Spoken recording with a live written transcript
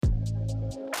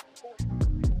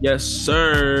Yes,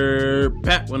 sir.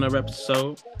 Pat, another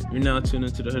episode. You're now tuned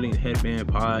into the Hoodie and Headband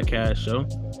Podcast Show.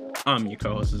 I'm your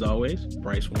co-host, as always,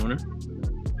 Bryce Warner.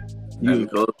 You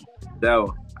cool?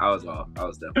 No, I was off. I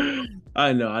was definitely off.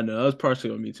 I know. That was partially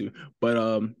on me too. But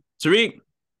Tariq,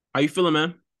 how you feeling,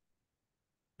 man?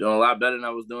 Doing a lot better than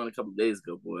I was doing a couple days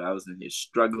ago, boy. I was in here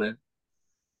struggling.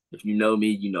 If you know me,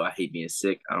 you know I hate being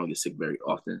sick. I don't get sick very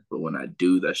often, but when I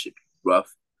do, that shit be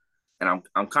rough. And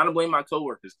I'm kind of blaming my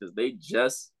coworkers because they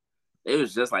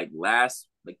was just like last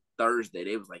Thursday.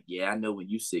 They was like, yeah, I know when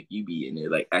you sick, you be in there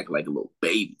like acting like a little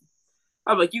baby.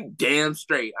 I'm like, you damn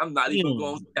straight. I'm not even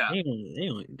going down.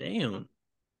 Damn.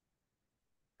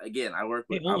 Again, I work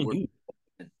with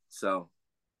so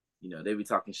they be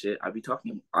talking shit. I be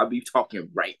talking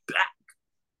right back.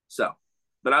 So,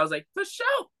 but I was like, for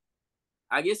sure.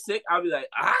 I get sick, I'll be like,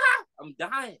 I'm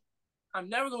dying. I'm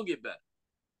never gonna get better.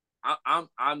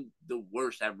 I'm the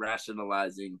worst at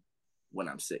rationalizing when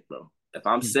I'm sick, bro. If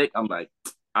I'm sick, I'm like,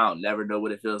 I don't never know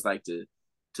what it feels like to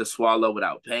swallow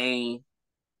without pain.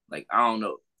 Like, I don't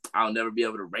know. I'll never be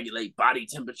able to regulate body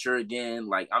temperature again.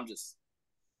 Like,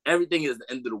 everything is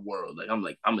the end of the world. Like, I'm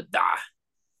gonna die.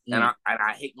 And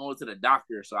I hate going to the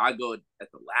doctor, so I go at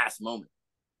the last moment.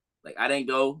 Like, I didn't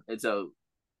go until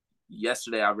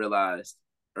yesterday. I realized,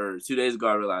 or 2 days ago,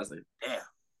 I realized, like, damn,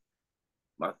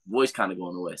 my voice kind of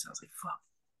going away. So I was like, fuck,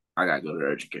 I gotta go to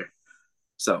urgent care.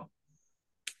 So,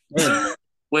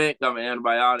 went, got my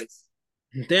antibiotics.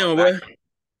 Damn, boy.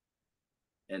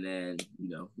 And then,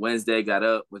 Wednesday got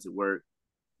up, went to work.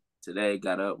 Today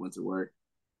got up, went to work.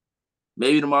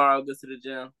 Maybe tomorrow I'll go to the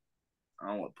gym. I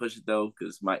don't want to push it though,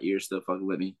 because my ear's still fucking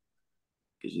with me.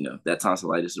 Because that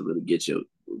tonsillitis will really get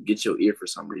your ear for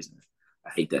some reason. I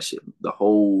hate that shit. The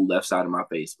whole left side of my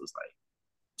face was like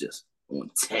just on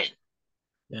 10.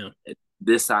 Yeah. And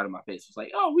this side of my face was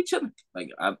like, oh, we chilling. Like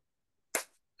I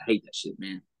hate that shit,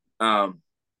 man.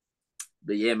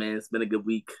 But yeah, man, it's been a good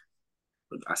week.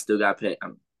 I still got paid. I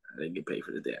didn't get paid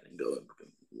for the day. I didn't go.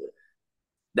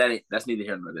 That's neither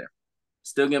here nor there.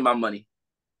 Still getting my money.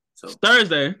 So it's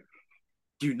Thursday.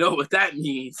 You know what that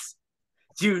means.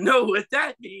 You know what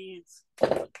that means.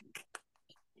 Check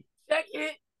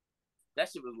it. That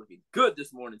shit was looking good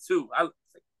this morning too. I was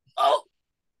like, oh.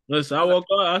 Listen, I woke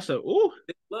up. I said, ooh.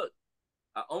 Look,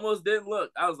 I almost didn't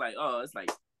look. I was like, oh, it's like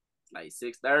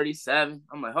 6:37.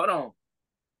 I'm like, hold on.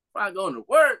 Before I go into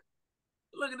work,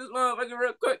 look at this motherfucker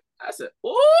real quick. I said,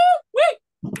 ooh,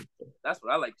 wait. That's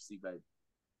what I like to see, baby.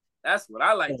 That's what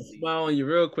I like to see. Smile on you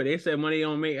real quick. They said money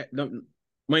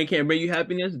money can't bring you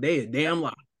happiness. They a damn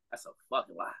lie. That's a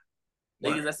fucking lie.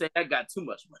 Niggas that say I got too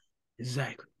much money.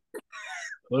 Exactly.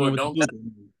 Or don't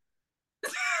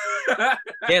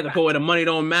yeah, the point the money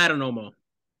don't matter no more.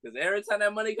 Because every time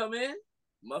that money come in,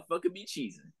 motherfucker be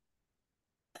cheesing.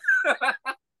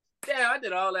 Damn, I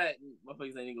did all that.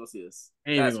 Motherfuckers ain't even gonna see us.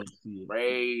 That's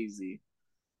crazy.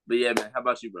 But yeah, man, how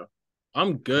about you, bro?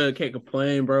 I'm good. Can't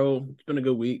complain, bro. It's been a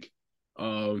good week.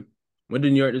 Went to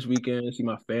New York this weekend. See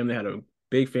my family. Had a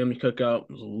big family cookout.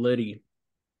 It was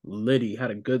litty.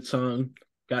 Had a good time.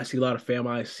 Got to see a lot of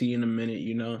family I see in a minute.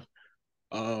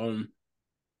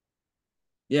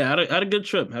 Yeah, had a good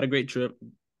trip. Had a great trip.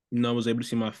 I was able to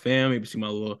see my family, able to see my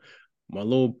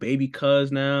little baby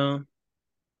cuz now.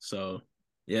 So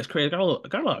yeah, it's crazy. I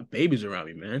got a lot of babies around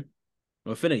me, man.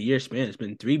 Within a year span, it's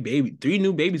been three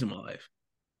new babies in my life.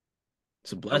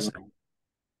 It's a blessing.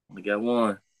 We got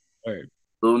one. Word.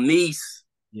 Little niece.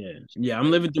 Yeah.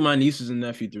 I'm living through my nieces and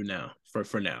nephew through now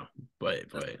for now, but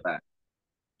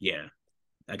yeah,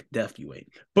 I could definitely wait.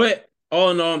 But all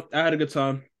in all, I had a good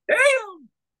time. Damn.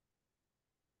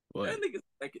 What? That nigga,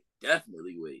 I could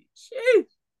definitely wait. Shit.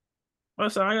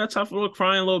 Listen, I got time for a little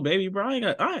crying little baby, bro. I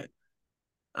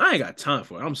ain't got time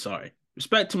for it. I'm sorry.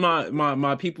 Respect to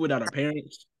my people that are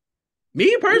parents.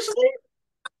 Me personally,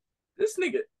 this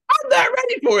nigga. I'm not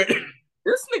ready for it.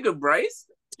 This nigga Bryce.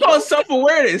 It's called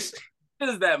self-awareness.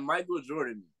 What is that Michael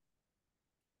Jordan?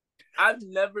 I've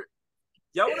never.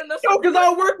 Y'all want to know something? Because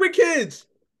I work with kids.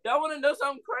 Y'all want to know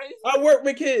something crazy? I work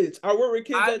with kids.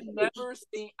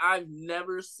 I've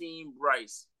never seen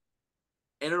Bryce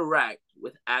interact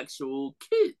with actual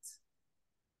kids.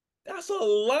 That's a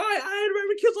lie. I interact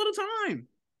with kids all the time.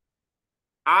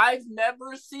 I've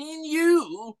never seen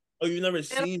you. Oh, you never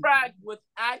seen interact with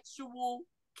actual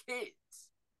kids.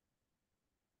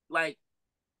 Like,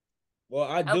 well,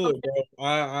 I do it, bro.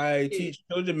 I teach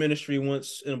children ministry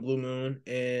once in a blue moon,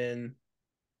 and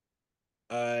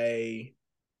I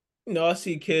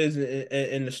see kids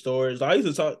in the stores. I used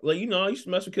to talk, I used to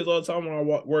mess with kids all the time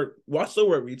when I still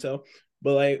work retail.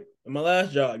 But like in my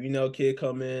last job, kid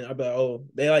come in, I'd be like, oh,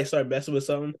 they start messing with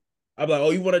something. I'd be like,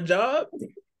 oh, you want a job?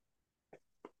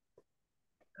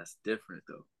 That's different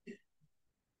though.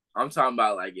 I'm talking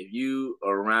about like if you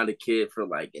are around a kid for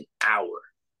like an hour,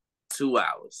 2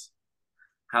 hours,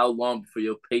 how long before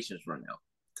your patience run out?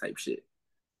 Type shit.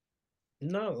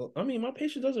 No, I mean my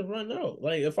patience doesn't run out.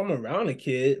 Like if I'm around a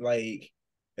kid, like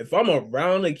if I'm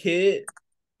around a kid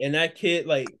and that kid,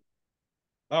 like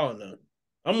I don't know.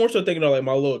 I'm more so thinking of like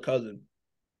my little cousin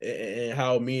and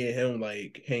how me and him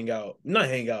like hang out. Not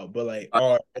hang out, but like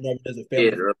are as a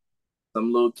Kid family. or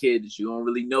some little kid that you don't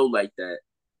really know like that.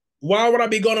 Why would I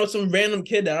be going with some random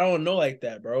kid that I don't know like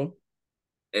that, bro?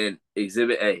 And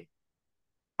Exhibit A.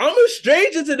 I'm a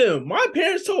stranger to them. My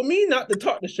parents told me not to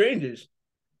talk to strangers.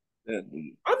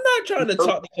 I'm not trying to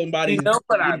talk to somebody You know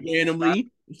what I mean? randomly.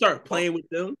 Start playing with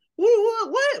them. What?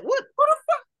 Who the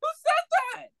fuck? Who said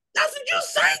that? That's what you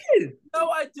saying. No,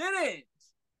 I didn't,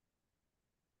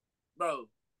 bro.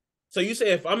 So you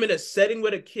say if I'm in a setting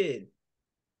with a kid,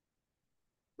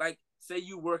 Like, say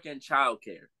you work in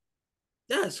childcare.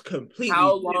 that's completely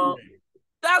How long? different.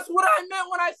 That's what I meant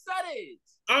when I said it.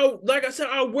 Like I said,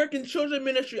 I work in children's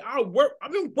ministry. I've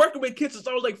been working with kids since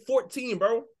I was like 14,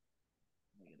 bro.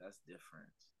 Yeah, that's different.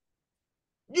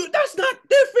 That's not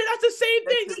different. That's the same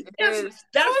thing. That's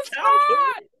child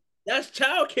care. That's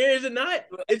child care, is it not?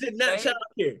 Is it not child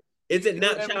care? Is it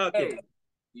not child care?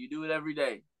 You do it every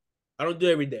day. I don't do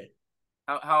it every day.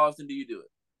 How often do you do it?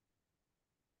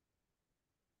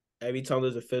 Every time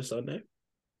there's a fifth Sunday.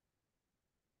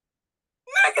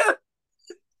 Nigga!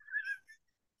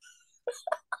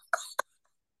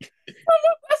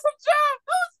 That's a job.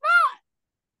 No, it's not.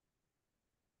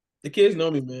 The kids know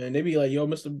me, man. They be like, yo,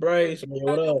 Mr. Bryce. Like,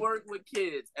 what up? Work with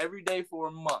kids every day for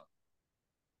a month.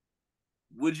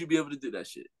 Would you be able to do that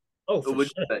shit? Oh, for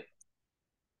sure.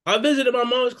 I visited my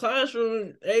mom's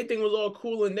classroom. Everything was all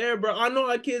cool in there, bro. I know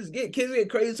how kids get. Kids get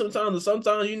crazy sometimes. And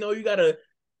sometimes, you know, you gotta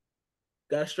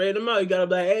straighten them out. You gotta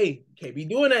be like, hey, can't be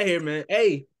doing that here, man.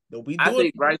 Hey, don't be doing. I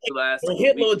think right to last. Don't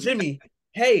hit little Jimmy.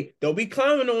 Hey, don't be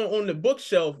climbing on the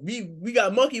bookshelf. We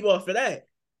got monkey ball for that.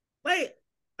 Like,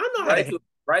 I know how to.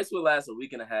 Bryce would last a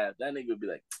week and a half. That nigga would be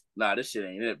like, nah, this shit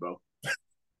ain't it, bro.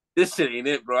 This shit ain't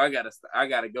it, bro. I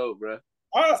gotta go, bro.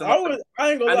 I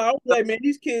ain't gonna lie. I was like, man,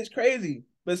 these kids crazy.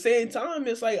 But same time,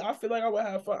 it's like I feel like I would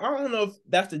have fun. I don't know if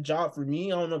that's the job for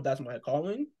me. I don't know if that's my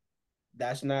calling.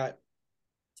 That's not.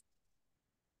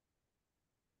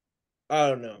 I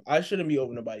don't know. I shouldn't be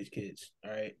over nobody's kids.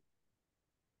 All right.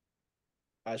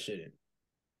 I shouldn't.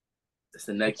 It's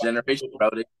the next generation, bro.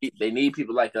 They need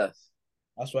people like us.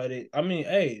 That's why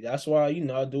hey, that's why, I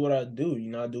do what I do.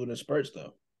 I do it in spurts,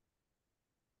 though.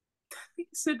 He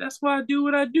said, that's why I do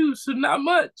what I do. So not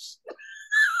much.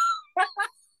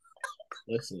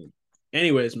 Listen.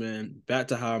 Anyways, man, back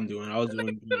to how I'm doing. I was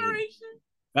doing good.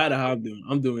 Back to how I'm doing.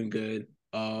 I'm doing good.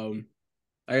 Like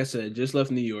I said, just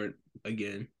left New York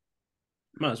again.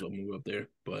 Might as well move up there,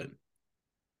 but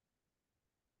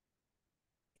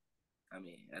I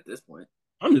mean, at this point,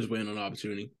 I'm just waiting on an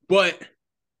opportunity. But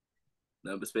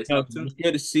nothing but space and opportunity. It's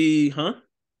good to see, huh?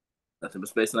 Nothing but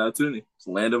space and opportunity. It's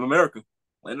the land of America,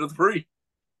 land of the free,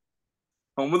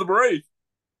 home of the brave.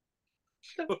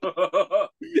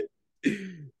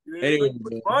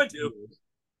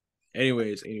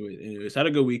 Anyways, had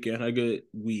a good weekend. Had a good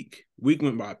week. Week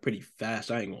went by pretty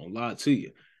fast. I ain't gonna lie to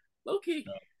you. Low key.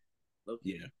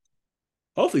 Yeah.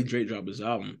 Hopefully Drake dropped his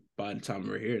album by the time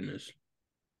we're hearing this.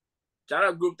 Shout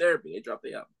out Group Therapy. They dropped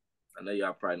the album. I know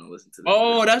y'all probably don't listen to this.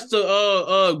 Oh, that's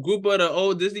the group of the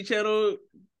old Disney Channel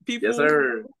people. Yes,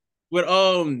 sir. With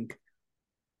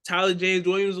Tyler James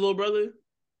Williams' little brother.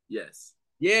 Yes.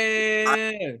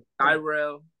 Yeah.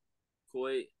 Tyrell,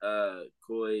 Coy, fuck,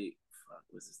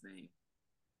 what's his name?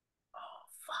 Oh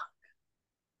fuck.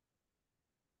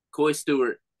 Coy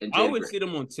Stewart and Jay I always see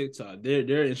them on TikTok. They're an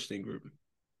interesting group.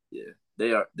 Yeah,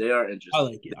 they are interesting. I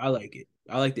like it.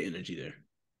 I like the energy there.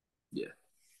 Yeah.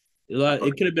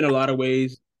 It could have been a lot of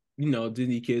ways,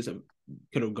 Disney kids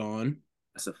could have gone.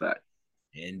 That's a fact.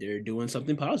 And they're doing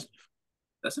something positive.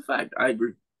 That's a fact. I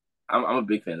agree. I'm a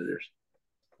big fan of theirs.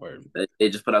 Word. They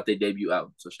just put out their debut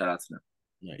album, so shout out to them.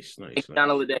 Nice.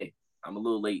 Keanu Day. I'm a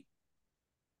little late.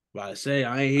 About to say,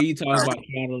 I ain't hear you talking about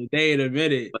Keanu Day in a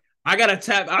minute. I gotta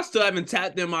tap. I still haven't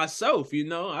tapped in myself.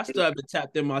 I still haven't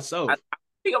tapped in myself. I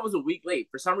think I was a week late.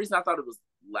 For some reason, I thought it was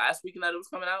last weekend that it was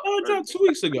coming out. Oh, it dropped 2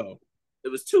 weeks ago. It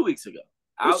was 2 weeks ago.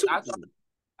 I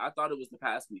thought it was the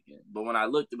past weekend, but when I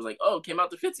looked, it was like, oh, it came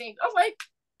out the 15th. I was like,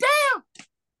 damn,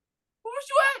 where was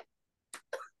you at?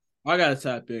 I gotta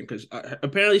tap in because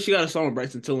apparently she got a song with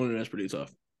Bryson Tiller, and that's pretty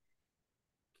tough.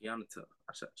 Keanu tough.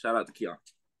 Shout out to Keanu.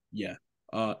 Yeah.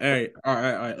 All right.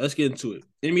 Let's get into it.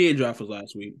 NBA draft was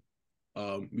last week.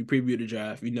 We previewed the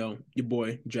draft. Your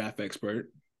boy, draft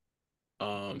expert.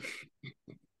 Um,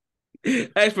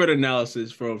 expert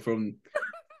analysis from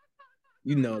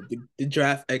the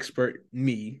draft expert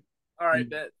me. All right,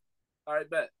 bet. All right,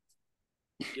 bet.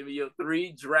 Give me your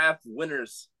 3 draft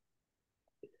winners.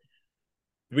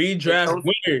 3 draft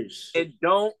winners. And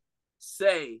don't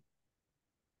say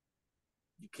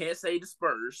you can't say the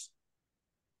Spurs.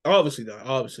 Obviously not.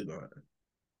 Obviously not.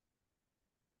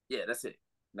 Yeah, that's it.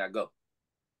 Now go.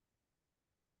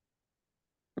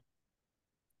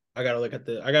 I gotta look at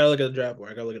the draft board.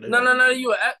 I gotta look at the draft. No.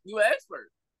 You an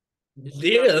expert.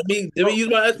 Yeah, let me use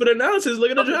my expert analysis.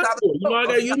 Look at the draft board. You know I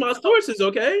gotta use my sources,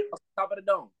 okay? Off the top of the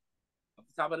dome. Off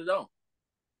the top of the dome.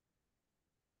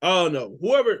 Oh no.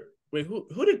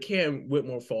 Who did Cam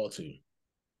Whitmore fall to?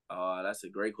 Oh, that's a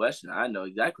great question. I know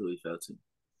exactly who he fell to.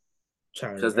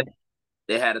 Because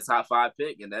they had a top 5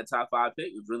 pick, and that top 5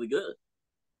 pick was really good.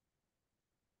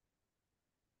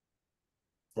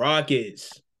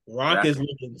 Rockets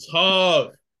looking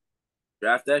tough.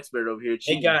 Draft expert over here.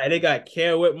 They got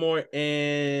Cam Whitmore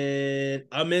and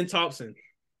Amen Thompson.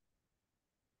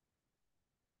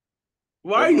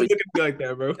 Why are you looking at me like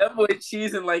that, bro? That boy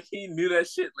cheesing like he knew that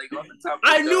shit like on the top.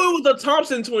 I knew it was the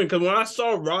Thompson twin because when I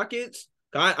saw Rockets,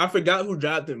 I forgot who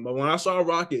drafted him, but when I saw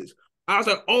Rockets, I was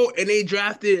like, oh, and they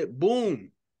drafted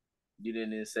boom. You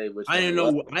didn't even say which. I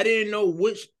didn't know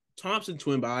which Thompson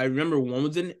twin, but I remember one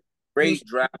was in great Houston,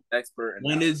 draft expert.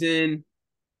 One is in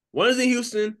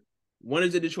Houston, one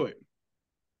is in Detroit.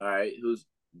 All right,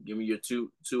 give me your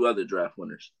two other draft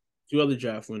winners. 2 other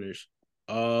draft winners.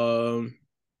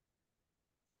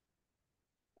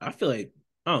 I feel like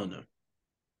I don't know.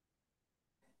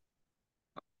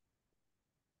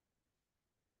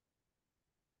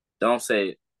 Don't say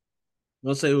it.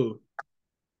 Don't say who.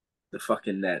 The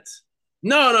fucking Nets.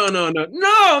 No.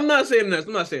 I'm not saying the Nets.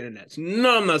 I'm not saying the Nets.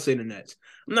 No, I'm not saying the Nets.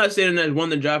 I'm not saying the Nets won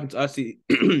the draft until I see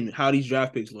how these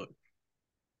draft picks look.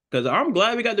 Because I'm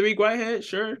glad we got Dariq Whitehead.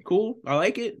 Sure, cool. I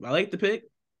like it. I like the pick.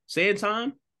 Same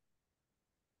time,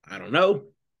 I don't know.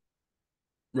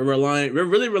 We're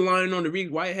really relying on Dariq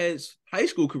Whitehead's high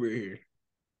school career here.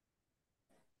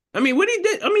 I mean, what he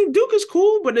did. I mean, Duke is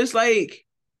cool, but it's like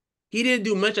he didn't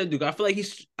do much at Duke. I feel like he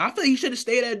should have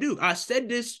stayed at Duke. I said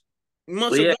this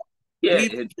months ago. Yeah,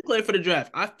 he played for the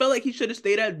draft. I felt like he should have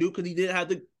stayed at Duke because he didn't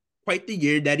have quite the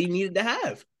year that he needed to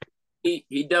have.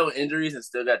 He dealt with injuries and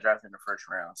still got drafted in the first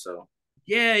round. So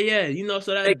yeah,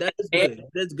 so that is good.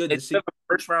 That's good to see.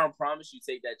 First round promise, you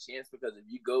take that chance because if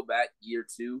you go back year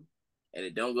 2 and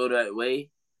it don't go that way,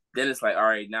 then it's like, all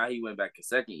right, now he went back a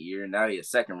second year and now he a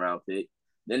second round pick.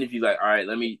 Then if you like, all right,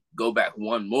 let me go back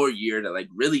one more year to like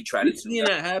really try to. We've seen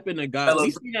that happen to guys.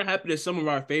 We've seen that happen to some of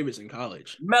our favorites in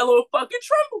college. Melo fucking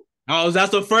Trimble.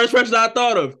 That's the first person I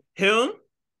thought of. Him.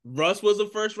 Russ was a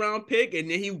first round pick, and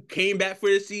then he came back for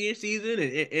the senior season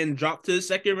and dropped to the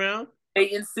second round.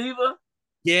 Peyton Siva.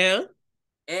 Yeah.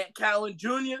 Ant Callen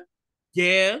Jr.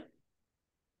 Yeah.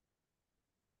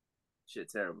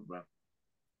 Shit terrible, bro.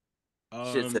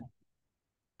 Shit terrible.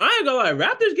 I ain't gonna lie,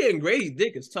 Raptors getting Grady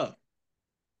Dick is tough.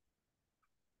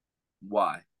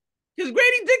 Why? Because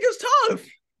Grady Dick is tough.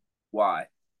 Why?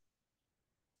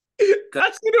 I seen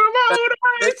it with my own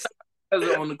eyes.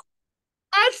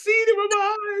 I seen it with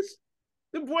my eyes.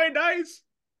 The boy nice.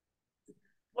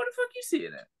 What the fuck you see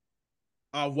it at?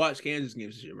 I've watched Kansas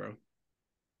games and shit, bro.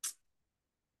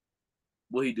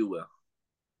 Will he do well?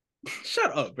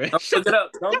 Shut up, man. Don't look it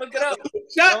up. Don't look it up.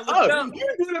 Shut up.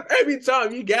 You do it every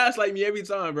time. You gaslight me every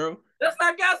time, bro. That's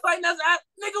not gaslighting. That's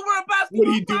nigga, we're a basketball podcast. What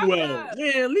do you do well?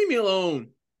 Man, leave me alone.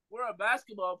 We're a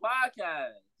basketball podcast.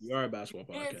 You are a basketball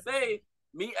podcast. You can't say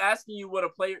me asking you what a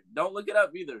player. Don't look it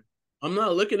up either. I'm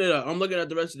not looking at it. I'm looking at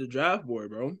the rest of the draft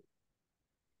board, bro.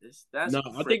 I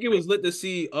think it was lit to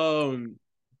see Bilal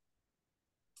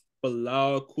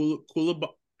Koulibaly.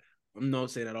 I'm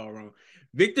not saying that all wrong.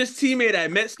 Victor's teammate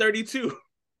at Mets 32.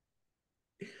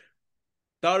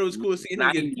 Thought it was cool seeing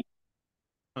him get.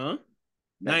 Huh?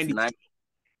 90.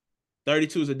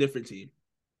 32 is a different team.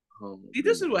 See,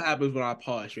 this is what happens when I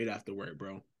pause straight after work,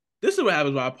 bro. This is what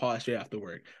happens when I pause straight after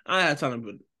work. I have time,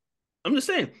 but I'm just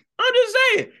saying.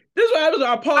 This is what happens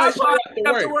when I pause straight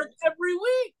after work every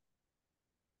week.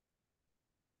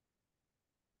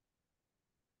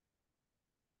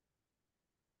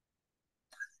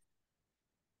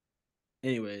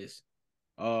 Anyways,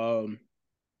 I'm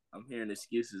hearing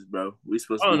excuses, bro. We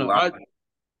supposed to be live.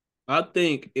 I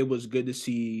think it was good to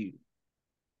see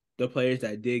the players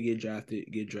that did get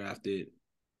drafted.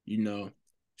 You know,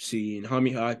 seeing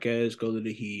Jaime Jaquez go to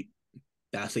the Heat.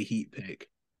 That's a Heat pick.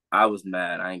 I was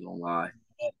mad. I ain't gonna lie.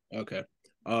 Okay.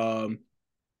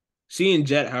 Seeing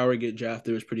Jet Howard get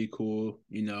drafted was pretty cool.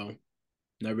 You know,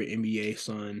 another NBA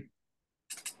son.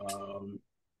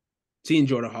 Seeing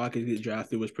Jordan Hawkins get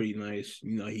drafted was pretty nice.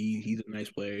 He's a nice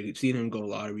player. Seeing him go to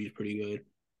lottery is pretty good.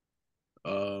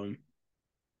 Of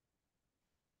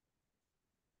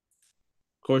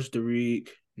course, Derek,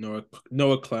 Noah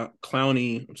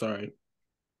Clowney. I'm sorry,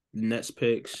 Nets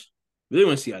picks. Really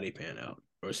want to see how they pan out,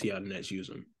 or see how the Nets use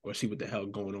them, or see what the hell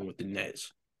going on with the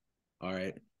Nets. All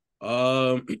right.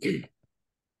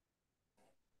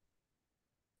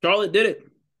 Charlotte did it.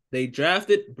 They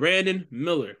drafted Brandon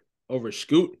Miller over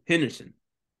Scoot Henderson.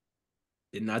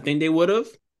 Did not think they would have,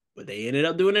 but they ended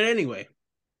up doing it anyway.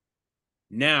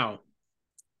 Now,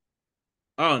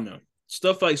 I don't know.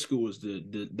 Stuff like Scoot was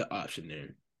the option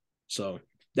there. So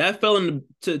that fell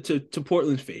into to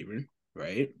Portland's favor,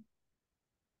 right?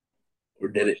 Or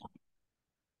did it?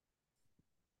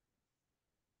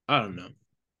 I don't know.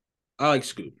 I like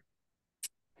Scoot.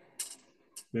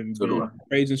 Been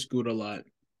praising Scoot a lot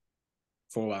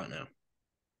for a while now.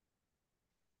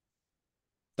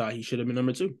 Thought he should have been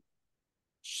number 2.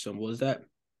 Simple as that.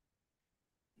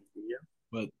 Yeah.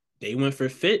 But they went for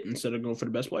fit instead of going for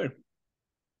the best player.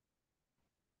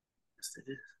 Yes, it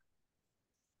is.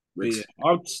 But yeah,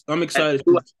 I'm excited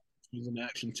for he's in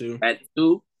action too. At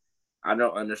 2, I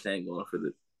don't understand going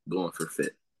for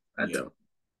fit. I don't.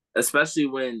 Especially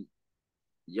when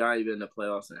y'all even in the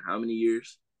playoffs in how many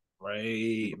years?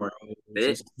 Right, bro.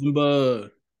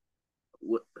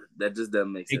 What, that just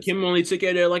doesn't make sense. Kim only took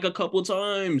it there like a couple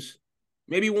times.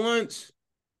 Maybe once.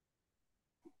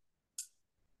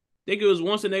 Think it was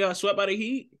once and they got swept by the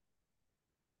Heat?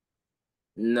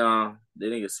 No, they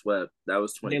didn't get swept. That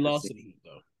was 20. They lost to the Heat,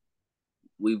 though.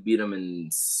 We beat them in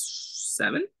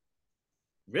 7?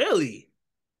 Really?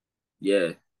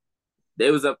 Yeah.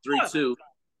 They was up 3-2.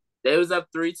 They was up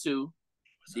 3-2.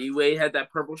 D-Wade had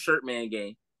that purple shirt man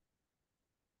game.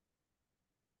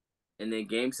 And then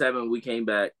game 7, we came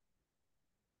back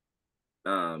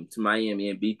to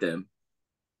Miami and beat them.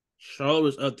 Charlotte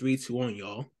was up 3-2 on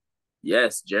y'all.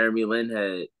 Yes, Jeremy Lin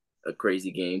had a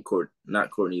crazy game. Not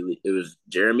Courtney Lee. It was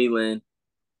Jeremy Lin,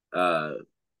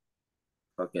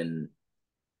 fucking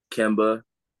Kemba,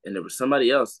 and there was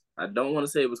somebody else. I don't want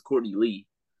to say it was Courtney Lee,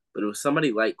 but it was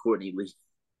somebody like Courtney Lee.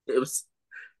 It was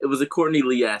a Courtney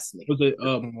Lee ass nigga. Was it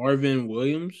Marvin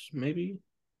Williams, maybe?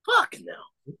 Fuck no.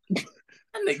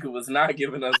 That nigga was not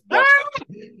giving us ball.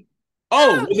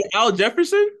 Oh, was it Al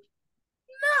Jefferson?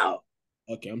 No.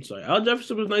 Okay, I'm sorry. Al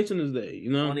Jefferson was nice in his day,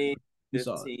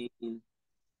 2015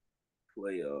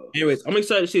 playoffs. Anyways, I'm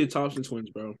excited to see the Thompson twins,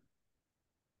 bro.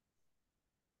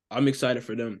 I'm excited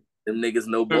for them. Them niggas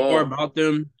no ball. More about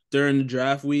them during the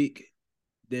draft week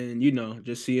than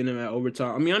just seeing them at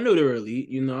overtime. I mean, I knew they were elite.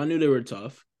 I knew they were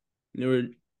tough. They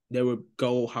would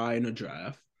go high in the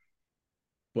draft,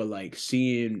 but like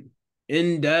seeing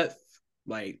in depth,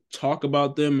 like talk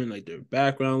about them and like their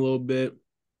background a little bit,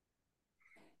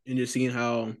 and just seeing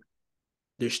how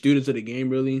they're students of the game.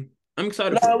 Really, I'm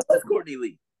excited. No, it was Courtney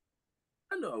Lee.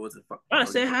 I know I wasn't fucking. I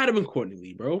said it had to been Courtney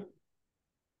Lee, bro.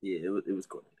 Yeah, it was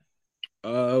Courtney.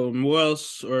 Who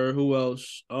else?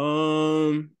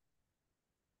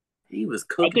 He was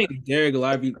cooking. I think Derek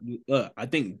Lively.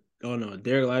 Oh no,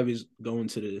 Derek Lively's going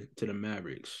to the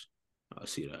Mavericks. I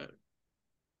see that.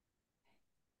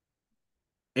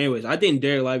 Anyways, I think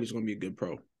Derek Lively's going to be a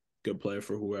good player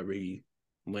for whoever he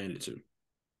landed to.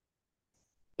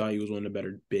 Thought he was one of the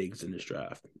better bigs in this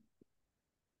draft.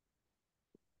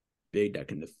 Big that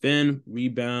can defend,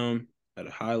 rebound at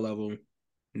a high level.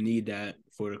 Need that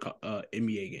for the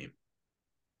NBA game.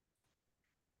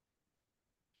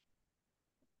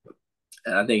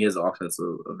 And I think his offense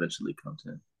will eventually come to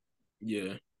him.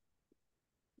 Yeah.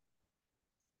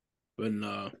 But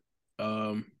no.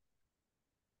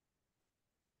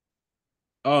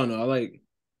 Oh no, like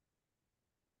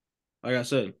I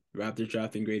said, Raptors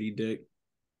drafting Grady Dick.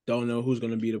 Don't know who's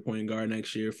gonna be the point guard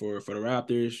next year for the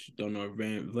Raptors. Don't know if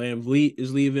Van Vliet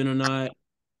is leaving or not.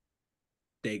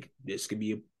 This could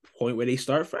be a point where they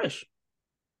start fresh.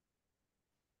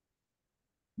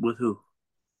 With who?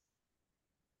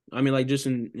 I mean, like just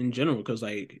in general, because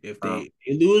like if they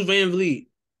lose Van Vliet,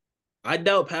 I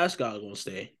doubt Pascal is gonna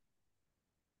stay.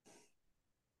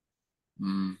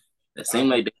 It seems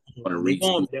like they want to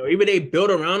retool. Either they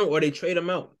build around him or they trade him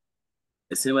out.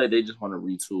 It seems like they just want to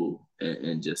retool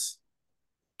and just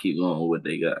keep going with what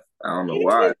they got. I don't know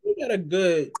why. They got a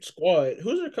good squad.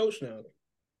 Who's their coach now?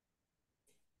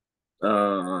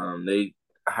 They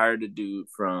hired a dude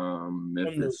from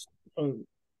Memphis.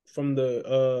 From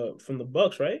the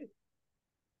Bucks, right?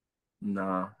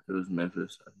 Nah, it was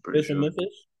Memphis. I'm pretty sure.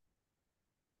 Memphis.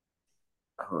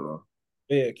 Hold on.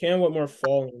 Yeah, Cam Whitmore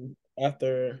falling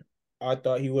after I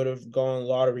thought he would have gone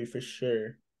lottery for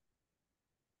sure.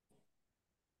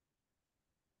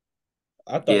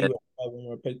 I thought Yeah, you would have one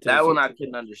more pick to that one switch I it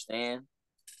couldn't up. understand.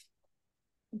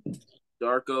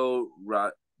 Darko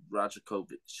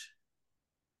Rajakovic.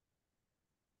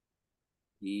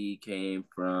 He came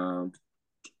from.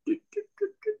 Okay,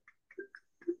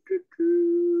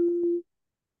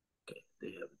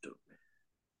 they have a dope.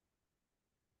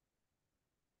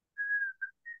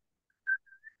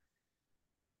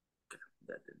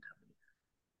 That didn't tell me.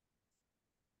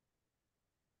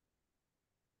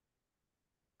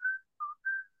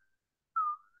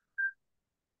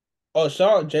 Oh,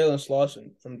 shout out Jalen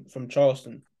Slauson from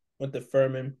Charleston. Went to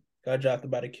Furman. Got drafted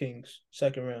by the Kings,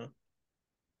 2nd round.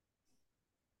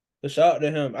 So shout out to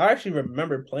him. I actually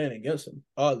remember playing against him.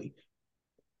 Oddly,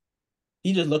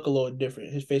 he just looked a little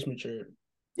different. His face matured.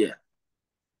 Yeah.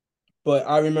 But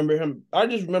I remember him. I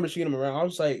just remember seeing him around. I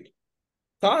was like,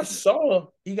 I saw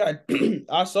he got.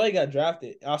 I saw he got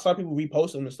drafted. I saw people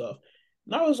repost him and stuff,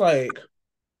 and I was like,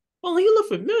 "Oh, he look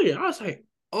familiar." I was like,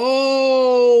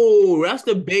 "Oh, that's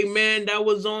the big man that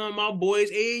was on my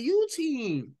boys' AAU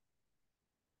team."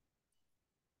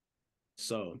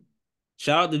 So,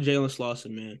 shout out to Jalen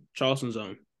Slauson, man. Charleston's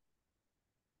own.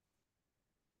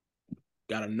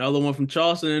 Got another one from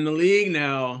Charleston in the league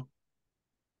now.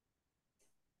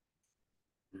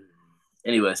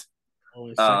 Anyways,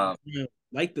 Oh, second.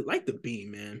 Like the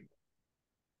beam, man.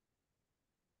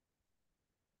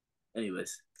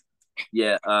 anyways,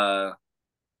 yeah.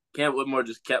 Cam Whitmore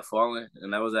just kept falling,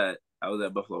 and I was at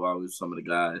Buffalo Wild Wings with some of the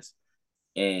guys,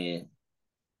 and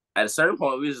at a certain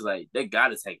point, we was just like, they got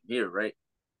to take him here, right?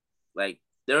 Like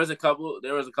there was a couple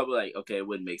like, okay, it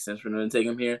wouldn't make sense for them to take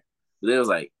him here, but then it was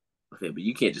like, okay, but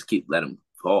you can't just keep letting him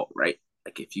fall, right?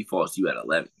 Like if he falls to you at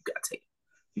 11, you gotta take him.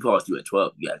 If he falls to you at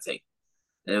 12, you gotta take him.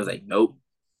 And it was like, nope,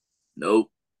 nope,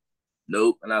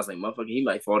 nope. And I was like, motherfucker, he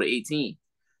might fall to 18.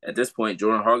 At this point,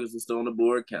 Jordan Hargis was still on the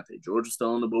board. Keontae George was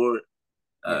still on the board.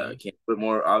 Yeah. Cam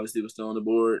Whitmore obviously was still on the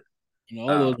board. And all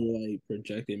Um, those were like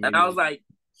projected and maybe I was like like,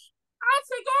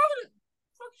 I'll take all of them. What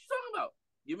the fuck you talking about?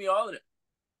 Give me all of them.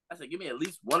 I said, give me at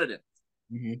least one of them.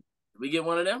 mhm. Did we get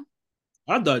one of them?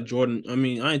 I thought Jordan, I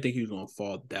mean, I didn't think he was gonna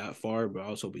fall that far, but I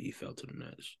was hoping he fell to the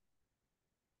Nets.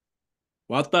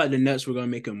 Well, I thought the Nets were gonna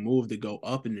make a move to go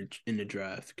up in the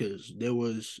draft because there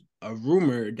was a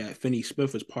rumor that Finney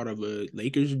Smith was part of a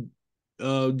Lakers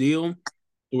deal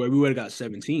where we would have got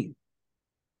 17.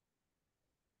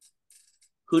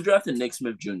 Who drafted Nick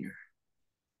Smith Jr.?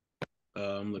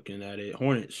 I'm looking at it.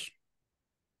 Hornets.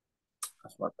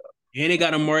 That's what I thought. And they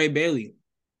got Amari Bailey.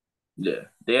 Yeah,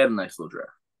 they had a nice little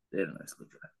draft. They had a nice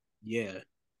little draft. Yeah.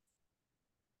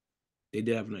 They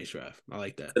did have a nice draft. I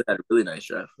like that. They had a really nice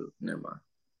draft. Never mind.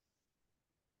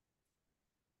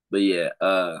 But yeah,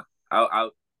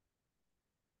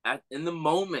 in the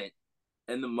moment,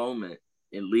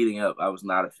 in leading up, I was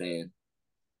not a fan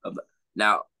of the.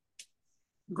 Now,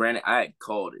 granted, I had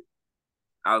called it.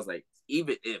 I was like,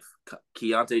 even if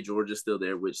Keontae George is still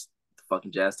there, which the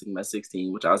fucking Jazz took him at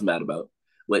 16, which I was mad about,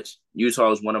 which Utah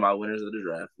was one of my winners of the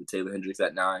draft with Taylor Hendricks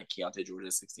at 9, Keontae George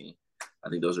at 16. I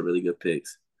think those are really good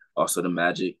picks. Also, the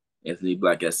Magic, Anthony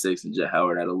Black at 6, and Jet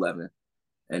Howard at 11.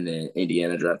 And then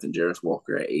Indiana drafting Jarris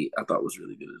Walker at 8, I thought was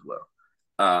really good as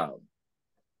well.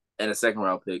 And a second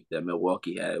round pick that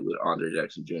Milwaukee had with Andre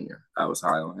Jackson Jr. I was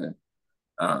high on him.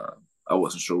 I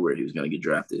wasn't sure where he was going to get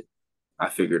drafted. I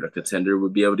figured a contender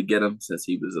would be able to get him since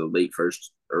he was a late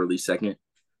first, early second,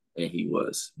 and he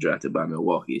was drafted by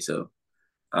Milwaukee. So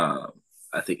I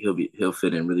think he'll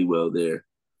fit in really well there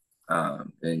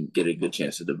and get a good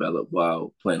chance to develop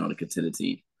while playing on a contender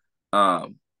team.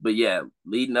 But yeah,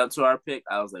 leading up to our pick,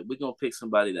 I was like, we're gonna pick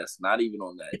somebody that's not even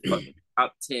on that fucking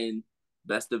top 10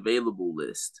 best available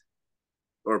list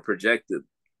or projected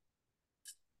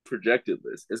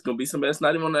list. It's gonna be somebody that's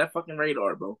not even on that fucking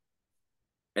radar, bro.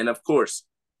 And of course,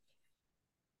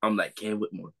 I'm like, Cam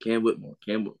Whitmore.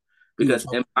 Because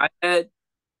in my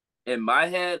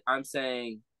head, I'm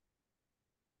saying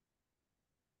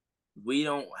we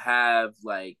don't have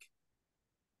like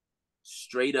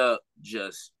straight up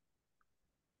just,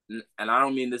 and I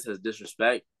don't mean this as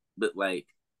disrespect, but like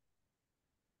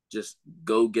just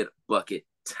go get bucket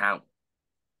talent.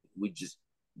 We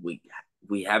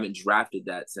we haven't drafted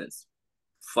that since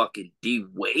fucking D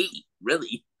Wade,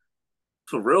 really.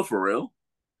 For real.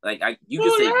 Like you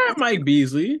could say yeah, Mike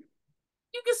Beasley.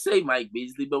 You can say Mike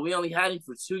Beasley, but we only had him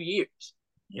for 2 years.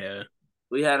 Yeah.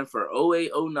 We had him for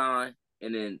 08, 09,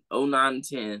 and then 09 and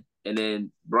 10, and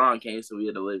then Braun came, so we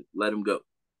had to let him go.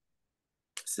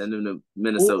 Send him to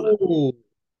Minnesota. Ooh.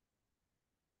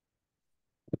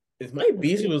 If Mike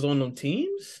Beasley was on them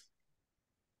teams,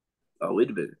 Oh, we'd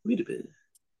have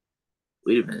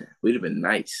been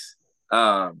nice.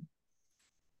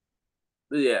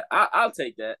 But yeah, I'll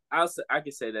take that. I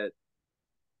can say that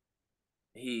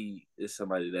he is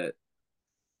somebody that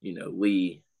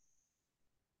we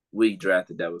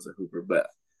drafted that was a hooper. But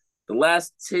the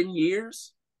last 10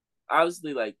 years,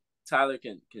 obviously, like Tyler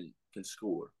can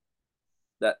score.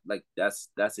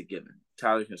 That's a given.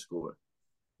 Tyler can score,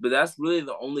 but that's really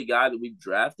the only guy that we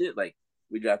drafted. Like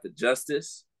we drafted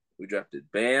Justice, we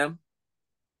drafted Bam.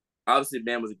 Obviously,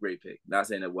 Bam was a great pick. Not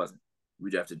saying it wasn't.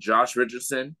 We drafted Josh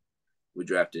Richardson. We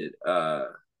drafted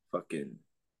fucking,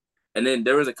 and then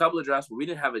there was a couple of drafts where we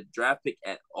didn't have a draft pick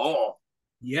at all.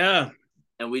 Yeah,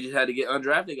 and we just had to get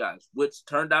undrafted guys, which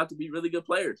turned out to be really good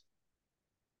players.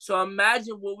 So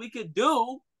imagine what we could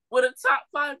do with a top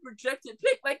 5 projected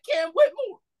pick like Cam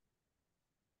Whitmore.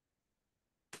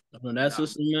 on that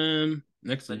system, man.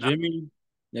 Next to Jimmy,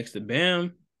 next to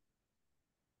Bam.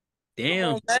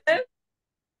 Damn. Come on, man.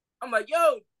 I'm like,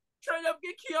 yo, trade up,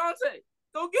 get Keontae.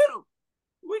 Go get him.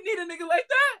 We need a nigga like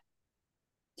that.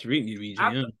 Tariq need to be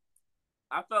GM.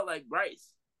 I felt like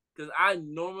Bryce. Because I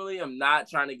normally am not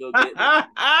trying to go get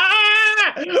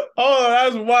oh,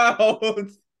 that's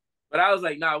wild. But I was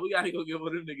like, nah, we got to go get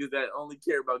one of them niggas that only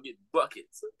care about getting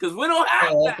buckets. Because we don't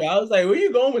have that. Okay. I was like, where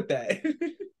you going with that?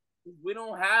 We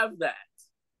don't have that.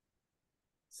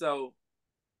 So,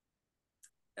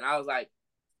 and I was like,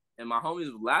 and my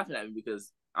homies were laughing at me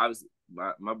because obviously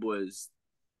my boys,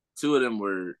 2 of them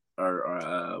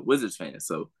are Wizards fans.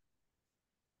 So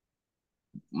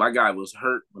my guy was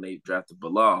hurt when they drafted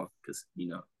Bilal because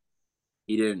he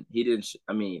didn't.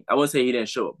 I mean, I wouldn't say he didn't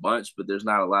show a bunch, but there's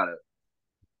not a lot of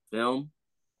film,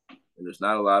 and there's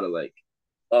not a lot of like,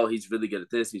 oh, he's really good at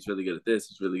this. He's really good at this.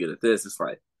 He's really good at this. It's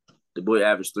like the boy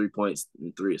averaged 3 points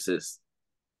and 3 assists.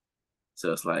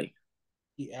 So it's like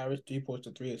he averaged 3 points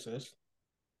and 3 assists.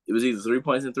 It was either 3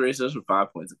 points and 3 assists or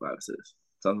 5 points and 5 assists,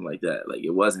 something like that. Like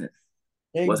it wasn't.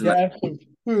 Exactly.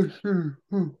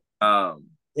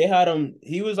 They had him.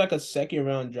 He was like a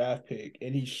 2nd-round draft pick,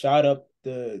 and he shot up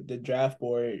the draft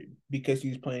board because he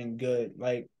was playing good.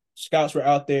 Like scouts were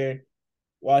out there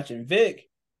watching Vic,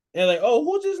 and like, oh,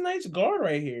 who's this nice guard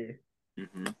right here?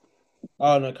 Mm-hmm.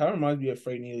 Oh no, kind of reminds me of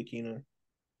Frank Ntilikina.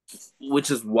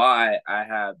 Which is why I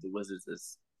have the Wizards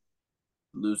as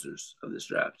losers of this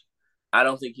draft. I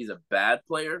don't think he's a bad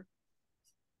player.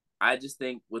 I just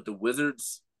think with the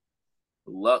Wizards'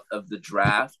 luck of the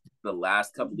draft, the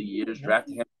last couple of years,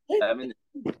 drafting him 7.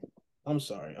 I'm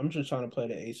sorry. I'm just trying to play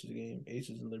the Aces game,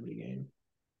 Aces and Liberty game.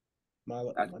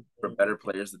 For better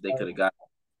players that they could have got,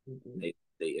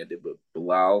 they ended with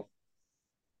Bilal.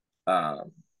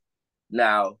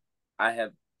 Now I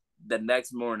have the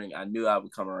next morning. I knew I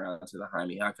would come around to the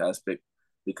Jaime Jaquez pick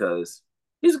because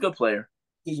he's a good player.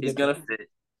 He's gonna fit.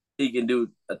 He can do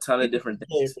a ton of different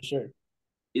things. For sure.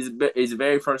 He's a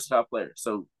very versatile player.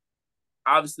 So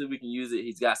obviously we can use it.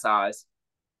 He's got size.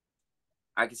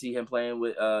 I can see him playing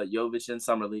with Jovic in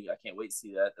Summer League. I can't wait to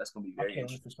see that. That's gonna be very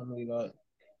interesting. For Summer League.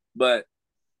 But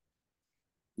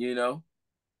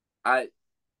I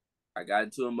got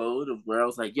into a mode of where I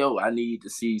was like, yo, I need to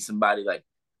see somebody like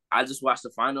I just watched the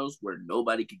finals where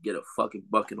nobody could get a fucking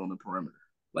bucket on the perimeter.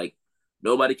 Like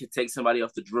nobody could take somebody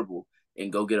off the dribble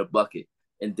and go get a bucket.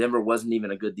 And Denver wasn't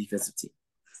even a good defensive team.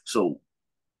 So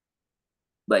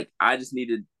like I just need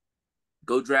to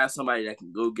go draft somebody that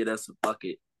can go get us a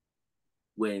bucket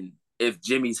when if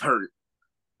Jimmy's hurt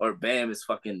or Bam is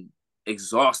fucking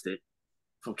exhausted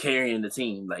from carrying the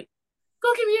team, like,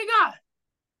 go give me a guy.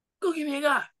 Go give me a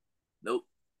guy. Nope.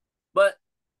 But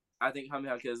I think Jaime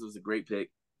Jaquez was a great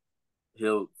pick.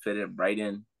 He'll fit in right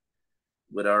in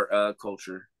with our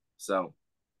culture. So,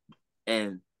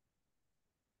 and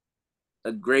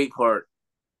a great part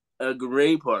of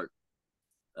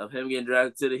him getting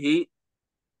drafted to the Heat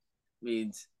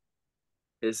means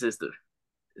his sister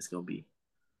is going to be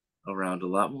around a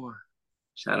lot more.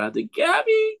 Shout out to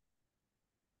Gabby.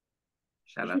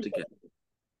 Shout out to Gabby.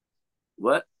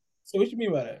 What? So what you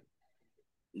mean by that?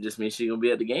 It just means she's going to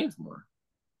be at the games more.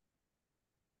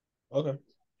 Okay.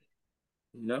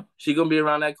 You know, she's going to be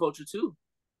around that culture too.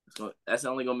 That's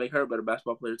only going to make her a better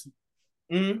basketball player too.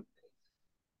 Mm-hmm.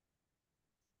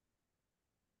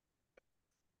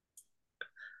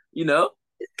 You know,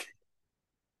 if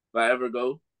I ever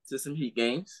go to some Heat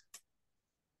games,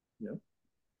 you know,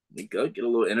 we go get a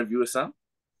little interview or something.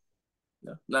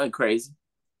 No, nothing crazy.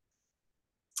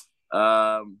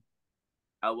 I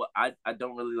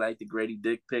don't really like the Grady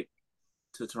Dick pick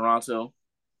to Toronto.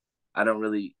 I don't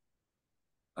really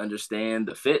understand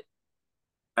the fit.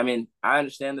 I mean, I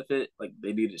understand the fit. Like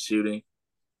they needed shooting,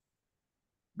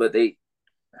 but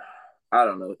I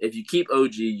don't know. If you keep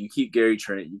OG, you keep Gary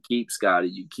Trent, you keep Scotty,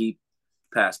 you keep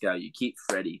Pascal, you keep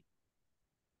Freddie.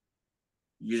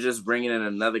 you're just bringing in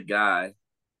another guy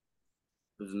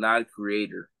who's not a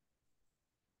creator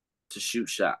to shoot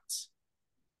shots.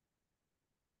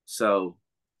 So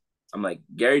I'm like,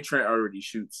 Gary Trent already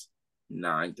shoots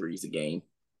 9 threes a game.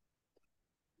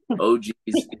 OG's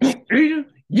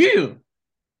yeah.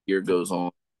 Year goes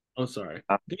on. I'm sorry.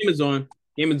 Game is on.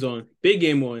 Game is on. Big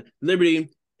game on. Liberty,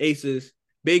 Aces.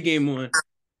 Big game on.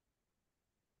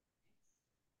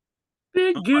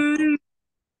 Big game.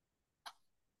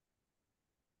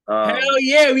 Hell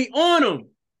yeah, we on them.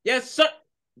 Yes, sir.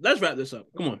 Let's wrap this up.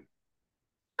 Come on.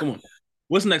 Come on.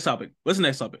 What's the next topic? What's the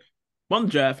next topic? On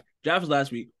the draft. Draft was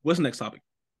last week. What's the next topic?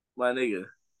 My nigga.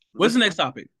 What's the next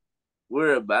topic?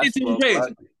 We're a basketball.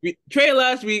 We traded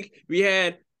last week. We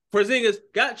had Porzingis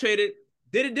got traded.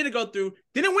 Didn't go through.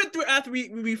 Didn't went through after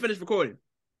we finished recording.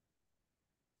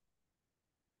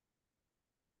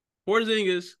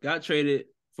 Porzingis got traded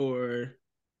for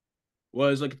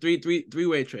was like a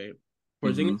three-way trade.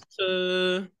 Porzingis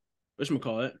to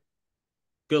whatchamacallit?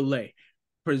 Good lay.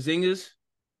 Porzingis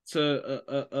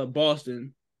to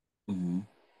Boston. And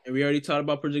we already talked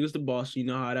about Porzingis to Boston. You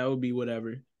know how that would be,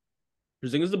 whatever.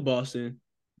 Porzingis to Boston.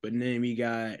 But then we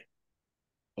got,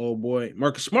 oh boy,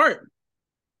 Marcus Smart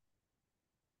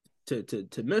to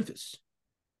Memphis.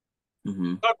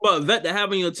 Talk about a vet to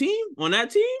have on your team, on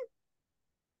that team.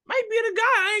 Might be the guy,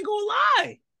 I ain't gonna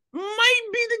lie. Might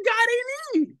be the guy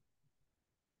they need.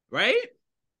 Right?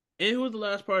 And who was the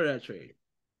last part of that trade?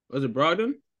 Was it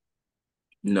Brogdon?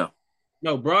 No,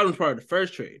 Brogdon was part of the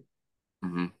first trade.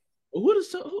 Who?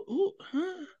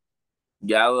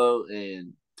 Gallo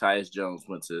and Tyus Jones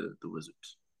went to the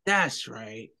Wizards. That's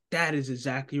right. That is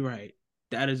exactly right.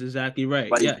 Yeah. This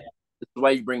is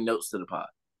why you bring notes to the pod.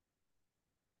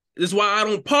 This is why I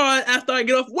don't pod after I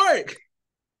get off work.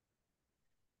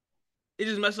 It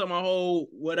just messed up my whole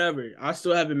whatever. I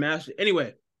still haven't mastered.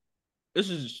 Anyway,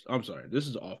 I'm sorry. This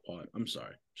is off pod. I'm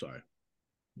sorry.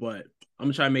 But I'm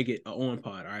going to try to make it an on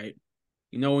pod, all right?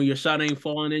 You know, when your shot ain't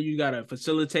falling in, you got to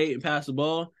facilitate and pass the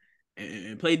ball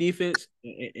and play defense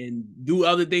and do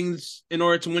other things in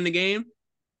order to win the game.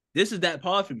 This is that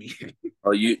pod for me.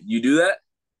 Oh, you do that?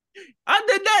 I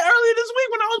did that earlier this week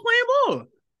when I was playing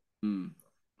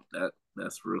ball.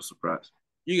 That's a real surprise.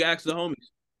 You can ask the homies.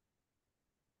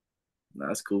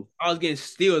 That's cool. I was getting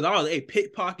steals. I was a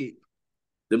pickpocket.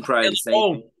 Them probably the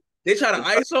same. They try to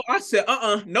ISO. I said,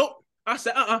 nope. I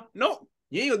said, nope.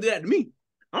 You ain't gonna do that to me.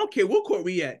 I don't care what court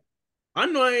we at. I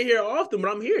know I ain't here often,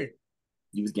 but I'm here.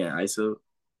 You was getting ISO?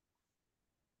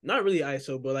 Not really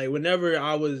ISO, but like whenever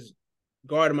I was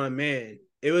guarding my man,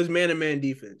 it was man-to-man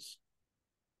defense.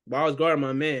 But I was guarding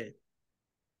my man.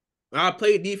 I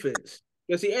played defense.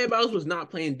 Because see, everybody else was not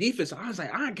playing defense. I was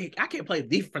like, I can't play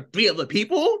defense for 3 other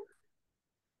people.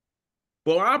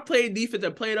 But when I played defense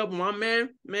and played up with my man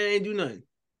ain't do nothing.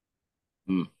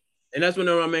 And that's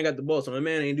whenever my man got the ball, so my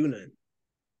man ain't do nothing.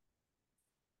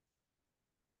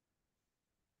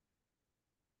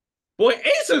 Boy,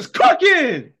 Ace is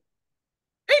cooking!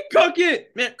 He cooking!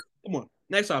 Man, come on.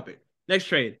 Next topic. Next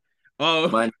trade.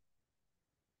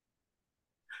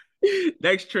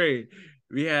 Next trade.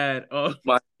 We had You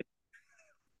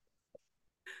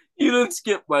didn't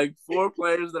skip like 4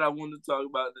 players that I wanted to talk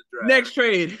about in the draft. Next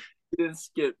trade. You didn't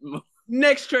skip.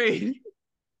 Next trade.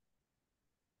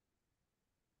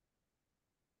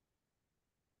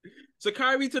 So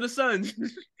Kyrie to the Suns.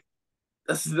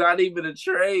 That's not even a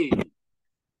trade.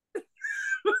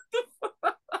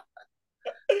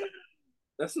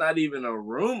 That's not even a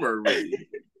rumor, really.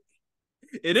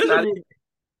 It is a rumor.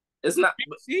 It's not.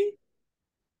 See?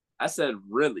 I said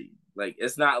really. Like,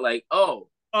 it's not like, oh.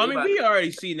 I mean, we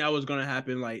already seen that was going to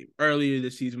happen like earlier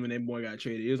this season when that boy got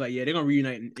traded. It was like, yeah, they're going to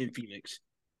reunite in Phoenix.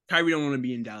 Kyrie don't want to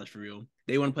be in Dallas for real.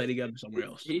 They want to play together somewhere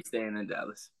else. He's staying in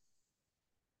Dallas.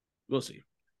 We'll see.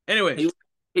 Anyway.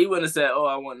 He wouldn't have said, oh,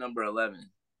 I want number 11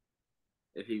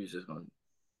 if he was just going to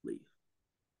leave.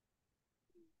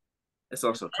 It's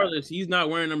also regardless, he's not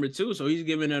wearing number 2, so he's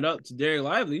giving it up to Dereck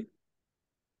Lively.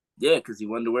 Yeah, because he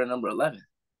wanted to wear number 11.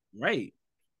 Right.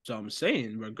 So I'm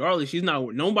saying, regardless,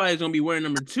 nobody's gonna be wearing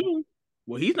number 2.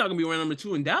 Well, he's not gonna be wearing number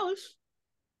 2 in Dallas.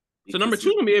 So number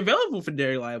 2 gonna be available for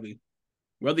Dereck Lively,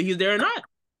 whether he's there or not.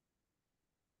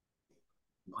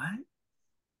 What?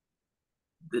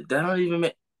 That don't even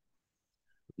make.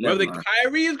 Whether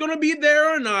Kyrie is gonna be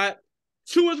there or not,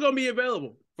 2 is gonna be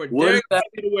available for Dereck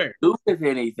Lively to wear. Do with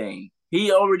anything?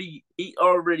 He already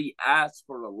asked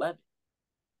for 11,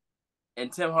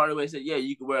 and Tim Hardaway said, "Yeah,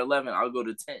 you can wear 11. I'll go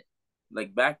to 10."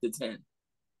 Like, back to 10.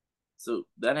 So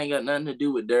that ain't got nothing to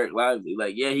do with Dereck Lively.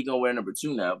 Like, yeah, he gonna wear number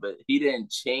 2 now, but he didn't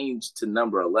change to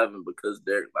number 11 because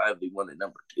Dereck Lively wanted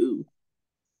number 2.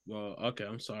 Well, okay,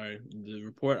 I'm sorry. The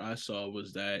report I saw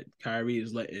was that Kyrie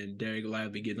is letting Derek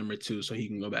Lively get number 2 so he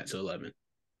can go back to 11.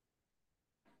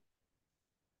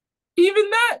 Even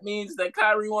that means that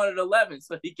Kyrie wanted 11,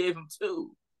 so he gave him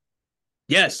 2.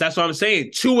 Yes, that's what I'm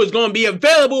saying. 2 is going to be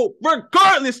available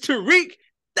regardless, Tariq.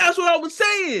 That's what I was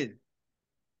saying.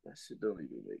 That shit don't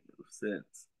even make no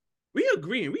sense. We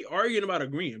agreeing. We arguing about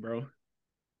agreeing, bro.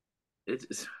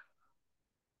 It's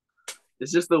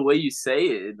just the way you say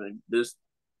it. Like, there's.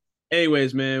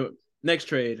 Anyways, man. Next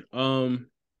trade.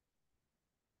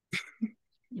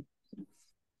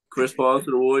 Chris Paul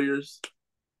to the Warriors.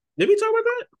 Did we talk about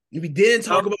that? We didn't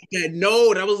talk about that.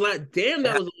 No, that was like, damn,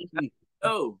 that was last week.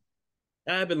 Oh,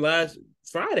 that happened last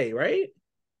Friday, right?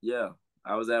 Yeah,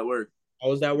 I was at work. I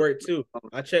was at work too.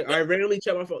 I randomly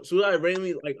check my phone. So I have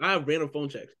random phone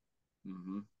checks.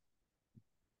 Mm-hmm.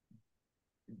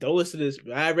 Don't listen to this.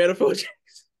 I have random phone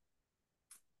checks.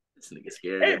 This nigga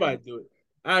scared. Everybody do it.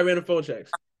 I have random phone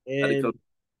checks. And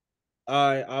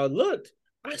I looked.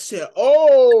 I said,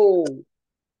 oh,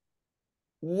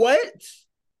 what?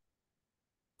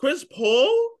 Chris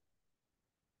Paul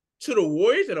to the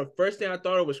Warriors? And the first thing I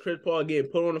thought of was Chris Paul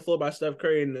getting put on the floor by Steph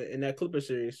Curry in that Clipper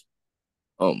series.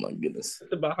 Oh my goodness!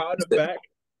 Behind the back.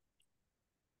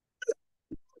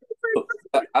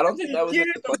 I don't think that was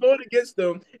the vote against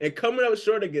them and coming up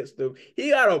short against them. He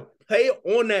got to play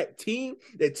on that team,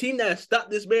 the team that stopped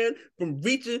this man from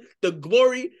reaching the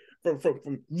glory,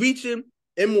 from reaching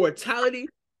immortality,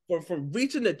 from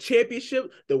reaching the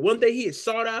championship, the one thing he has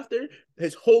sought after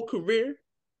his whole career.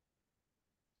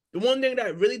 The one thing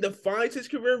that really defines his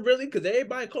career, really, because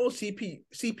everybody calls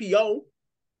CPO.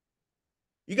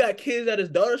 You got kids at his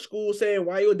daughter's school saying,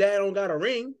 why your dad don't got a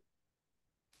ring?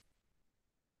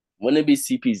 Wouldn't it be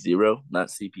CP0, not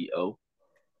CPO?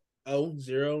 Oh,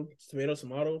 0,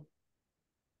 tomato.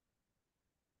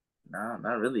 Nah,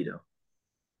 not really though.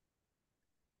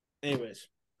 Anyways,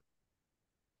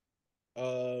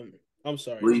 I'm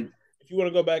sorry. If you want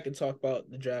to go back and talk about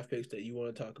the draft picks that you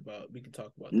want to talk about, we can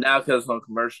talk about now because it's on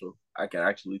commercial. I can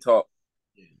actually talk.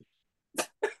 Yeah.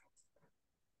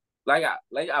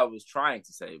 like I was trying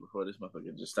to say before this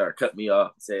motherfucker just started cutting me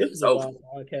off and saying this is a wild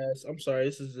podcast. I'm sorry.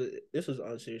 This is an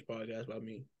unserious podcast by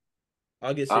me.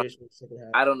 I'll get serious in the second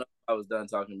half. I don't know if I was done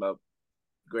talking about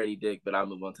Grady Dick, but I'll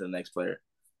move on to the next player.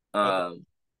 Okay.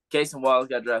 Cason Wallace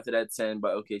got drafted at 10 by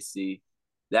OKC.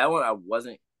 That one I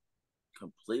wasn't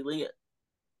completely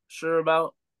sure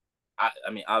about.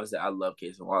 I mean, obviously, I love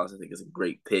Cason Wallace. I think it's a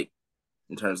great pick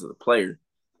in terms of the player.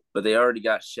 But they already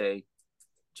got Shea,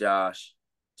 Josh,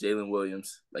 Jalen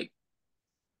Williams. Like,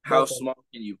 how small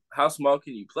can you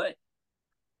play?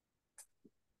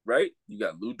 Right? You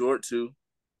got Lou Dort too.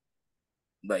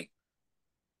 Like,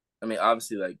 I mean,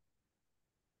 obviously, like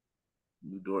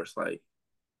Lou Dort's like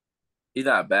he's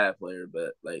not a bad player,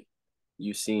 but like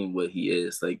you've seen what he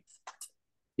is. Like,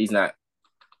 he's not.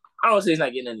 I don't want to say he's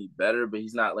not getting any better, but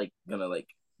he's not like gonna like.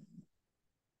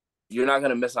 You're not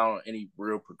gonna miss out on any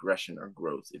real progression or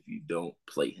growth if you don't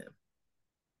play him.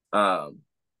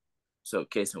 So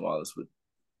Cason Wallace would,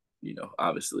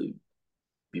 obviously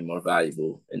be more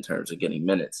valuable in terms of getting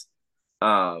minutes.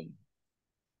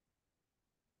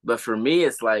 But for me,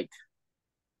 it's like,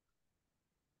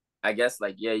 I guess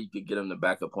like, yeah, you could get him the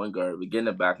backup point guard, but getting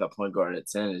a backup point guard at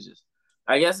 10 is just,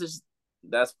 I guess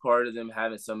that's part of them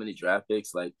having so many draft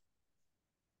picks. Like,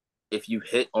 if you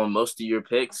hit on most of your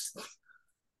picks,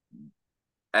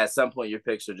 at some point your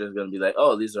picks are just going to be like,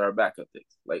 oh, these are our backup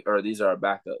picks, like, or these are our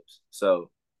backups.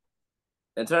 So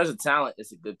in terms of talent,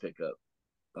 it's a good pickup,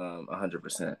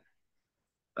 100%.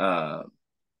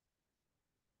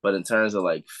 But in terms of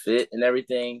like fit and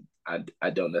everything, I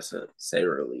don't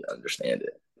necessarily understand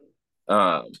it.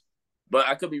 But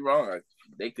I could be wrong.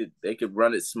 They could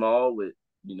run it small with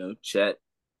Chet,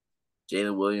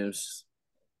 Jalen Williams,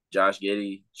 Josh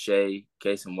Giddey, Shea,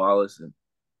 Cason Wallace,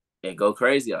 and go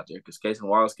crazy out there because Cason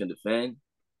Wallace can defend.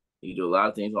 He can do a lot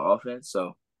of things on offense.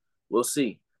 So we'll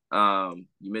see. You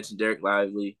mentioned Derek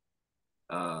Lively.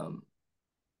 I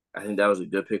think that was a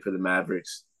good pick for the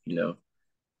Mavericks.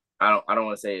 I don't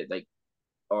want to say it like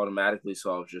automatically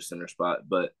solves your center spot,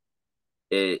 but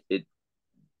it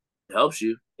helps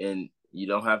you, and you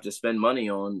don't have to spend money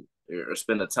on or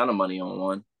spend a ton of money on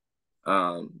one.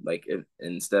 Like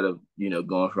instead of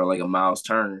going for like a Miles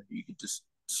Turner, you could just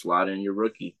slot in your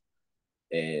rookie,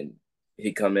 and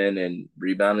he come in and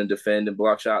rebound and defend and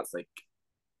block shots like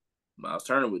Miles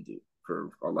Turner would do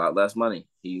for a lot less money.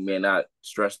 He may not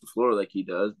stretch the floor like he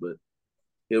does, but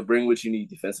he'll bring what you need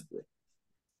defensively.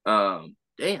 Damn,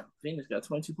 Phoenix got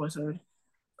 22 points already.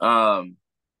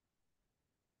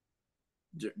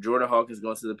 Jordan Hawkins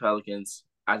going to the Pelicans.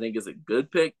 I think is a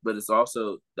good pick, but that's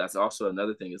also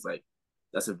another thing is like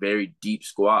that's a very deep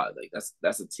squad. Like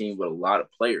that's a team with a lot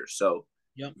of players. So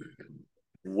Yep.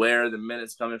 where are the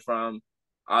minutes coming from?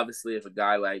 Obviously, if a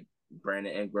guy like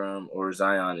Brandon Ingram or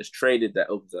Zion is traded, that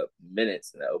opens up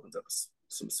minutes and that opens up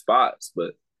some spots,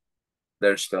 but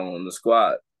they're still in the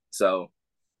squad. So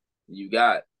you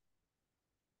got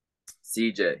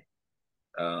CJ,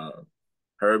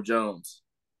 Herb Jones,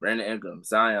 Brandon Ingram,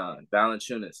 Zion,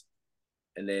 Valanciunas,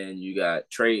 and then you got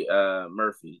Trey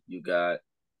Murphy, you got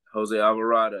Jose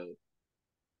Alvarado,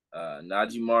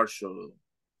 Najee Marshall.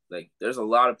 Like, there's a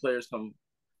lot of players come.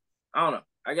 I don't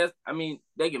know. I mean,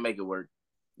 they can make it work.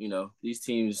 You know, these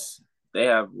teams they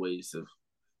have ways of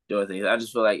doing things. I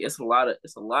just feel like it's a lot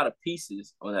of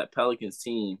pieces on that Pelicans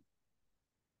team,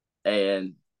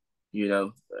 and you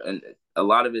know, and a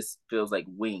lot of it feels like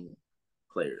wing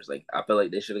players. Like I feel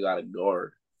like they should have got a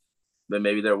guard, but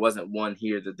maybe there wasn't one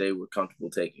here that they were comfortable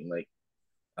taking. Like,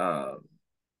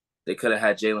 they could have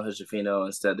had Jalen Hood-Schifino.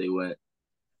 Instead, they went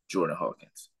Jordan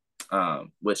Hawkins,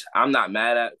 which I'm not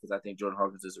mad at because I think Jordan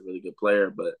Hawkins is a really good player,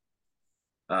 but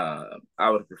I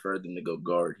would have preferred them to go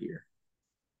guard here.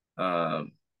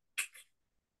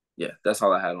 Yeah, that's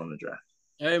all I had on the draft.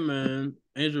 Hey man,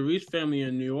 Angel Reese family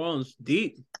in New Orleans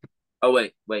deep. Oh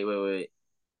wait.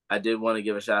 I did want to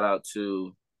give a shout out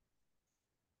to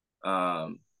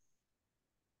the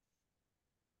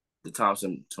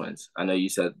Thompson twins. I know you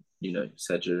said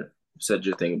said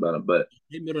your thing about them, but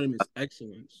Their middle name is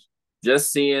Excellence.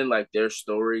 just seeing like their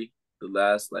story the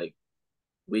last like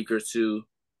week or two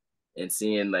and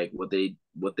seeing like what they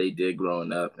did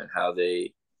growing up and how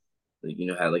they like,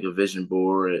 had like a vision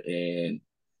board and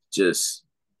just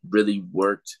really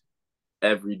worked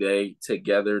every day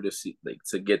together to see like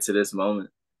to get to this moment.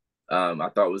 I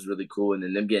thought was really cool, and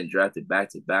then them getting drafted back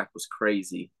to back was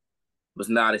crazy. Was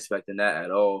not expecting that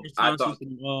at all.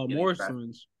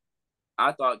 Morrison's.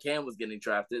 I thought Cam was getting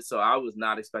drafted, so I was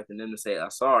not expecting them to say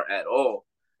Asar at all.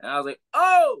 And I was like,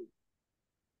 oh,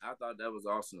 I thought that was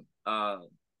awesome.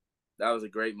 That was a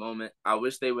great moment. I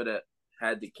wish they would have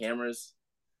had the cameras,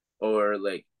 or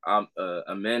like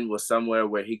Amen was somewhere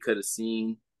where he could have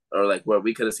seen, or like where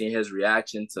we could have seen his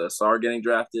reaction to Asar getting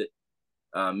drafted.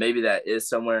 Maybe that is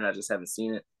somewhere, and I just haven't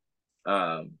seen it.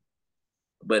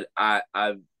 But I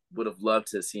would have loved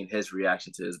to have seen his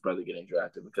reaction to his brother getting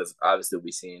drafted, because obviously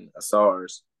we seen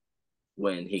Asar's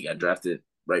when he got drafted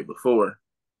right before,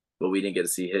 but we didn't get to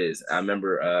see his. I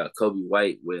remember Kobe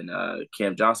White when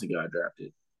Cam Johnson got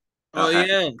drafted. Oh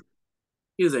yeah,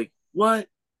 he was like, "What?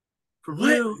 For what?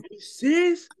 real?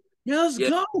 Sis? Yeah, let's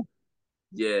go."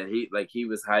 Yeah, he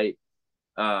was hyped.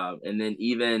 And then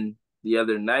even the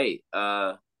other night,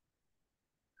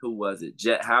 who was it?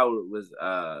 Jet Howard was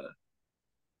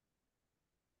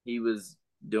he was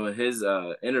doing his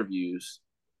interviews,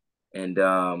 and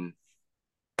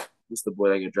what's the boy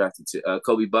that got drafted to?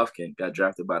 Kobe Buffkin got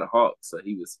drafted by the Hawks. So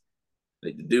he was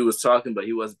like, the dude was talking, but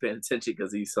he wasn't paying attention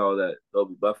because he saw that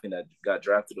Kobe Buffkin that got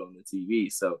drafted on the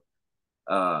TV. So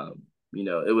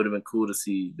it would have been cool to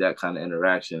see that kind of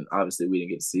interaction. Obviously, we didn't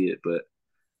get to see it, but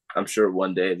I'm sure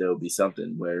one day there'll be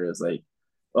something where it's like,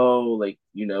 oh, like,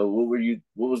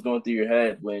 what was going through your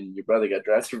head when your brother got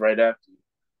drafted right after you?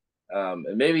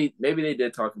 And maybe they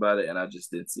did talk about it and I just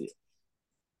didn't see it.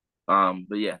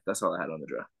 But yeah, that's all I had on the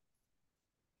draft.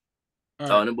 Right.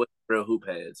 Oh, and them boys real hoop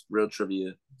heads, real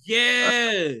trivia.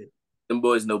 Yeah. Them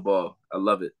boys know ball. I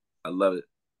love it.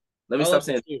 Let me stop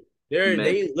saying they're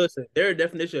a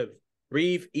definition of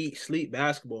breathe, eat, sleep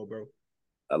basketball, bro.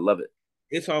 I love it.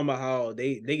 They're talking about how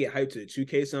they get hyped to the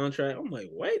 2K soundtrack. I'm like,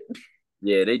 what?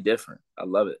 Yeah, they different. I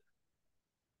love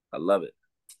it.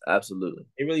 Absolutely.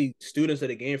 They really students of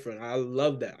the game for it. I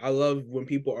love that. I love when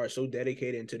people are so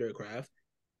dedicated into their craft.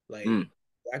 Like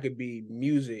that could be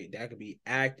music, that could be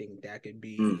acting, that could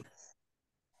be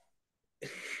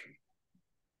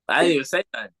I didn't even say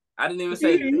that. I didn't even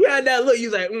say you had that look.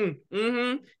 You was like,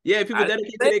 yeah, people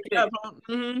dedicate to their craft.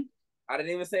 I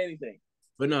didn't even say anything.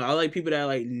 But no, I like people that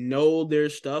like know their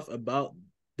stuff about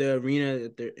the arena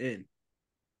that they're in.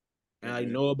 And like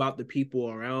know about the people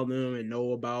around them and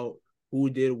know about who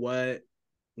did what,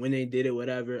 when they did it,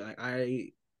 whatever. Like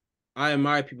I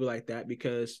admire people like that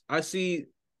because I see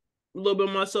a little bit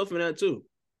of myself in that too.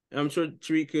 And I'm sure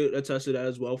Tariq could attest to that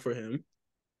as well for him.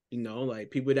 Like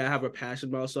people that have a passion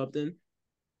about something.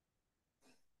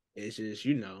 It's just,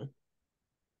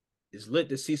 it's lit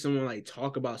to see someone like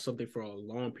talk about something for a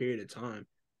long period of time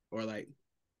or like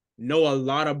know a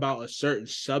lot about a certain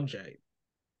subject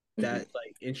that's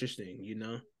like interesting,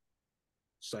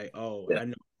 It's like, oh, yeah. I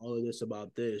know all of this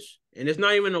about this. And it's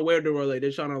not even a weird where like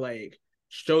they're trying to like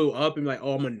show up and be like,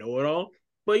 oh, I'm gonna know it all.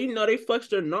 But they flexed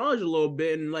their knowledge a little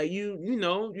bit, and like you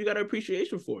got an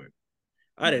appreciation for it.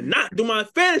 I did not do my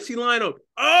fantasy lineup.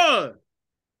 I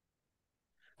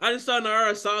just saw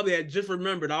Nara Sabi. I just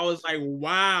remembered. I was like,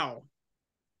 wow.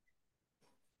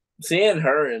 Seeing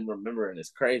her and remembering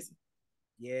is crazy.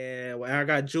 Yeah, well, I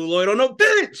got Jewel Lloyd on the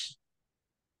bench.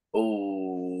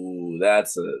 Oh,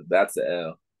 that's a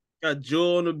L. Got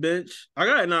Jewel on the bench. I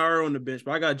got Nara on the bench,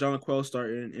 but I got John Quell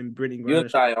starting and Brittany You and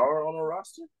Griner. Nyara on a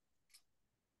roster?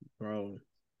 Bro,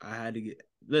 I had to get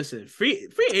free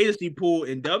agency pool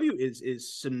in W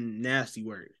is some nasty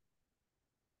work.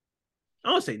 I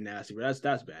don't say nasty, but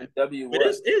that's bad. W what?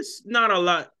 But it's not a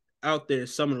lot out there in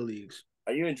some of the leagues.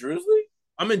 Are you in Drew's league?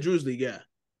 I'm in Drew's league, yeah.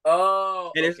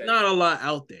 Oh, and it's not a lot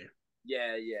out there.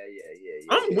 Yeah.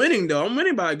 I'm winning though. I'm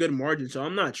winning by a good margin, so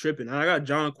I'm not tripping. I got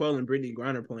John Quell and Brittany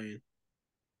Griner playing,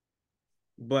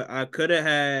 but I could have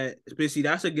had. But see,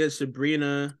 that's against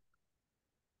Sabrina,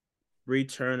 Bree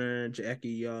Turner, Jackie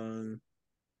Young.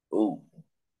 Ooh.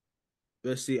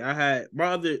 Let's see. I had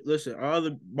my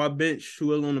bench who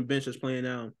was on the bench that's playing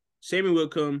now. Sammy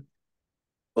Whitcomb,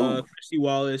 Christy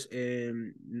Wallace,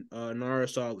 and Nara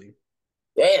Solly.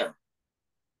 Damn.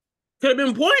 Could have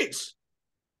been points.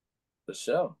 For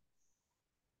sure.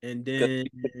 And then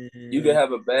you could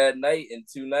have a bad night in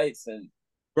 2 nights, and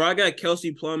bro, I got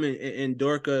Kelsey Plum and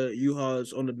Dorka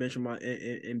U-Hauls on the bench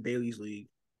in Bailey's league.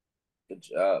 Good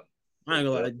job. I ain't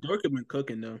gonna lie, Dorka been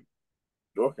cooking though.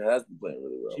 Dorka has been playing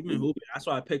really well. She been hooping. That's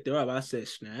why I picked her up. I said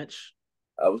snatch.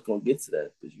 I was gonna get to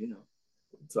that because we'll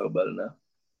talk about it now.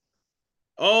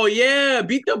 Oh yeah,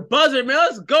 beat the buzzer, man.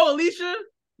 Let's go, Alicia.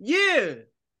 Yeah.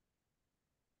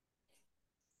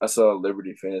 I saw a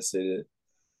Liberty fan say that.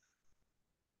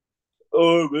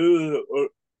 Oh man,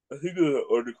 I think it was an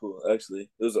article. Actually,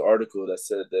 it was an article that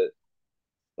said that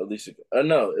Alicia.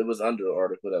 No, it was under an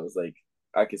article that was like,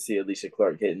 I could see Alicia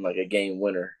Clark hitting like a game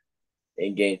winner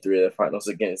in Game 3 of the finals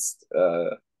against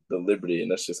the Liberty,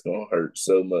 and that's just gonna hurt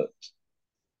so much.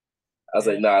 I was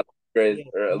like, nah, crazy.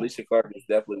 Alicia Clark is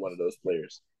definitely one of those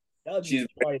players. She's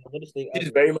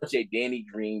very much a Danny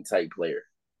Green type player.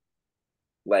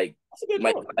 Like, that's a good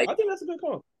call. I think that's a good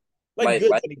call. Like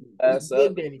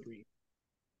good Danny Green.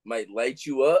 Might light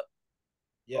you up.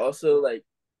 Yeah. Also, like,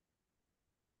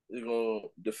 they're gonna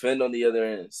defend on the other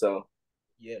end. So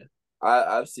yeah,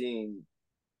 I've seen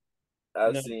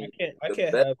I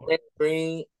can't have Danny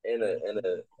Green and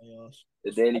the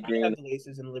Danny Green have the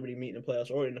Aces and Liberty meet in the playoffs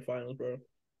or in the finals, bro.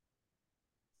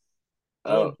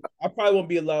 I probably won't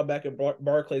be allowed back at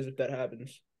Barclays if that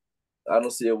happens. I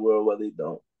don't see a world where they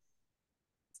don't.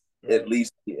 Right. At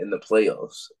least in the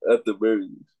playoffs, at the very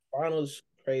least. Finals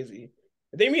crazy.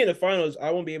 If they meet in the finals,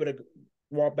 I won't be able to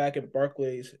walk back at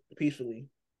Barclays peacefully.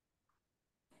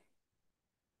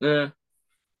 Yeah.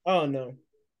 I don't know.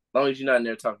 As long as you're not in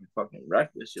there talking fucking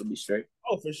reckless, you'll be straight.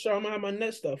 Oh, for sure. I'm gonna have my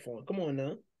net stuff on. Come on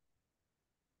now.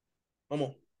 Come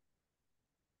on.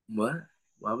 What?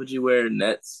 Why would you wear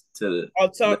nets to the?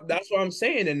 That's what I'm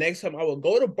saying. The next time I will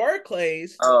go to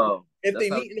Barclays, if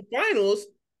they meet in the finals,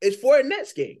 it's for a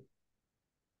Nets game.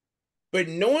 But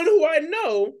knowing who I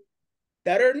know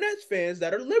that are Nets fans,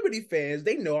 that are Liberty fans,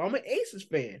 they know I'm an Aces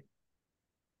fan.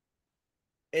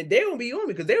 And they won't be on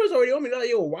me because they was already on me. Like,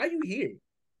 yo, why you here?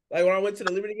 Like when I went to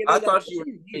the Liberty game, I thought you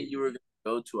were going to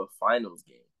go to a finals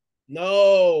game.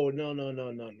 No.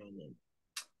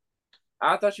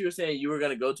 I thought you were saying you were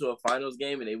going to go to a finals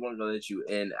game and they weren't going to let you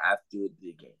in after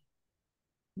the game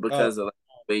because of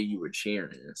the way you were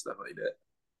cheering and stuff like that.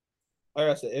 Like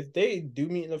I said, if they do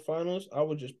meet in the finals, I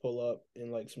would just pull up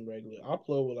in like some regular. I'll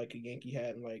pull up with like a Yankee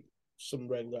hat and like some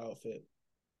regular outfit.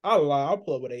 I'll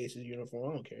pull up with Aces uniform.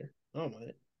 I don't care. I don't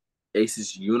mind it.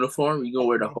 Aces uniform? You gonna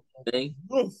wear the whole thing?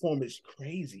 Uniform is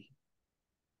crazy.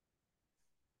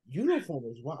 Uniform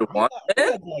is wild. I'm not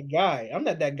that guy. I'm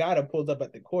not that guy that pulls up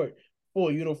at the court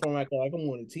full uniform acting like I'm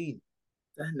on the team.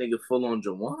 That nigga full on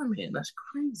Jawan, man. That's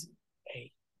crazy.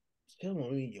 Hey, still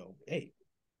on me, yo. Hey.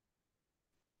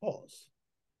 Pause,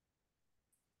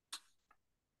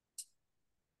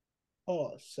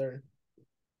 sir.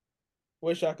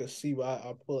 Wish I could see why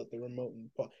I pull up the remote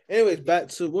and pause. Anyways, back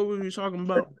to what were we talking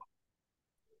about?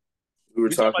 We were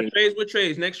talking about trades. What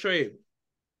trades? Next trade.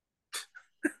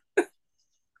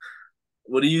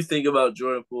 What do you think about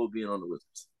Jordan Poole being on the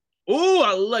Wizards? Oh,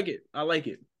 I like it. God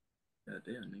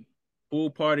damn, nigga. Pool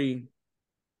parties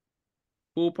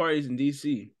in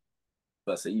DC.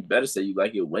 I say you better say you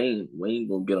like it. Wayne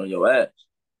gonna get on your ass.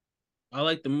 I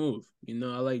like the move. I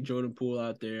like Jordan Poole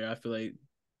out there. I feel like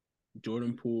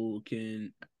Jordan Poole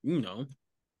can, can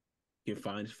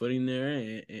find his footing there,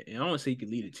 and I don't want to say he can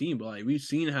lead a team, but like we've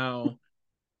seen how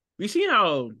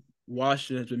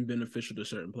Washington has been beneficial to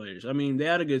certain players. I mean, they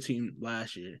had a good team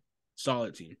last year,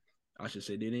 solid team, I should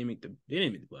say. They didn't make the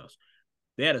playoffs.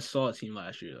 They had a solid team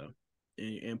last year though,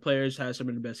 and players had some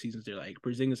of the best seasons there. Like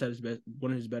Porzingis had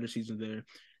one of his better seasons there.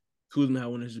 Kuzma had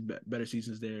one of his better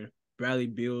seasons there. Bradley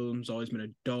Beal's always been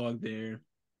a dog there.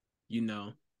 You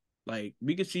know, like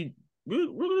we could see we're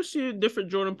gonna see a different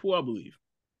Jordan Poole, I believe.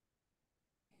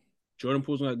 Jordan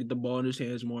Poole's gonna get the ball in his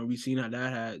hands more. We've seen how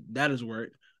that has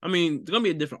worked. I mean, it's gonna be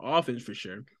a different offense for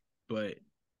sure, but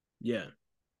yeah,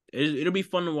 it'll be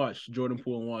fun to watch Jordan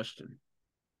Poole in Washington.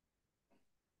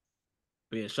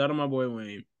 But yeah, shout out my boy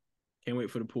Wayne. Can't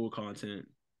wait for the Poole content.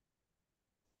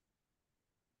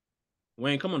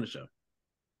 Wayne, come on the show.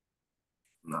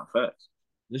 Not fast.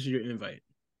 This is your invite.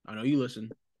 I know you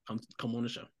listen. Come on the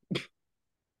show.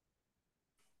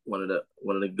 One of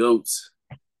the goats.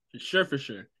 For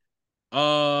sure.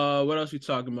 What else we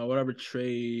talking about? Whatever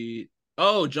trade.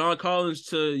 Oh, John Collins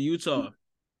to Utah.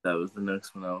 That was the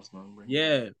next one I was going to bring.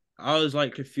 Yeah, I was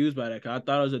like confused by that. Cause I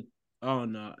thought it was I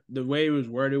don't know, the way it was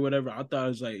worded, whatever. I thought it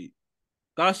was like,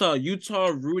 I saw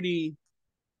Utah, Rudy.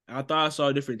 I thought I saw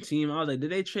a different team. I was like, did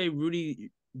they trade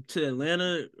Rudy to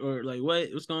Atlanta or like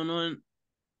what's going on?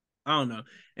 I don't know.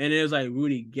 And it was like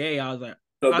Rudy Gay. I was like,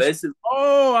 so basically,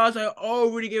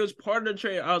 Rudy Gay was part of the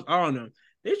trade. I don't know.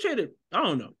 They traded. I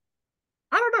don't know.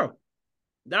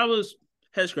 That was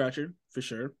head scratcher for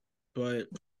sure. But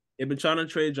they've been trying to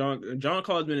trade John. John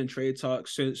Collins been in trade talk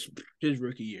since his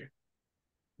rookie year.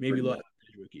 Maybe his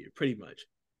rookie year, pretty much.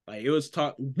 Like it was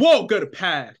talk. Whoa, good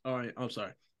pass. All right, I'm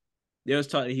sorry. There was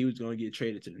talk that he was going to get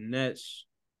traded to the Nets.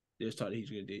 There was talk that he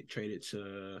was going to get traded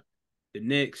to the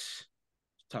Knicks.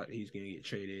 Talk that he's going to get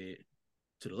traded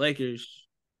to the Lakers.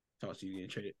 Talk he's going to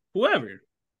get traded whoever.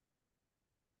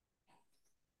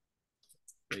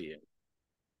 But yeah,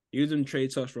 he was in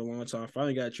trade talks for a long time.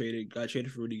 Finally got traded. Got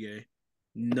traded for Rudy Gay.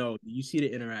 No, you see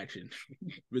the interaction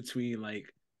between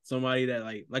like somebody that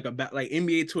like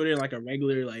NBA Twitter, like a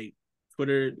regular like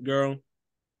Twitter girl.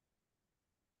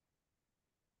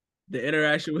 The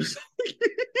interaction was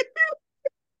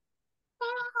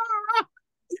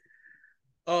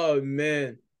oh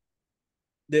man.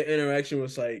 The interaction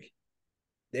was like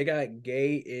they got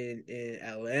gay in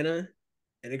Atlanta,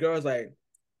 and the girl was like,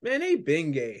 man, they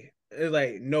been gay. It's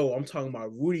like, no, I'm talking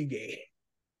about Rudy Gay.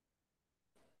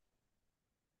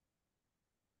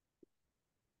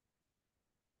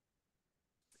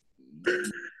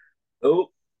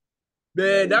 oh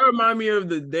Man, that reminded me of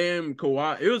the damn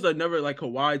Kawhi. It was another like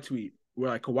Kawhi tweet where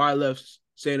like Kawhi left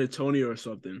San Antonio or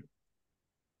something.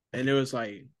 And it was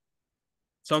like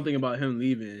something about him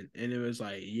leaving. And it was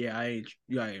like, yeah,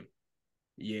 yeah,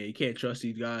 you can't trust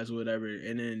these guys or whatever.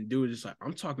 And then dude was just like,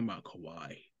 I'm talking about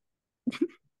Kawhi.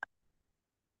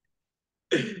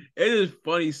 It is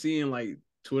funny seeing like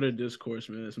Twitter discourse,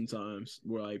 man, sometimes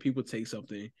where like people take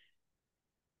something.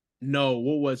 No,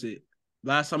 what was it?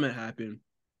 Last time it happened,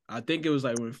 I think it was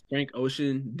like when Frank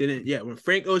Ocean when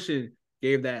Frank Ocean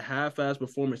gave that half-ass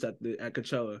performance at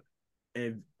Coachella,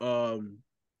 and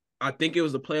I think it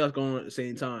was the playoffs going on at the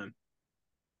same time,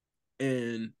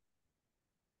 and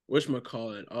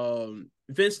whatchamacallit,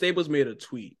 Vince Staples made a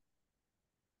tweet.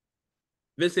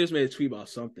 Vince Staples made a tweet about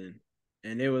something,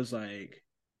 and it was like,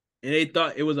 and they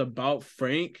thought it was about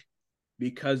Frank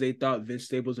because they thought Vince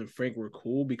Staples and Frank were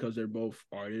cool because they're both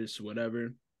artists,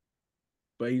 whatever.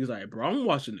 But he was like, bro, I'm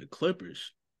watching the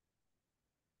Clippers.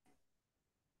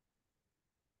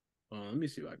 Let me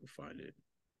see if I can find it.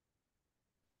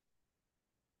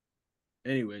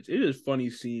 Anyways, it is funny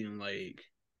seeing like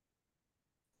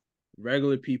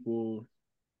regular people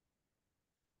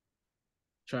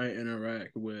try and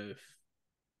interact with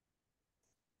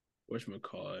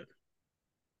whatchamacallit.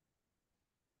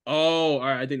 Oh, all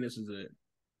right, I think this is it.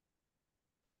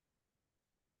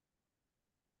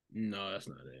 No, that's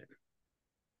not it.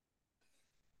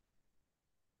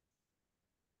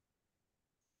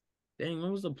 Dang,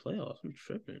 when was the playoffs? I'm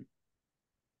tripping.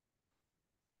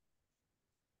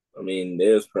 I mean,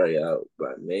 they was probably out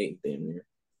by May, damn near.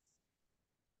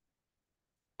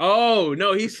 Oh,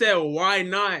 no, he said, why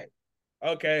not?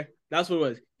 Okay, that's what it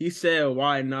was. He said,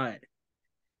 why not?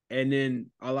 And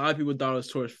then a lot of people thought it was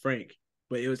towards Frank,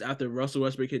 but it was after Russell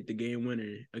Westbrook hit the game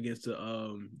winner against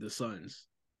the Suns.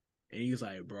 And he's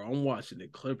like, bro, I'm watching the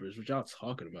Clippers. What y'all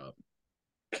talking about?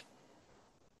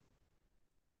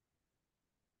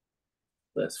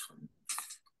 That's funny.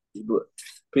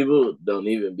 People don't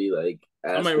even be like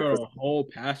Somebody wrote a whole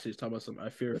passage talking about something. I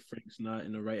fear Frank's not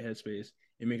in the right headspace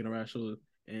and making a rational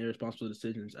and irresponsible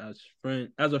decisions.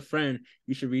 As a friend,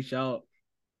 you should reach out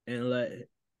and let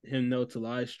him know to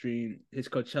live stream his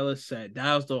Coachella set.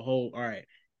 That was the whole all right.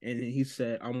 And he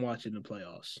said, I'm watching the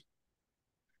playoffs.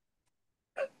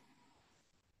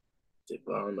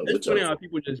 But I don't know It's what funny y'all how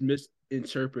people just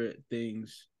misinterpret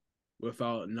things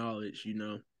without knowledge,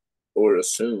 or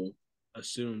assume.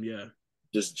 Assume, yeah.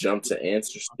 Just jump to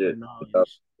answer For shit knowledge. without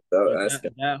But that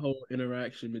asking. that whole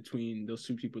interaction between those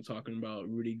two people talking about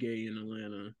Rudy Gay in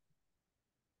Atlanta.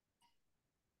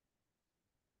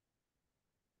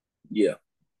 Yeah.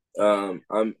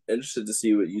 I'm interested to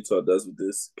see what Utah does with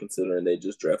this, considering they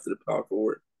just drafted a power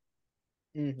forward.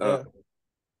 Yeah.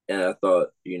 And I thought,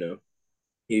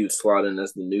 he would slot in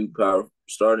as the new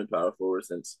starting power forward,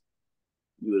 since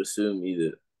you would assume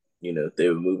either, they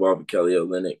would move off of Kelly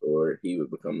Olynyk or he would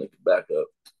become like a backup.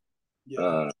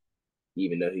 Yeah.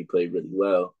 Even though he played really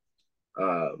well.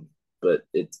 But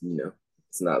it's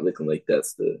not looking like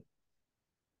that's the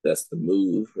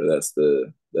move, or that's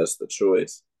the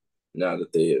choice now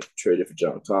that they have traded for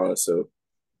John Collins. So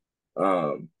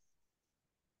um,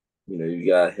 you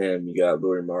got him, you got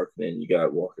Lauri Markkanen, you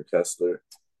got Walker Kessler.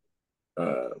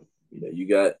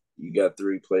 You got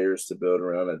three players to build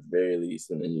around at the very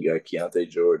least, and then you got Keontae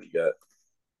George, you got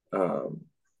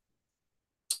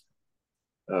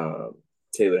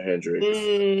Taylor Hendricks.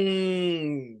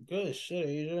 Good shit,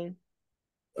 Adrian.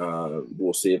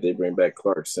 We'll see if they bring back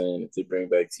Clarkson, if they bring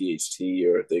back THT,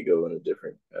 or if they go in a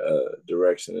different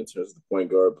direction in terms of the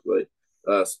point guard play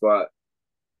spot.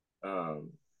 But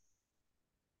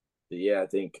yeah, I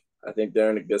think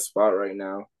they're in a good spot right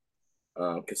now.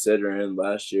 Considering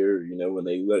last year, when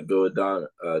they let go of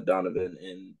Donovan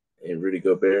and Rudy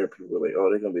Gobert, people were like, "Oh,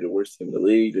 they're gonna be the worst team in the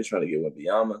league. They're trying to get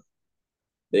Wembanyama."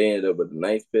 They ended up with the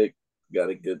ninth pick, got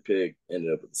a good pick.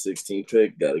 Ended up with the 16th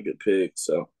pick, got a good pick.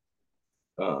 So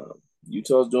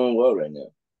Utah's doing well right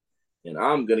now, and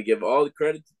I'm gonna give all the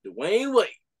credit to Dwayne Wade,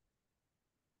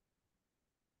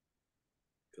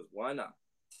 because why not?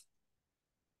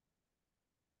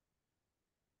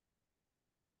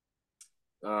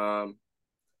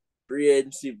 Free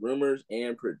agency rumors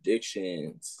and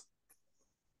predictions.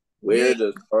 Where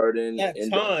does Harden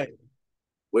end up?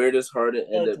 Where does Harden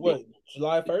end up being?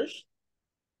 July 1st?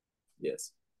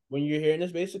 Yes. When you're hearing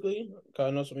this, basically, because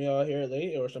I know some of y'all here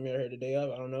late, or some of y'all here the day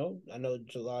of. I don't know. I know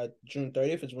June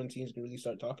 30th is when teams can really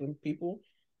start talking to people.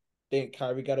 I think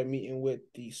Kyrie got a meeting with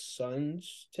the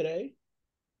Suns today,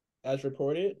 as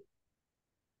reported.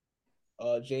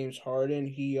 James Harden,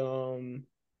 he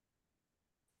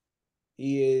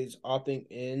is opting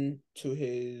in to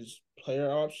his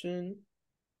player option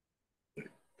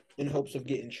in hopes of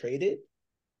getting traded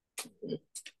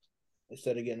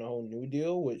instead of getting a whole new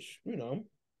deal, which,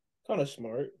 kind of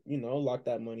smart, lock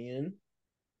that money in.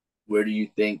 Where do you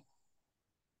think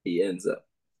he ends up?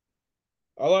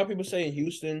 A lot of people say in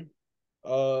Houston.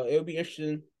 It'll be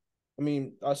interesting. I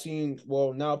mean,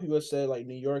 now people said like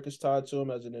New York is tied to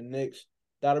him, as in the Knicks.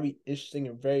 That'll be interesting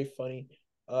and very funny.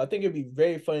 I think it'd be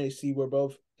very funny to see where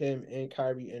both him and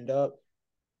Kyrie end up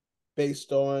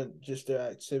based on just their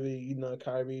activity.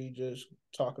 Kyrie just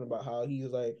talking about how he's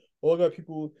like, oh, I got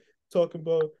people talking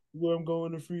about where I'm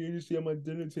going to free agency at my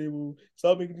dinner table.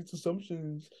 Stop making these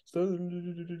assumptions.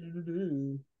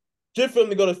 Just for him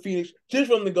to go to Phoenix,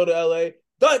 just for him to go to LA.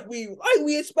 Like we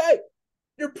expect.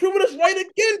 You're proving us right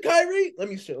again, Kyrie. Let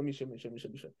me show. Let me show.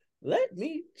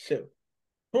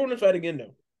 Proving us right again,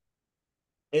 though.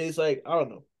 And it's like, I don't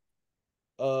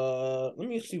know. Let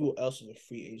me see what else is a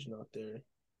free agent out there.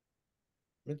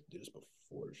 I meant to do this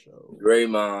before the show.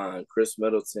 Draymond, Chris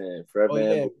Middleton, Fred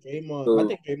Van. Draymond. I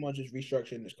think Draymond just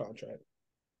restructuring his contract.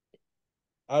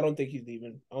 I don't think he's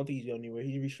leaving. I don't think he's going anywhere.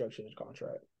 He's restructuring his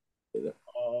contract. Yeah.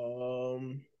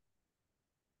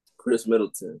 Chris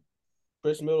Middleton.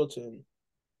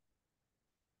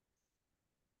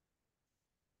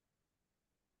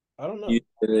 I don't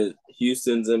know.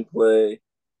 Houston's in play.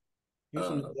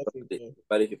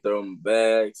 Somebody could throw him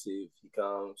back, see if he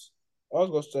comes. I was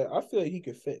gonna say, I feel like he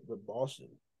could fit with Boston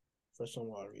for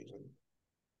some odd reason.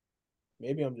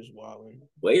 Maybe I'm just wilding.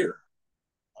 Where?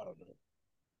 I don't know.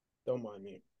 Don't mind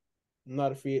me. I'm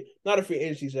not a free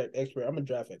agency expert. I'm a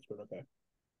draft expert. Okay.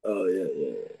 Oh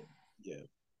yeah. Yeah.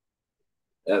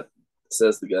 That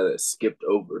says the guy that skipped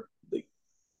over the.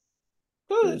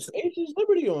 Cause Aces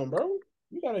Liberty on, bro.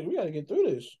 We gotta get through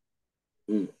this.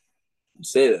 You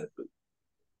say that, but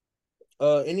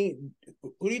who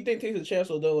do you think takes a chance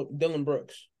on Dillon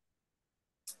Brooks?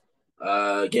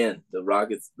 again, the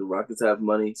Rockets have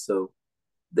money, so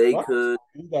they could.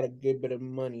 You got a good bit of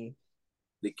money.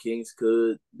 The Kings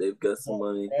could. They've got some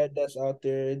money. That's out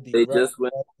there. They just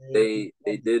went. They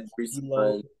did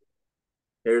resign.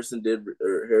 Harrison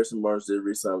Barnes did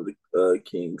resign with the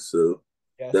Kings, so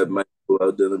that might pull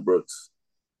out Dillon Brooks.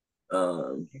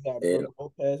 You got Brook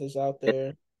Lopez is out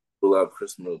there. Pull out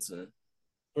Chris Middleton.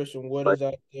 Christian Wood is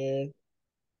out there.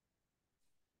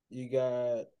 You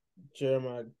got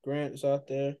Jeremiah Grant is out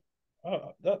there.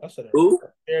 Oh, I said it Who?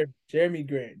 right. Jeremy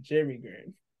Grant. Jeremy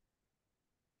Grant.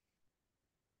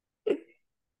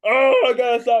 Oh, I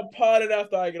gotta stop potting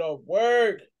after I get off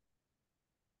work.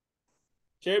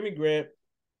 Jeremy Grant.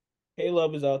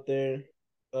 K-Love is out there.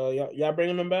 Y'all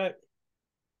bringing them back?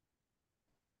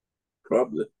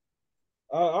 Probably.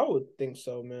 I would think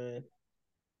so, man.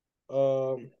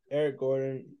 Eric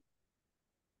Gordon.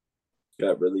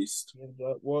 Got released.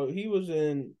 Well, he was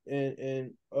in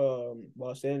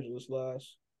Los Angeles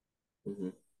last. Mm-hmm.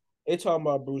 They talking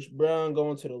about Bruce Brown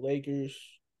going to the Lakers.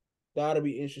 That'll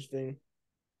be interesting.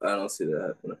 I don't see that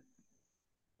happening.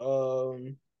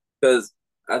 Um, Because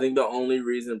I think the only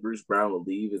reason Bruce Brown will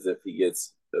leave is if he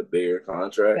gets a bigger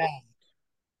contract.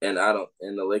 And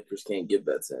the Lakers can't give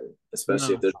that to him,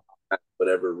 especially if there's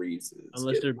whatever reason.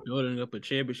 Unless they're building up a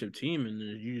championship team and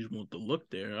you just want the look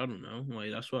there. I don't know.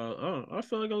 Like that's why I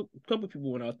feel like a couple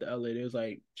people went out to LA. They was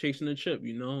like chasing the chip,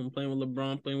 I'm playing with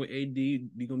LeBron, playing with AD,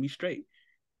 we gonna be straight.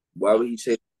 Why would he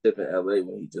chase the chip in LA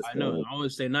when he just I know. I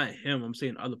would say not him, I'm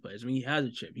saying other players. I mean, he has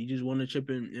a chip. He just won a chip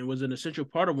and was an essential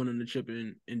part of winning the chip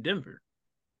in Denver.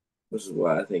 Which is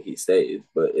why I think he stays.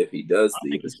 But if he does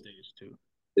leave, he stays too.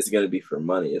 It's going to be for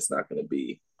money. It's not going to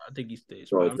be. I think he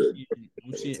stays. I'm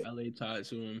seeing LA tied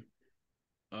to him.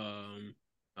 I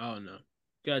don't know.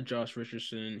 Got Josh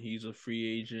Richardson. He's a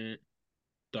free agent.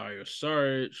 Dario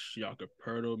Saric, Jakob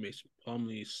Poeltl, Mason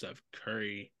Plumlee, Seth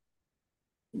Curry.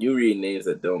 You read names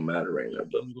that don't matter right now,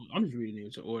 bro. I'm just reading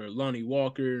names in order. Lonnie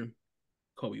Walker,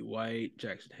 Kobe White,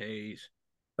 Jackson Hayes.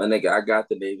 My nigga, I got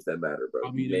the names that matter, bro.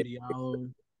 Amina Diallo,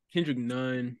 Kendrick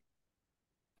Nunn,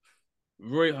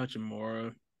 Roy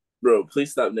Hachimura. Bro, please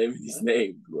stop naming these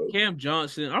names, bro. Cam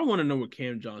Johnson. I want to know where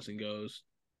Cam Johnson goes,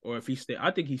 or if he stays.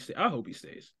 I think he stays. I hope he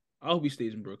stays. I hope he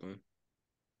stays in Brooklyn.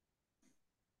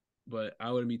 But I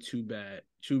wouldn't be too mad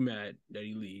that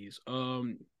he leaves.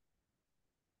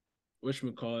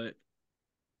 Whatchamacallit?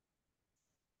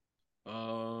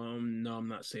 No, I'm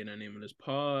not saying that name of this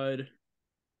pod.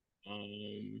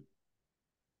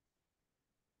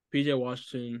 PJ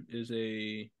Washington is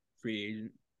a free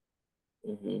agent.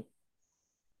 Mm-hmm.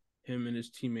 Him and his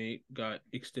teammate got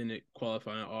extended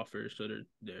qualifying offers, so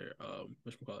they're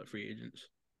whatchamacallit, free agents.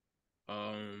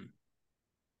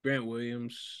 Grant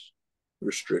Williams,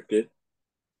 restricted.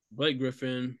 Blake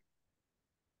Griffin,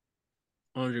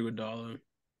 Andre Iguodala.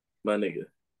 My nigga.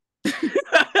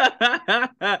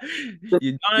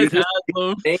 Udonis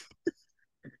Haslem.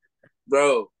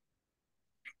 Bro.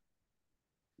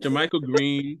 JaMychal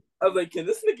Green. I was like, can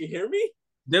this nigga hear me?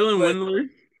 Dylan Windler.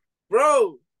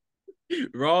 Bro.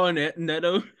 Raw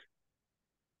Neto.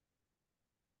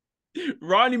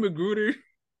 Ronnie McGruder.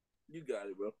 You got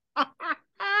it, bro.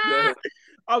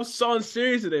 I'm so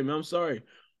serious today, man. I'm sorry.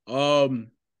 I'll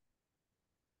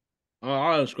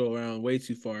scroll around way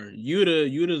too far.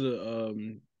 Uta's a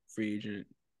free agent.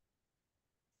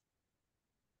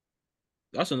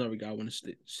 That's another guy I want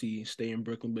to stay in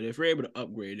Brooklyn. But if we're able to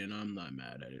upgrade, then I'm not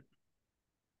mad at it.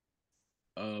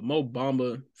 Mo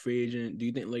Bamba, free agent. Do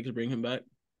you think Lakers bring him back?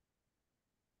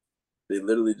 They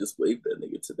literally just waived that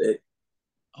nigga today.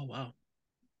 Oh wow.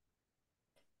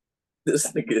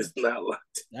 This nigga is not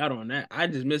locked out on that. I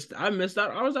missed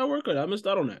out. I was at work. I missed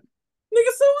out on that.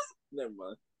 Nigga, so never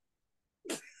mind.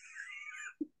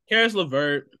 Karis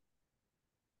LeVert,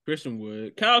 Christian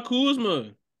Wood, Kyle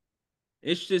Kuzma.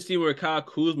 Interesting to see where Kyle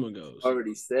Kuzma goes. I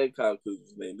already said Kyle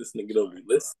Kuzma's name. This nigga don't be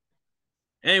listening.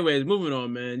 Anyways, moving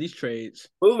on, man. These trades.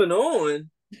 Moving on.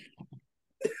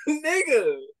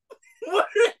 Nigga, what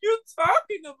are you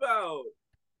talking about?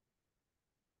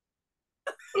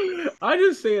 I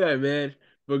just say that, man.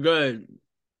 But go ahead.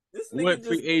 What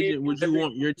free agent would you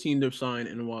want your team to sign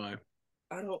and why?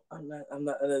 I'm not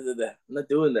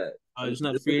doing that. It's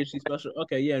not a free agency special.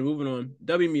 Okay, yeah, moving on.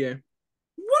 WNBA.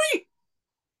 What?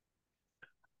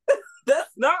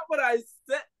 That's not what I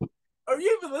said. Are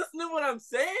you even listening to what I'm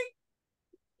saying?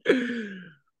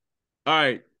 All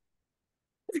right.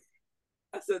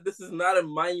 I said this is not a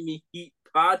Miami Heat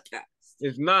podcast.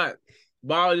 It's not.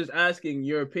 But I was just asking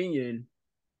your opinion.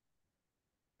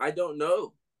 I don't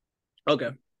know.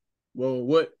 Okay. Well,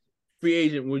 what free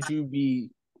agent would you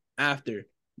be after?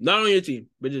 Not on your team,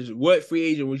 but just what free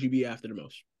agent would you be after the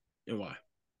most and why?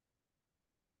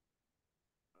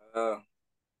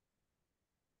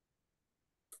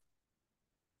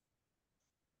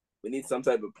 We need some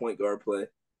type of point guard play.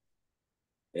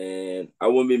 And I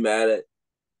wouldn't be mad at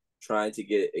trying to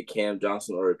get a Cam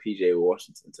Johnson or a PJ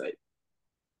Washington type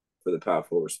for the power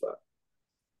forward spot.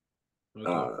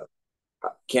 Okay.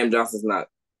 Cam Johnson's not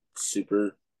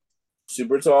super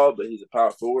tall, but he's a power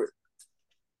forward.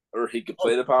 Or he could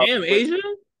play the power forward. Asian?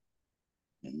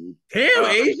 Damn, Uh,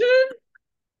 Asian.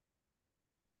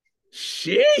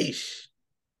 Sheesh.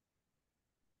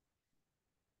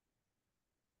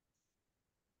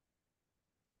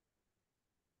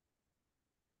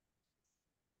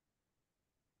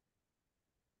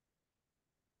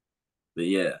 but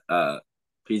yeah,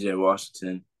 PJ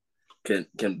Washington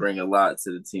can bring a lot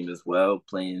to the team as well,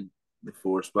 playing the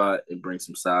 4 spot and bring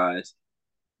some size.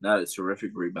 Not a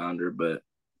terrific rebounder, but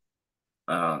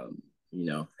um,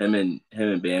 him and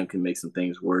Bam can make some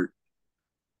things work.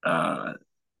 I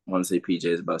want to say PJ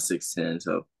is about 6'10",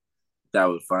 so that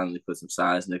would finally put some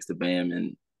size next to Bam.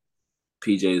 And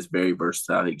PJ is very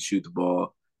versatile. He can shoot the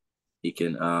ball. He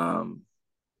can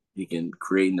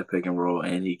create in the pick and roll,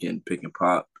 and he can pick and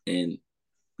pop and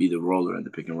be the roller in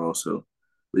the pick and roll. So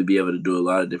we'd be able to do a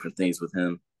lot of different things with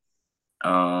him.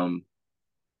 Um,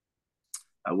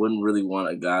 I wouldn't really want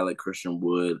a guy like Christian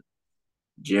Wood,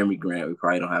 Jeremy Grant. We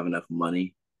probably don't have enough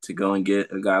money to go and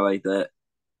get a guy like that.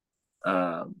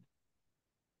 Um,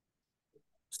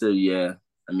 Still, yeah.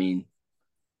 I mean,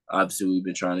 obviously, we've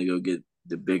been trying to go get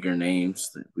the bigger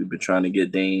names. We've been trying to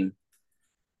get Dame.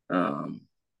 Um,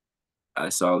 I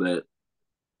saw that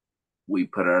we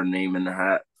put our name in the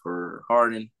hat for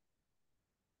Harden.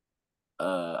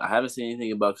 I haven't seen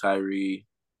anything about Kyrie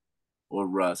or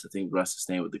Russ. I think Russ is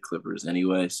staying with the Clippers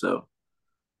anyway. So,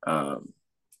 um,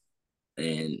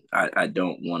 and I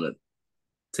don't want to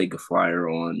take a flyer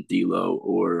on D'Lo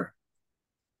or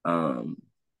um,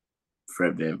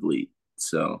 Fred VanVleet.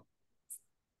 So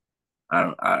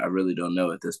I really don't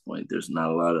know at this point. There's not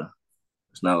a lot of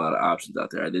options out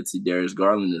there. I did see Darius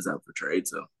Garland is out for trade,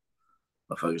 so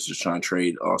motherfuckers just trying to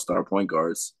trade all-star point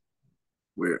guards.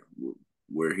 We're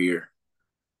we're here.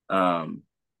 Um,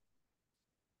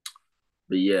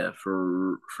 but yeah,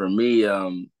 for me,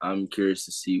 I'm curious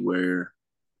to see where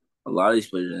a lot of these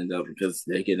players end up because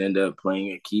they could end up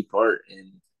playing a key part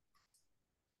in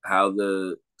how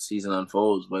the season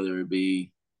unfolds, whether it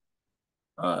be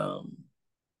um,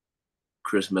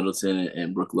 Chris Middleton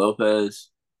and Brook Lopez.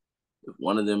 If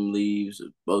one of them leaves,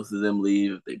 if both of them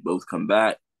leave, if they both come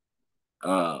back,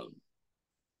 um,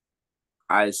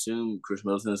 I assume Chris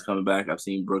Middleton is coming back. I've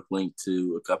seen Brook linked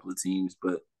to a couple of teams,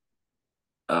 but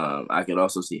I could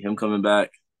also see him coming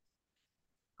back.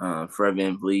 Fred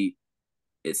VanVleet,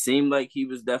 it seemed like he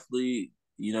was definitely,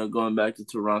 going back to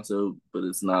Toronto, but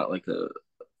it's not like a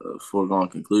foregone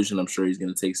conclusion. I'm sure he's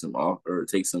going to take some off or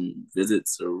take some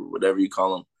visits or whatever you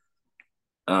call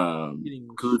them.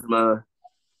 Kuzma,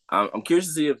 I'm curious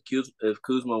to see if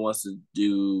Kuzma wants to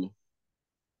do,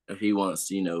 if he wants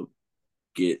to,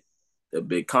 get a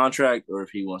big contract or if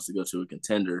he wants to go to a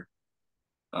contender,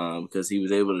 because he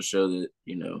was able to show that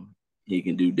he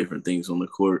can do different things on the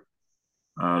court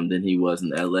than he was in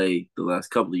LA the last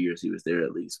couple of years he was there,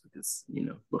 at least because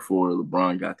before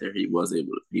LeBron got there he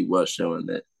was showing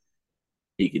that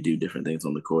he could do different things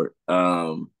on the court.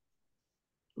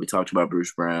 We talked about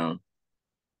Bruce Brown.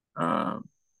 Um,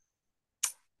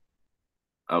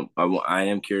 I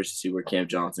am curious to see where Cam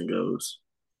Johnson goes.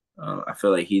 I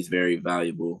feel like he's very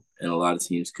valuable, and a lot of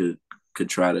teams could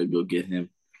try to go get him.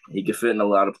 He could fit in a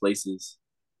lot of places.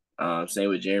 Same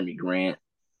with Jeremy Grant.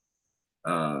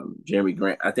 Jeremy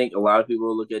Grant. I think a lot of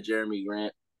people look at Jeremy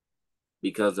Grant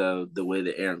because of the way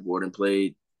that Aaron Gordon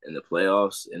played in the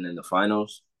playoffs and in the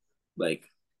finals. Like,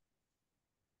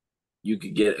 you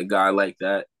could get a guy like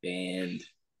that and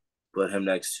put him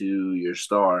next to your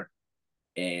star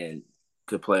and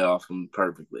could play off him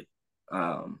perfectly.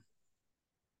 I'm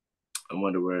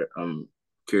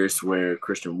curious where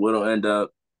Christian Wood will end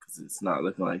up because it's not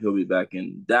looking like he'll be back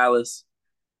in Dallas.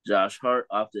 Josh Hart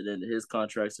opted into his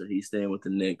contract, so he's staying with the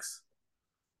Knicks.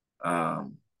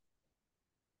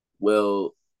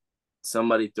 Will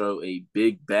somebody throw a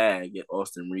big bag at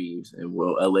Austin Reeves and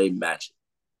will LA match it?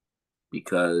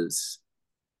 Because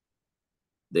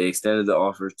they extended the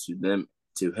offer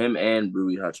to him and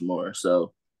Rui Hachimura.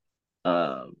 So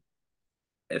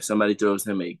if somebody throws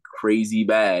him a crazy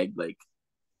bag like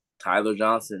Tyler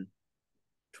Johnson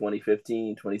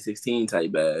 2015, 2016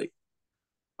 type bag,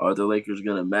 are the Lakers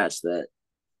gonna match that?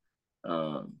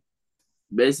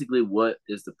 Basically, what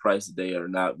is the price that they are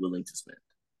not willing to spend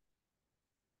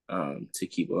to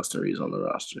keep Austin Reeves on the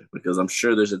roster? Because I'm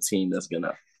sure there's a team that's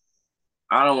gonna.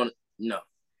 I don't want no.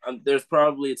 There's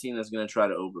probably a team that's gonna try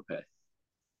to overpay,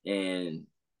 and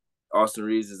Austin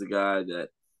Reeves is a guy that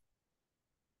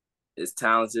is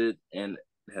talented and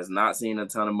has not seen a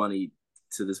ton of money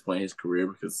to this point in his career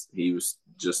because he was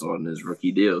just on his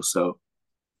rookie deal. So,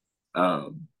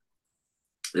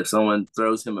 if someone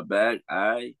throws him a bag,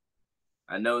 I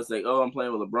know it's like, oh, I'm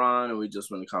playing with LeBron and we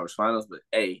just won the conference finals, but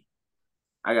hey,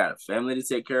 I got a family to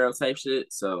take care of type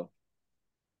shit. So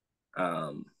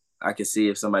I could see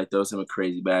if somebody throws him a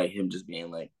crazy bag, him just being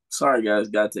like, "Sorry guys,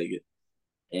 gotta take it,"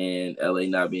 and LA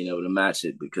not being able to match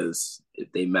it, because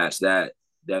if they match that,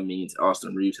 that means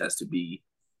Austin Reeves has to be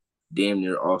damn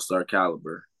near all-star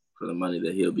caliber for the money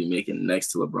that he'll be making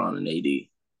next to LeBron and AD,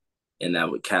 and that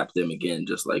would cap them again,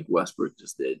 just like Westbrook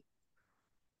just did,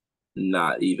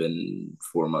 not even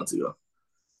 4 months ago.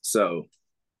 So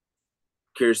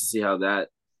curious to see how that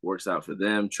works out for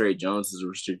them. Trey Jones is a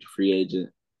restricted free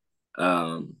agent.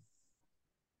 Um,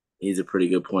 he's a pretty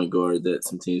good point guard that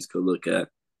some teams could look at.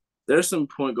 There's some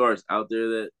point guards out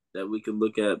there that we could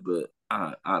look at, but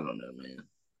I don't know, man.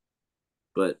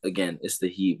 But again, it's the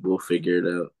Heat. We'll figure it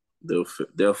out.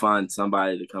 They'll find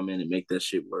somebody to come in and make that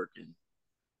shit work, and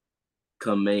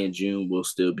come May and June, we'll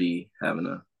still be having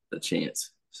a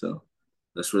chance. So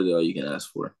that's really all you can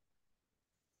ask for.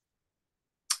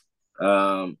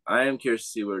 I am curious to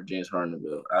see where James Harden will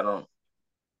go. I don't.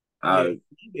 Yeah,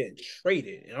 he getting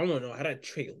traded, and I want to know how that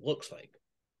trade looks like.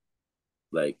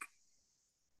 Like,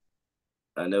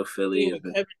 I know Philly has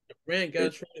been. Kevin Durant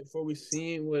got traded for. We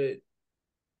seen what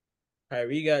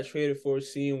Kyrie got traded for.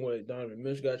 Seeing what Donovan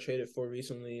Mitchell got traded for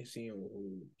recently. Seeing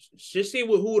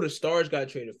who the stars got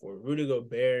traded for. Rudy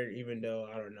Gobert, even though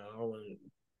I don't know, I wouldn't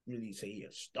really say he's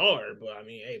a star, but I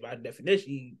mean, hey, by definition,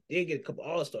 he did get a couple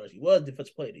All-Stars. He was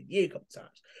Defensive Player of the Year a couple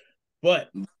times,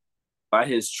 but by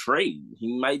his trade,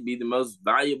 he might be the most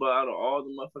valuable out of all the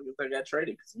motherfuckers that got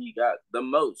traded, because he got the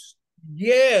most.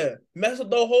 Yeah, mess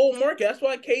up the whole market. That's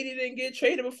why KD didn't get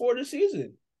traded before the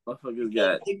season. Motherfuckers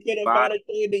got they could have found a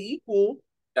trade to equal.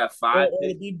 Got five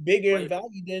or be bigger in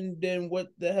value than what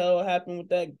the hell happened with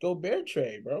that Gobert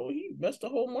trade, bro. He messed the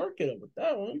whole market up with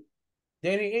that one.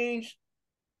 Danny Ainge,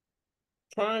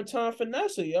 prime time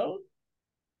finesse, yo.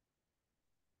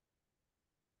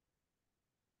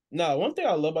 Nah, one thing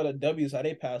I love about the W is how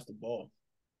they pass the ball.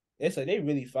 It's like they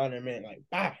really find their man, like,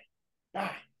 bye.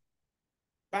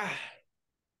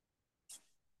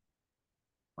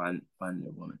 Find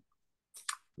their woman.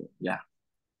 Yeah.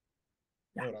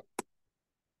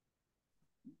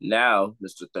 Now,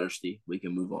 Mr. Thirsty, we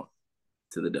can move on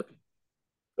to the W.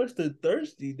 Mr.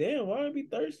 Thirsty? Damn, why would I be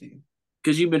thirsty?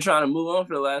 Because you've been trying to move on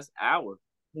for the last hour.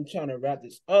 I'm trying to wrap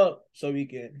this up so we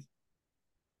can,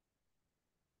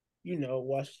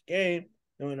 watch the game.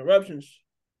 No interruptions.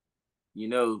 You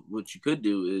know, what you could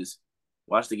do is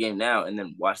watch the game now and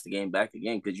then watch the game back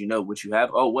again, because you know what you have.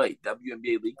 Oh, wait,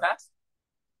 WNBA League Pass?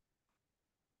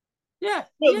 Yeah.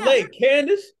 What late,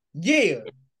 Candace? Yeah.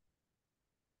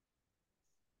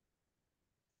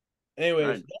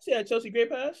 Anyways, did I see that Chelsea Great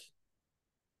Pass?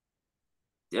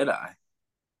 Did I?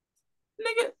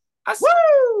 Nigga, I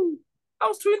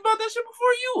was tweeting about that shit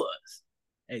before you was.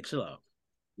 Hey, chill out.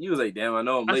 You was like, damn, I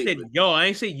know I'm late. I said y'all. I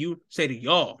ain't say you. Say to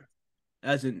y'all,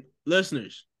 as in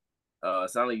listeners. It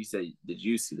sounded like you said, did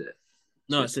you see that?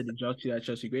 No, I said, did y'all see that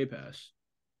Chelsea Great Pass?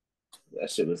 That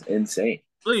shit was insane.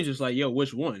 Really just like, yo,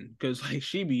 which one? Because like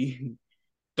she be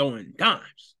throwing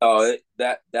dimes. Oh,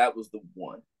 that was the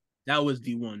one. That was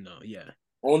the one though, yeah.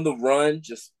 On the run,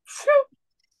 just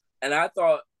and I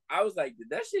thought, I was like,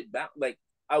 did that shit bounce? Like,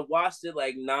 I watched it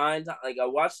like 9 times. Like, I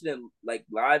watched it in like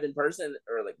live in person,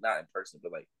 or like not in person,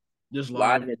 but like just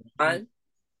live in time.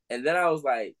 And then I was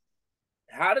like,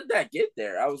 how did that get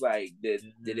there? I was like, did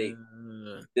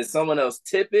someone else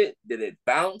tip it? Did it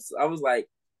bounce? I was like,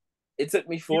 it took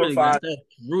me 4 or 5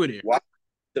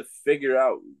 to figure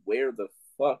out where the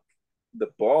fuck the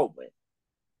ball went.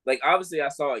 Like, obviously I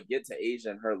saw it get to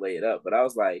Asia and her lay it up, but I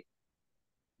was like,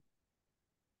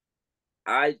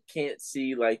 I can't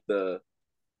see like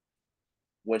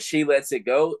when she lets it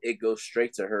go, it goes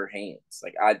straight to her hands.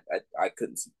 Like, I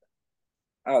couldn't see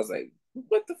that. I was like,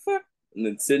 what the fuck? And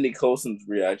then Sydney Colson's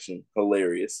reaction,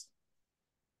 hilarious.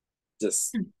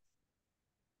 Just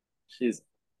she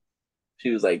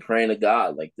was like praying to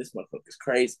God, like, this motherfucker's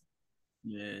crazy.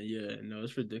 Yeah. No,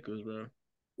 it's ridiculous, bro.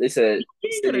 They said we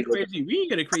ain't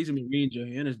got a crazy Marie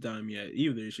Johannes dime yet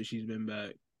either, so she's been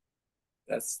back.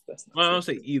 That's well, I don't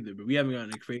say either, but we haven't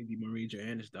gotten a crazy Marie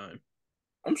Johannes dime.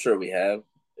 I'm sure we have.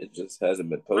 It just hasn't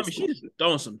been posted. I mean, she's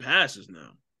throwing some passes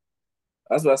now.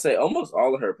 I was about to say, almost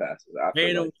all of her passes. I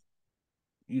feel like.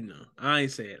 I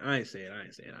ain't say it.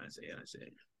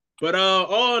 But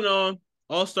all in all,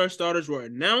 all-star starters were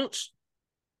announced.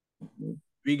 Mm-hmm.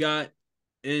 We got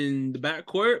in the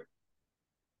backcourt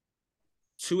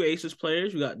 2 Aces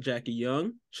players. We got Jackie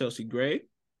Young, Chelsea Gray,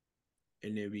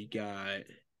 and then we got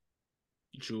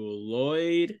Jewel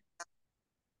Lloyd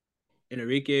and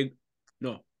Arike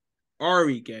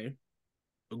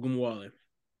Ogunwale.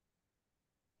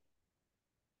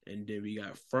 And then we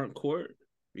got front court.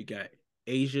 We got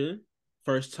Asia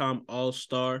first time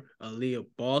All-Star Aaliyah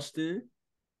Boston.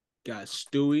 Got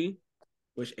Stewie,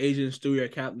 which Asian and Stewie are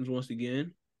captains once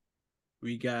again.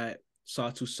 We got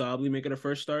Satu Sabli making a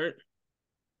first start.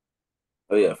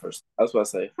 Oh yeah, first. I was about to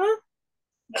say, huh?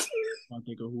 I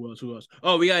think of who else.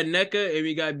 Oh, we got NECA and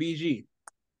we got BG.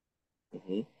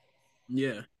 Mm-hmm.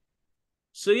 Yeah.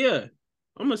 So yeah,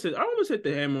 I almost hit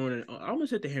the hammer on it. I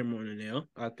almost hit the hammer on the nail,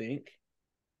 I think.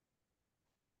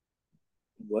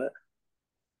 What?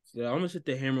 So I almost hit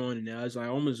the hammer on it now. I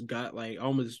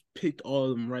almost picked all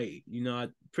of them right. You know,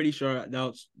 I'm pretty sure that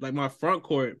was like my front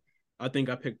court. I think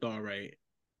I picked all right.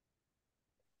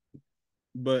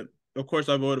 But of course,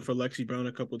 I voted for Lexi Brown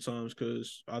a couple times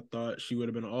because I thought she would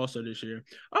have been an All-Star this year.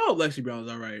 Oh, Lexi Brown's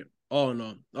all right. All in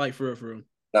all, like for real.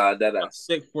 Nah, that ass.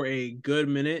 Sick for a good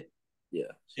minute.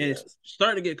 Yeah, and it's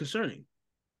starting to get concerning.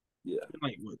 Yeah,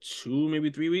 like what, 2 maybe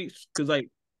 3 weeks? Because like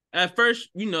at first,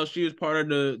 she was part of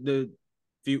the.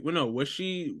 Well, no, was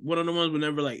she one of the ones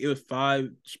whenever like it was 5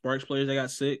 Sparks players that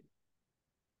got sick?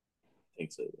 I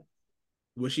think so.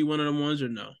 Was she one of them ones or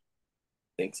no?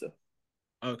 I think so.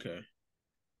 Okay,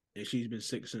 and she's been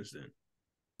sick since then.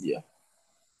 Yeah,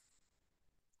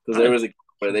 because there was a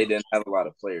where they didn't have a lot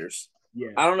of players.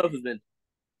 Yeah, I don't know if it's been.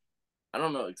 I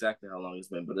don't know exactly how long it's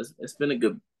been, but it's been a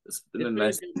good. It's been a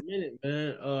nice minute,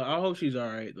 man. I hope she's all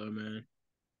right though, man.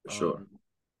 For sure.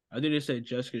 I think they said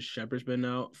Jessica Shepard's been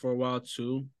out for a while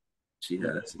too. She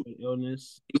has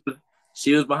illness.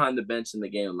 She was behind the bench in the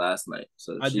game last night,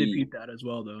 so I did peep that as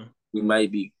well, though. We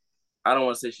might be. I don't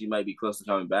want to say she might be close to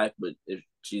coming back, but if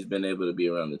she's been able to be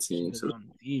around the team,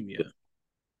 yeah.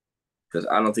 Because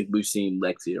I don't think we've seen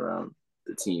Lexi around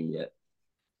the team yet.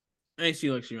 I ain't see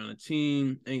Lexi around the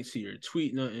team. Ain't see her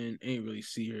tweet nothing. Ain't really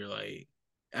see her like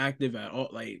active at all.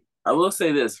 Like I will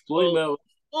say this, Floyd Mayweather.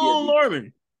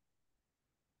 Lorman.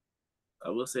 I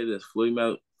will say this, Floyd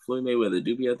Mayweather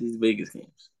do be at these Vegas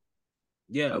games.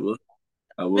 Yeah,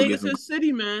 I will Vegas is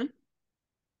city, man.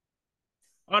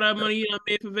 All that money you done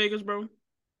made for Vegas, bro.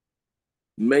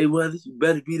 Mayweather, you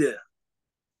better be there.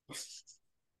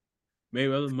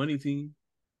 Mayweather money team.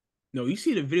 No, you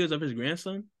see the videos of his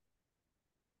grandson?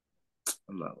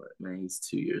 I'm not, man. He's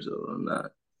 2 years old. I'm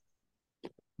not.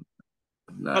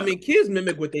 I mean, kids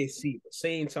mimic what they see. At the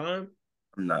same time,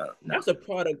 I'm not. That's a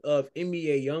product of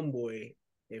NBA YoungBoy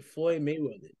and Floyd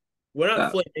Mayweather. Well,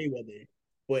 not Floyd Mayweather,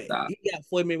 but he got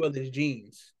Floyd Mayweather's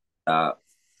genes. Stop.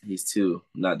 He's 2.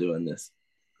 I'm not doing this.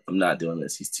 I'm not doing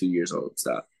this. He's 2 years old.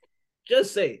 Stop.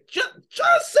 Just say it.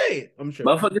 Just say it. I'm sure.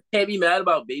 Motherfuckers can't be mad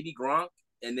about Baby Gronk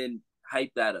and then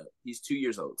hype that up. He's 2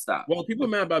 years old. Stop. Well, people are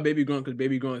mad about Baby Gronk because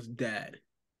Baby Gronk's dad.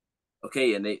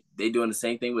 Okay, and they doing the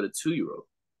same thing with a 2-year-old.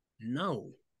 No.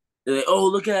 They're like, oh,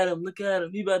 look at him.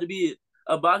 He about to be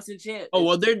a boxing champ. Oh,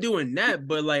 well, they're doing that,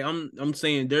 but like I'm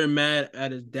saying they're mad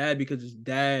at his dad because his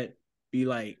dad be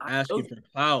like asking for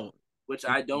clout. Which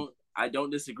I don't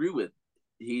disagree with.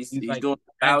 He's like, doing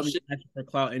clout shit for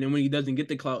clout, and then when he doesn't get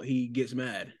the clout, he gets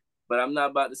mad. But I'm not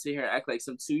about to sit here and act like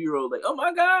some 2-year-old, like, oh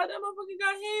my God, that motherfucker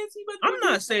got hands. I'm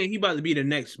not saying he about to be the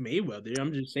next Mayweather.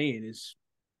 I'm just saying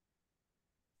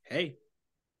hey.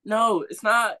 No, it's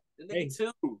not. The nigga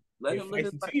too. Let him live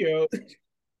his 2-year-old.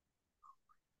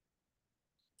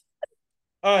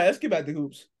 All right, let's get back to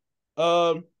hoops.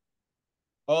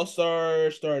 All-Star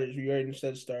starters. We already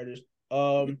said starters. I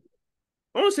want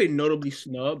to say notably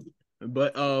snubbed,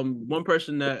 but one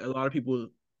person that a lot of people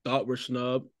thought were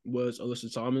snubbed was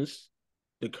Alyssa Thomas,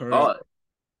 the current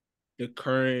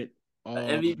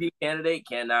MVP candidate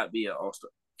cannot be an All-Star.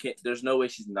 There's no way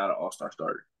she's not an All-Star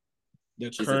starter.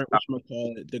 The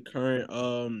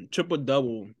current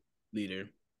triple-double leader.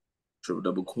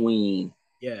 Triple-double queen.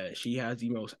 Yeah, she has the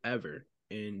most ever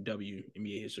in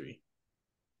WNBA history.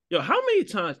 Yo, how many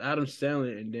times Adam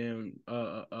Sandler and then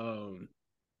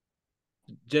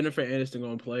Jennifer Aniston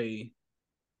gonna play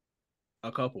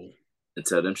a couple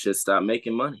until them shit stop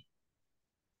making money?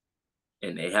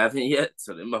 And they haven't yet,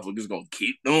 so them motherfuckers gonna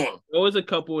keep doing. Always a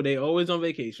couple. They always on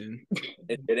vacation.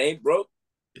 If it ain't broke.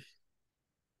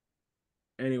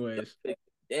 Anyways.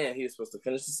 Damn, he was supposed to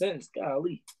finish the sentence.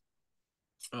 Golly.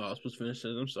 Oh, I was supposed to finish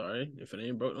it. I'm sorry. If it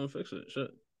ain't broke, don't fix it. Shit.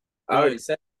 I already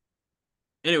said.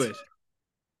 Anyways,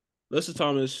 Alyssa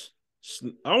Thomas,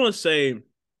 I want to say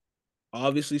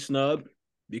obviously snubbed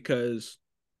because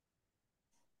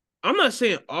I'm not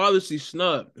saying obviously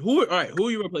snubbed. Who are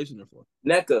you replacing her for?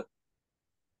 NECA.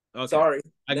 Okay. Sorry.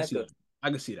 I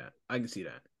can see that.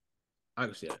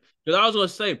 Because I was going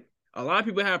to say, a lot of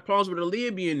people have problems with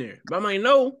Aaliyah being there. But I'm like,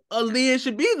 no, Aaliyah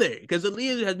should be there because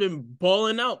Aaliyah has been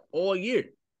balling out all year.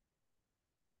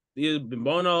 Aaliyah's been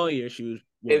balling out all year. She was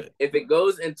if it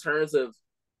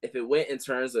went in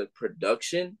terms of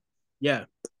production, yeah,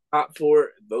 top 4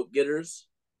 vote getters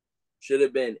should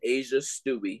have been Asia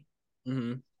Stewie,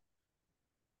 AT,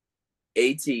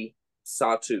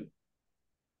 Satu.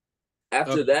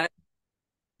 After that,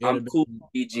 I'm cool with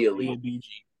BG Elite.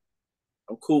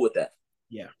 I'm cool with that.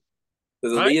 Yeah.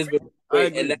 Because Aaliyah's been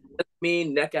great. And that doesn't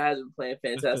mean NECA hasn't been playing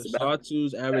fantastic basketball.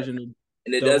 Satu's averaging.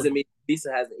 And it doesn't mean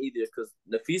Nafisa hasn't either, because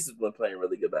Nafisa's been playing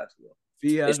really good basketball.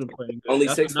 She has been playing good.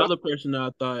 That's another person that I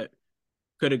thought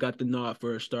could have got the nod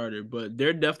for a starter, but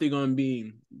they're definitely going to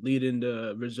be leading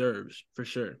the reserves for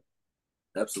sure.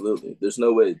 Absolutely. There's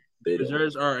no way they don't.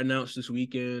 Reserves are announced this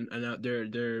weekend, and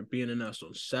they're being announced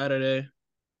on Saturday.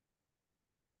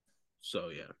 So,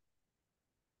 yeah.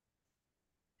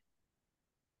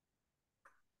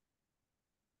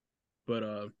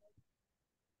 But,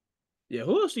 yeah,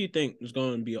 who else do you think is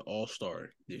going to be an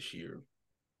all-star this year?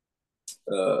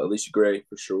 Alicia Gray,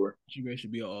 for sure. Alicia Gray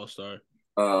should be an all-star.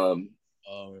 I'm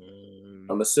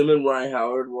assuming Ryan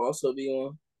Howard will also be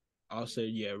on. I'll say,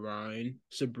 yeah, Ryan,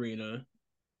 Sabrina.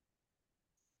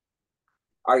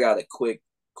 I got a quick.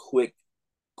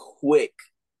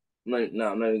 No, I'm not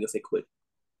even going to say quick.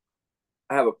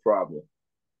 I have a problem.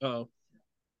 Oh.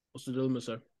 What's the dilemma,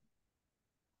 sir?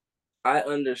 I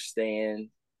understand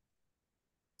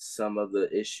some of the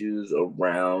issues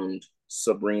around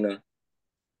Sabrina.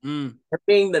 Her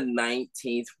being the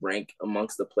 19th rank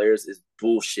amongst the players is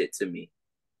bullshit to me.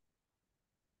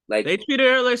 Like, they treated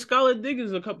her like Skylar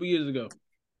Diggins a couple years ago.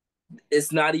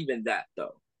 It's not even that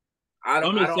though.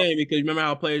 I'm just saying, because remember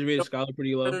how players rated Skylar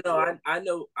pretty low. No. I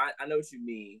know what you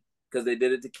mean, because they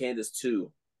did it to Candace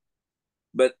too.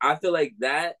 But I feel like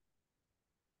that.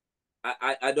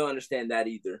 I don't understand that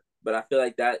either. But I feel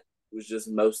like that was just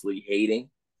mostly hating.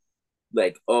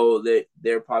 Like, oh,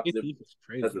 they're popular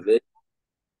because of it.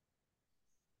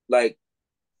 Like,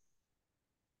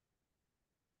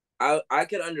 I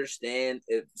could understand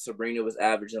if Sabrina was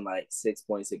averaging like 6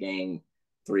 points a game,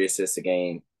 3 assists a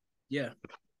game. Yeah.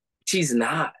 She's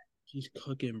not. She's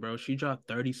cooking, bro. She dropped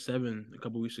 37 a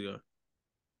couple weeks ago.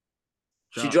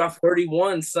 She dropped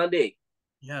 31 Sunday.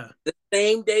 Yeah. The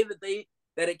same day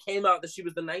that it came out that she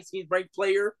was the 19th ranked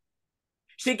player.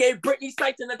 She gave Brittany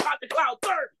Sykes in the top the cloud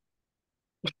 30.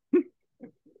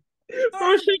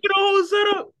 Bro, shaking the whole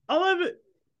setup. I love it.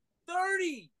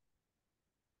 30.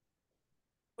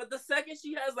 But the second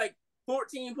she has like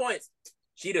 14 points,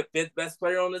 she the 5th best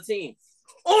player on the team.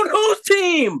 On whose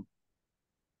team?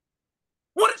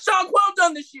 What has Sean Quell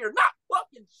done this year? Not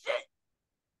fucking shit.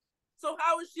 So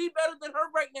how is she better than her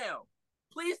right now?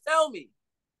 Please tell me.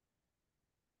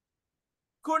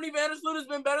 Courtney Vandersloot has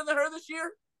been better than her this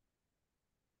year?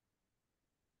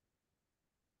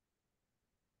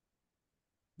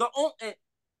 I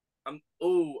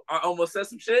almost said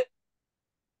some shit,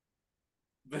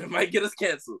 but it might get us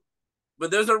canceled.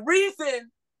 But there's a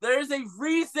reason. There is a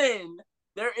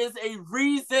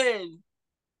reason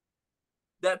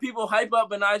that people hype up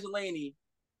Betnijah Laney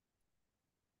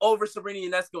over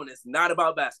Sabrina Ionescu, and it's not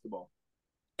about basketball.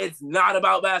 It's not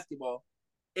about basketball.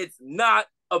 It's not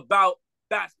about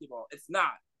basketball. It's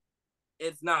not.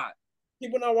 It's not.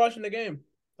 People not watching the game.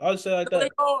 I'll say like that. They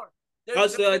are. I'll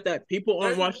say like that. People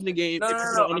aren't watching the game. No.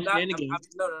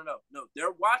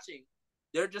 They're watching.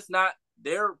 They're just not.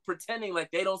 They're pretending like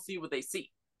they don't see what they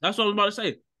see. That's what I was about to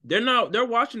say. They're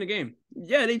watching the game.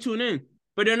 Yeah, they tune in,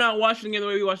 but they're not watching the game the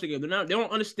way we watch the game. They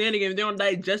don't understand the game. They don't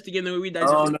digest the game the way we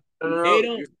digest the game.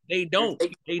 No. They don't.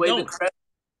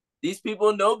 These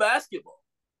people know basketball.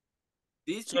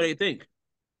 So they think.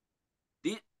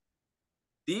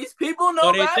 These people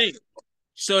know basketball.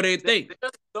 So they think. They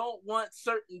just don't want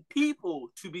certain people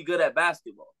to be good at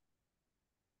basketball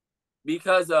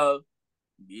because of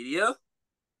media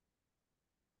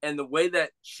and the way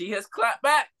that she has clapped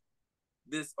back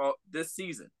this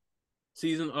season.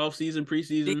 Season, off season,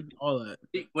 preseason, all that.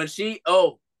 When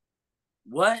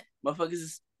what?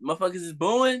 Motherfuckers is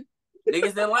booing.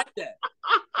 Niggas didn't like that.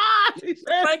 She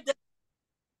said like that.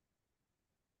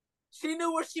 She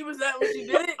knew where she was at when she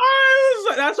did it.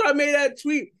 That's why I made that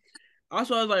tweet.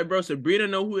 Also, I was like, bro, Sabrina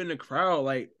know who in the crowd.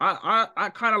 Like,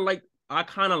 I kind of like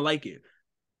it,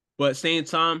 but same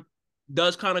time,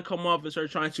 does kind of come off as her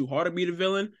trying too hard to be the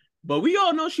villain. But we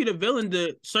all know she the villain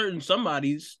to certain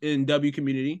somebodies in W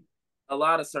community. A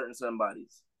lot of certain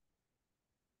somebodies.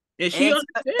 And she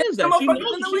understands that. She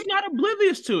knows she's not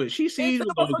oblivious to it. She sees the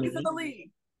motherfuckers in the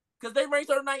league because they ranked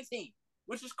her 19th,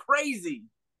 which is crazy.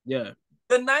 Yeah.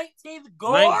 The 19th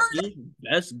guard? 19th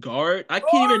best guard? I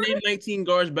can't even name 19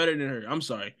 guards better than her. I'm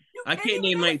sorry. I can't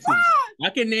name 19. I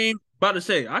can name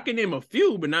a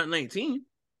few, but not 19.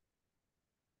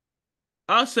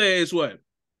 I'll say it's what?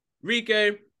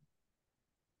 Rike,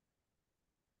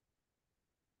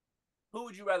 Who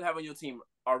would you rather have on your team,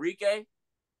 Enrique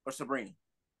or Sabrina?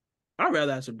 I'd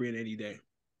rather have Sabrina any day.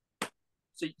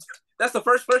 So that's the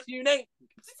first person you name.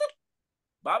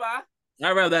 Bye bye.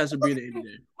 I'd rather have Sabrina any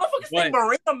day. Motherfuckers think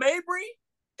Marina Mabry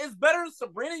is better than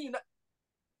Sabrina.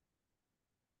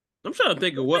 I'm trying to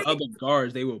think of what other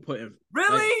guards they will put in.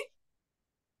 Really? Like,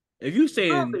 if you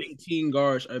saying 19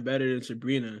 guards are better than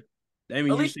Sabrina, that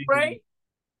means Alicia Gray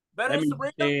better than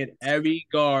Sabrina. Saying every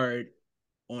guard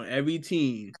on every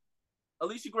team,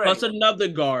 Alicia Gray plus another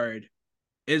guard,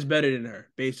 is better than her.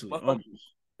 Basically,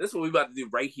 this is what we about to do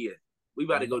right here. We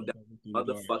about to go down the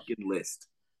motherfucking list.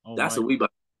 That's what we about.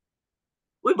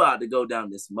 We about to go down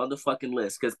this motherfucking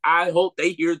list because I hope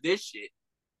they hear this shit.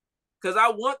 Because I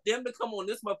want them to come on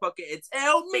this motherfucker and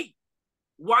tell me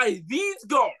why these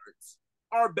guards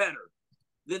are better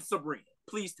than Sabrina.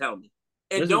 Please tell me.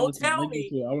 And don't tell me,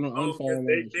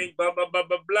 they think blah, blah, blah,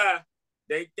 blah, blah.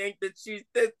 They think that she's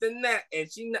this and that.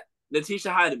 And she not.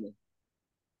 Letitia Heidemann.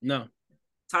 No.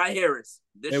 Ty Harris.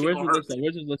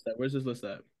 Where's this list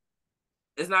at?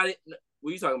 It's not it.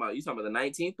 What are you talking about? You talking about the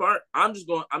 19th part? I'm just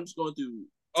going through.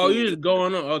 Oh, you're just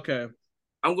going on. Okay.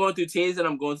 I'm going through teams and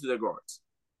I'm going through their guards.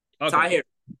 Okay. Ty Harris.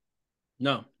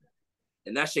 No.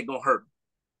 And that shit gonna hurt.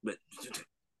 But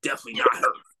definitely not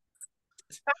her.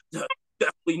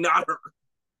 Definitely not her.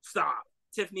 Stop.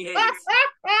 Tiffany Hayes.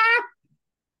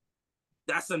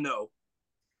 That's a no.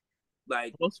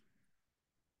 Like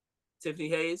Tiffany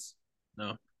Hayes?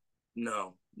 No.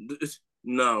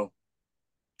 No.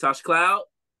 Tasha Cloud?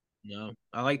 No.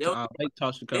 I like Tasha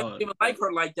Cloud. They don't even like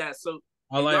her like that. So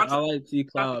I like T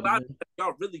Cloud.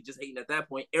 Y'all really just hating at that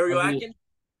point. Ariel Atkins?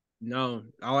 No.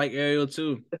 I like Ariel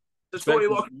too. Tori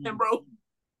Walker in, bro?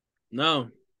 No.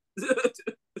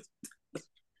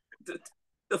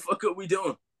 The fuck are we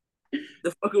doing?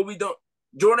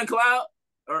 Jordan Cloud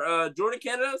or Jordan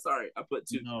Canada? Sorry, I put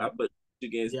two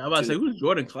games. Yeah, I'm about to say, who's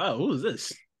Jordan Cloud? Who is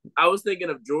this? I was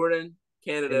thinking of Jordan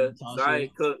Canada, Nia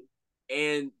Cook,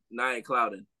 and Nia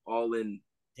Clouden all in.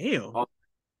 Damn,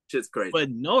 shit's crazy. But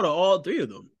no to all three of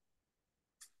them.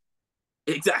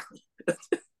 Exactly.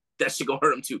 That shit gonna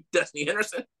hurt him too. Destiny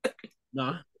Henderson.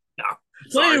 Nah.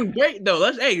 Playing great though.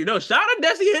 Shout out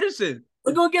Destiny Henderson.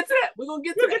 We're gonna get to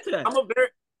that.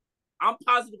 I'm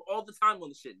positive all the time on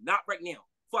the shit. Not right now.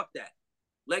 Fuck that.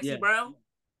 Lexi Brown?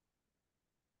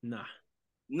 Nah.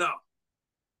 No.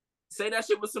 Say that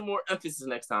shit with some more emphasis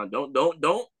next time. Don't.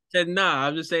 Said nah.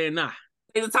 I'm just saying nah.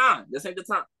 This ain't the time. This ain't the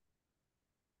time.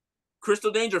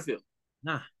 Crystal Dangerfield.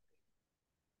 Nah.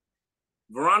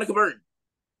 Veronica Burton.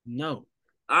 No.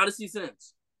 Odyssey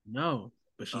Sims. No.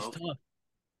 But she's tough.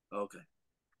 Okay.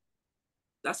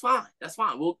 That's fine.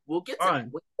 We'll get to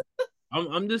it.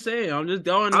 I'm just saying. I'm just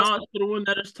going on to the one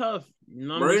that is tough. You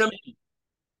know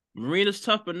Marina's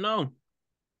tough, but no.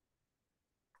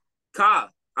 Ka,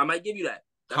 I might give you that.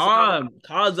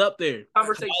 Ka's up there.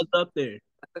 Conversation. Ka's up there.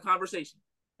 That's a conversation.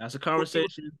 That's a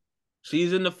conversation.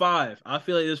 She's in the 5. I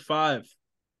feel like it's 5.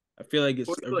 I feel like it's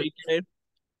Enrique.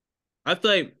 I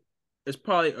feel like it's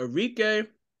probably Enrique.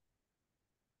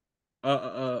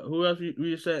 Who else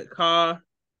we just said? Ka,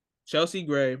 Chelsea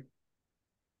Gray,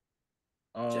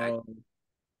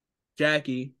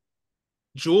 Jackie,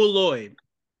 Jewel Lloyd.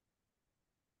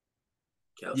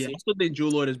 Kelsey. Yeah, I still think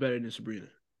Jewel Lloyd is better than Sabrina.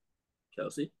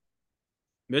 Kelsey.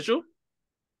 Mitchell?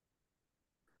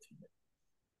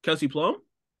 Kelsey Plum?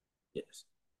 Yes.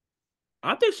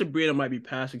 I think Sabrina might be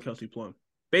passing Kelsey Plum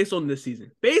based on this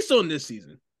season.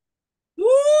 Woo!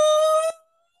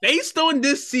 Based on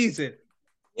this season.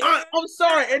 Yeah. I'm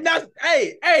sorry. And that's,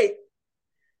 hey,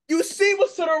 you see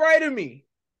what's to the right of me.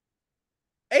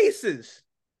 Aces.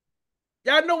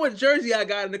 Y'all know what jersey I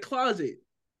got in the closet.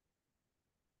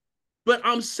 But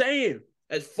I'm saying,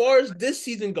 as far as this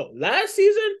season go, last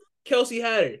season, Kelsey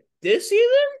had it. This season?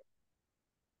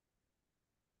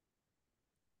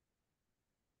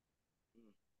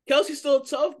 Kelsey's still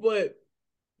tough, but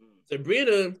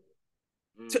Sabrina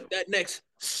took that next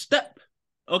step.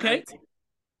 Okay?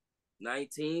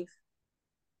 19th.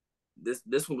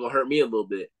 This one gonna hurt me a little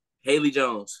bit. Haley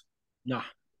Jones. Nah.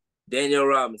 Danielle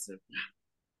Robinson.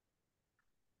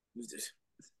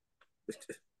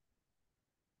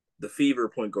 The Fever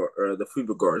point guard or the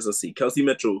Fever guards. Let's see. Kelsey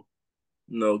Mitchell.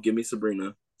 No, give me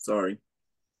Sabrina. Sorry.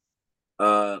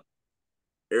 Erica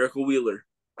Wheeler.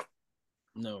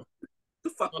 No. The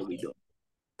fuck are we doing?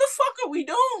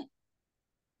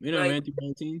 You know, like, Anthony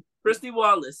 19? Christy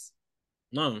Wallace.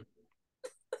 No.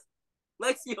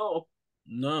 Lexi Hall.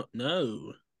 No.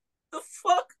 The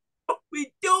fuck are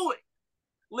we doing?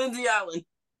 Lindsay Allen.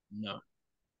 No.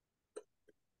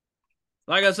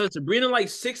 Like I said, Sabrina like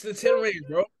 6 to 10 range,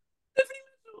 bro.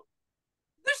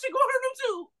 This shit gonna hurt him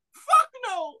too. Fuck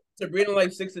no. Sabrina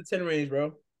like 6 to 10 range,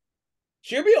 bro.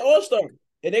 She'll be an all-star.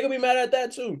 And they gonna be mad at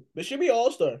that too. But she'll be an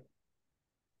all-star.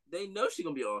 They know she's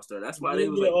gonna be an all-star. That's why they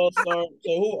She'll was be an like all-star.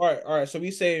 So who all right. So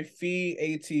we say Fee,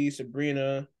 AT,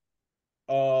 Sabrina,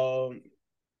 um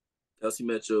Kelsey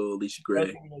Mitchell, Alicia Gray.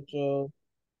 Kelsey Mitchell,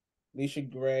 Alicia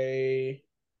Gray.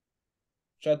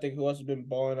 Trying to think who else has been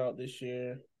balling out this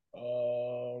year.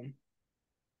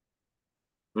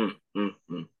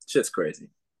 Shit's crazy.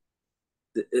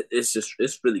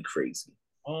 It's really crazy.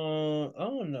 I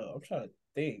don't know. I'm trying to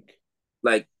think.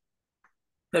 Like,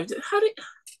 how did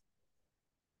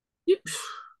you?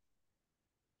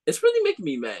 It's really making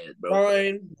me mad, bro.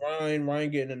 Ryan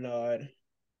getting a nod.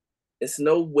 It's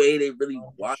no way they really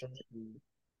watch.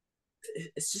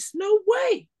 It's just no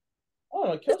way.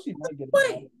 Oh, Kelsey might get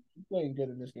a nod. She's playing good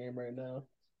in this game right now.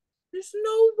 There's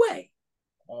no way.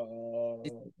 On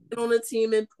the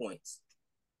team in points,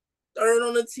 third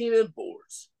on the team in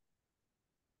boards,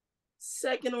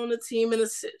 second on the team in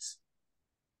assists.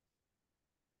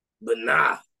 But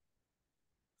nah,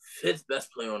 fifth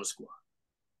best player on the squad.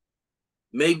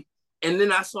 Maybe, and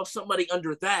then I saw somebody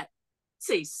under that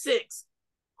say six.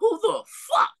 Who the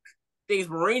fuck thinks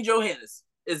Marine Johannes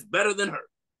is better than her?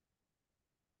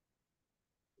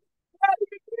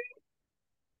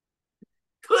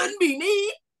 Couldn't be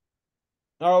me.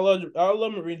 I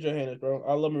love Marine Johannes, bro.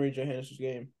 I love Marine Johannes'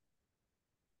 game.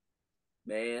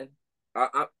 Man,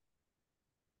 let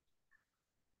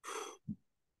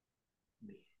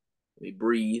me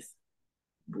breathe,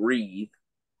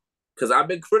 because I've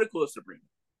been critical of Sabrina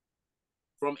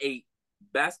from a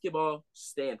basketball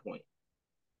standpoint,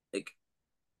 like,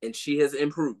 and she has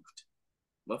improved.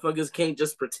 Motherfuckers can't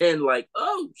just pretend like,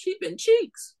 oh, she been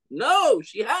cheeks. No,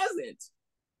 she hasn't.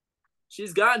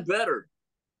 She's gotten better.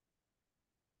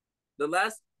 The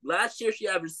last year she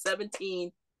averaged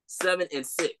 17, 7, and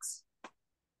 6.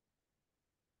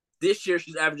 This year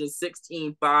she's averaging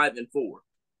 16, 5, and 4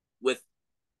 with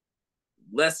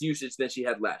less usage than she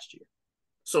had last year.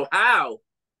 So how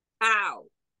are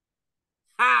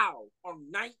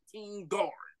 19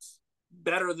 guards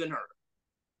better than her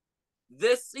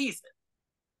this season?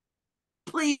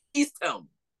 Please tell me.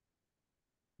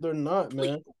 They're not,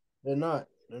 man. Please. They're not.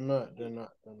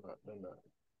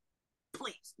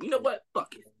 Please. You know what?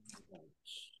 Fuck it.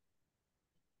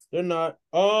 They're not.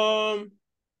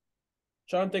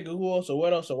 Trying to think of who else or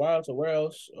what else or why else or where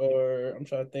else. Or I'm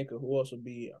trying to think of who else would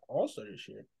be all-star this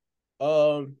year.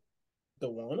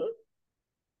 DeWanna?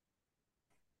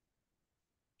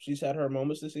 She's had her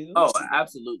moments this season. Oh,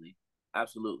 absolutely.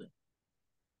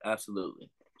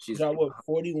 She's got what,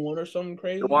 41 or something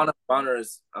crazy? DeWanna Bonner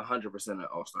is 100% an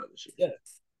all-star this year. Yeah.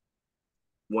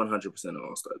 100% an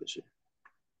all-star this year.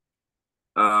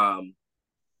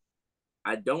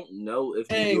 I don't know if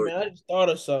Hey, man, I just thought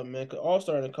of something, man. Cause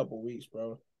all-star in a couple weeks,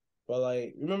 bro. But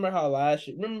like, remember we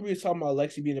were talking about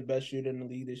Lexi being the best shooter in the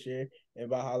league this year, and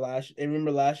about how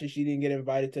remember last year she didn't get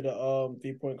invited to the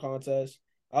 3-point contest.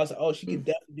 I was like, oh, she could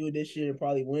definitely do it this year and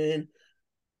probably win.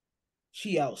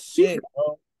 She out sick,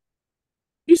 bro.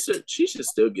 She should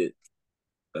still get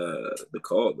the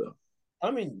call though.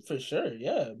 I mean, for sure,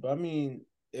 yeah. But I mean,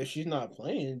 if she's not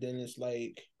playing, then it's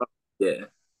like, yeah.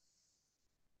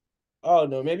 Oh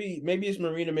no, maybe it's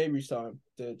Marina Mabrey's time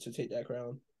to take that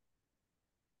crown.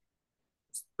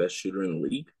 Best shooter in the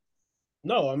league?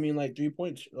 No, I mean like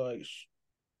 3-point like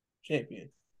champion.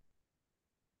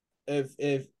 If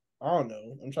I don't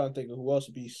know, I'm trying to think of who else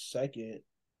would be second.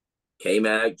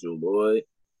 K-Mac, Jewel Lloyd.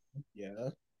 Yeah.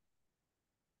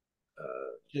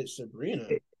 Sabrina.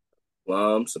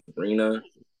 Sabrina.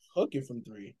 Hooking from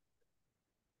 3.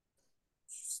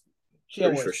 She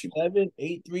had what, 7,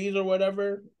 8 threes or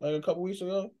whatever, like a couple weeks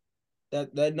ago.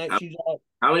 That night she dropped.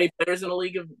 How many players in the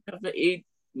league have 8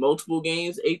 multiple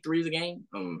games, 8 threes a game?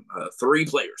 3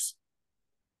 players.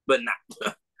 But nah,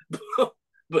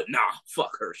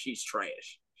 fuck her. She's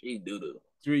trash. She's doo-doo.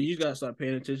 You just gotta stop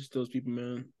paying attention to those people,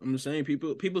 man. I'm just saying,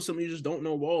 people some of you just don't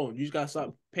know ball. You just gotta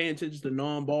stop paying attention to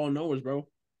non-ball knowers, bro.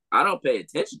 I don't pay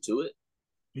attention to it.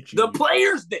 The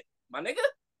players did, my nigga.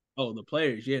 Oh, the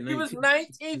players, yeah. 19, he was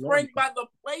 19th ranked by the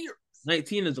players.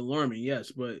 19 is alarming,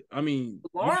 yes, but I mean,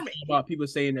 alarming about people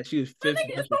saying that she was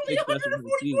 5th best or 6th best in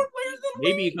the team.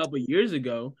 Maybe a couple years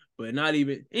ago, but not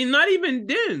even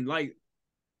then. Like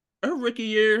her rookie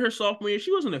year, her sophomore year,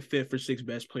 she wasn't a 5th or 6th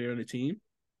best player on the team.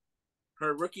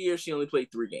 Her rookie year, she only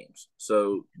played 3 games.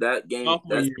 So that game,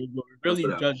 sophomore year, really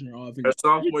judging her off. Her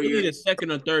sophomore year, the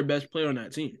 2nd or 3rd best player on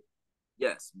that team.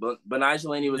 Yes, but Betnijah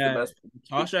Laney was the best.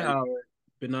 Tasha Howard,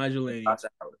 Betnijah Laney.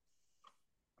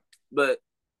 But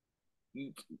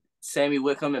Sammy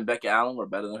Wickham and Becca Allen were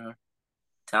better than her,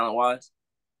 talent-wise.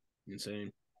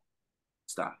 Insane.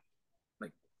 Stop.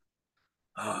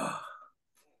 Oh,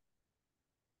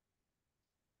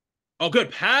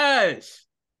 good pass.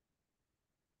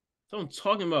 That's what I'm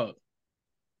talking about.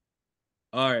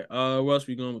 All right. Where else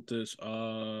we going with this?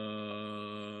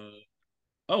 Oh,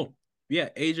 yeah,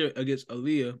 Asia against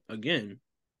Aaliyah again.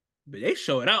 But they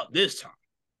show it out this time.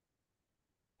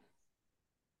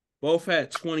 Both had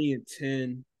 20 and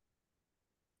 10.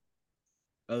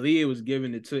 Aaliyah was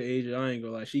giving it to Asia. I ain't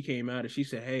gonna lie. She came out and she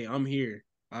said, "Hey, I'm here.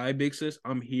 All right, big sis,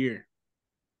 I'm here."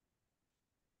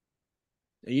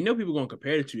 And you know people gonna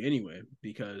compare the two anyway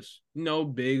because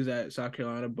bigs at South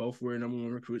Carolina both were number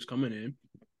one recruits coming in,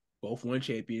 both won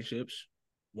championships,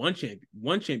 one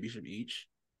championship each.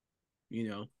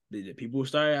 The people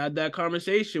started at that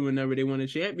conversation whenever they won a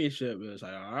championship. It was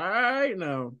like, all right,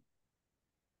 now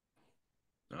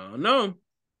I don't know.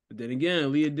 But then again,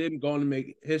 Aaliyah did go on to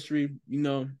make history.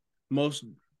 Most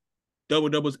double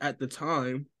doubles at the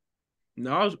time.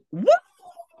 Now I was what?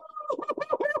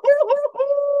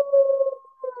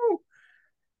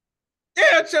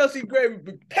 Yeah, Chelsea Gray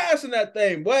passing that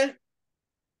thing, boy.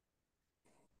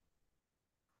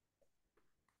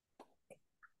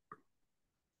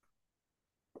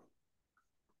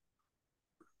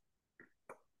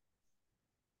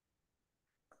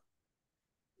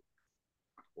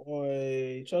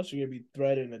 Boy, Chelsea gonna be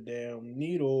threading a damn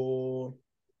needle.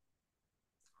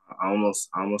 I almost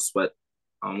put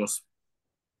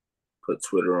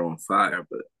Twitter on fire,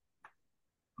 but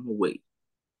I'm gonna wait.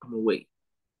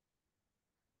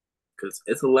 Because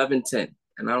it's 11:10,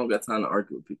 and I don't got time to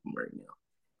argue with people right now.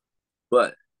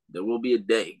 But there will be a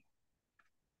day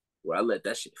where I let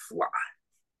that shit fly.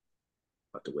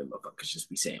 About the way motherfuckers just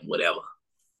be saying whatever.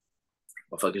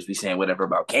 Motherfuckers be saying whatever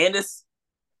about Candace.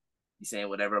 Be saying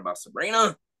whatever about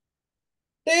Sabrina.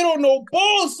 They don't know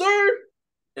ball, sir.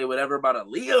 Say whatever about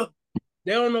Aaliyah.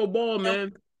 They don't know ball,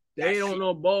 man. They don't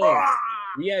know ball.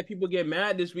 We had people get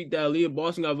mad this week that Aaliyah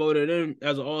Boston got voted in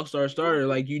as an all-star starter.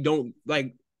 Like you don't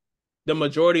like the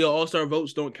majority of all-star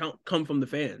votes don't come from the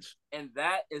fans. And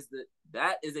that is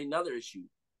another issue.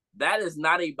 That is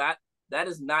not a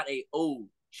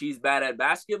she's bad at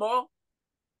basketball.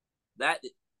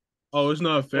 It's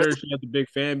not fair. She has a big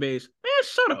fan base. Man,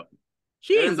 shut up.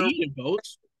 She ain't leading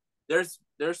votes. There's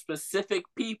specific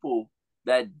people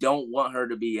that don't want her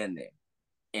to be in there.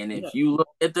 And if you look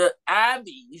at the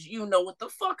Abbeys, you know what the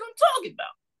fuck I'm talking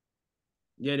about.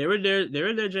 Yeah, they were there. They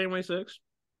were there January 6th.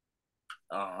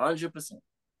 100%.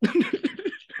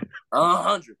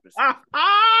 100%.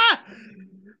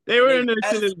 They were in there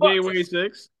since January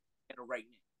 6th. Right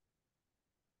now.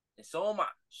 And so am I.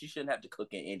 She shouldn't have to cook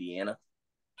in Indiana.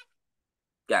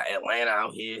 Got Atlanta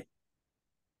out here.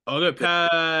 Oh, good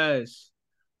pass.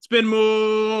 Spin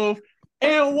move.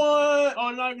 And one.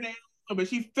 Oh, not even one, but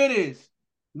she finished.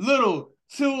 Little,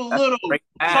 too little.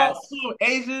 Talk to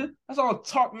Asia. That's all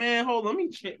talk, man. Hold on. Let me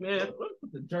check, man. Let me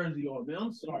put the jersey on, man.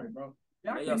 I'm sorry, bro.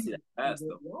 Y'all see that pass,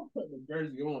 though. I'm putting the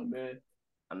jersey on, man.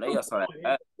 I know y'all saw that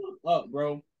pass. Hook up,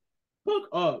 bro. Hook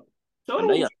up. Show them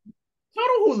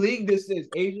who league this is,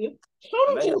 Asia. Show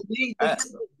them who league this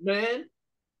is, man.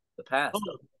 The pass.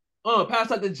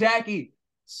 Pass out to Jackie.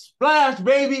 Splash,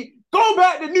 baby. Go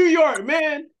back to New York,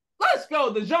 man. Let's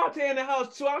go. DeJounte in the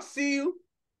house, too. I see you.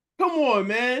 Come on,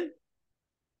 man.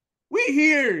 We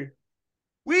here.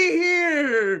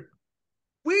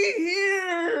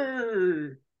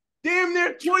 Damn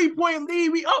near 20-point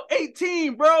lead. We up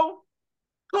 18, bro.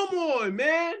 Come on,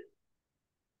 man.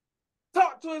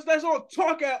 Talk to us. That's all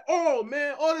talk at all,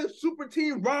 man. All this super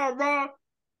team rah.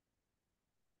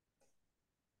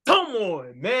 Come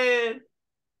on, man.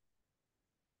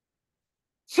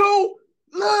 Too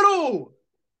little.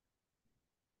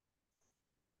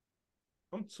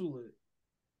 I'm too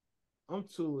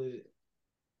lit.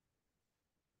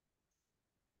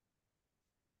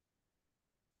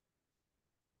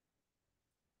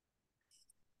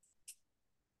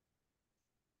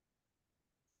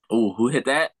 Oh, who hit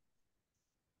that?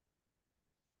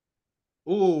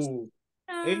 Ooh.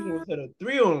 Angel hit a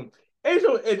 3 on him. If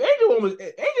Angel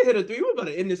hit a 3, we're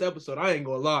gonna end this episode. I ain't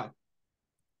gonna lie.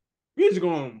 We're just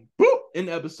going boop in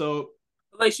the episode. I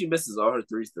feel like she misses all her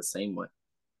threes the same way.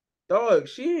 Dog,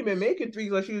 she ain't been making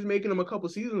threes like she was making them a couple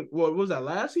seasons. What was that,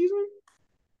 last season?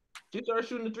 She started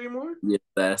shooting the 3 more? Yeah,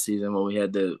 last season when we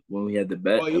had the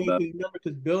bet. Oh yeah, remember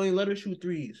because Bill ain't let her shoot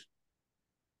 3s.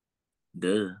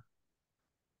 Duh.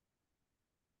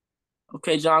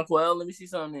 Okay, John Quell, let me see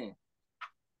something.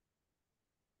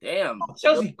 Damn.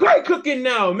 Chelsea, great cooking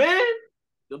now, man.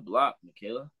 Good block,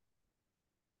 Michaela.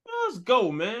 Let's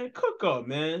go, man. Cook up,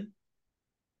 man.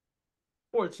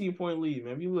 14-point lead,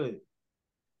 man. You lit.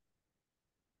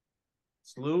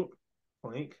 Salute.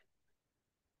 Plank.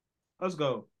 Let's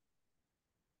go.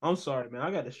 I'm sorry, man.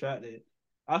 I got distracted.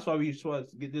 That's why we supposed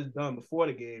to get this done before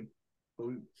the game. But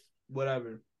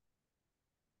whatever.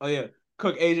 Oh yeah,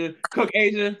 Cook Asia.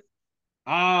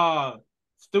 Ah,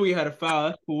 Stewie had a foul.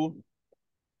 That's cool.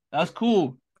 That's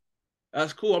cool.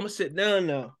 That's cool. I'm gonna sit down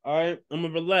now. All right. I'm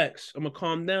gonna relax. I'm gonna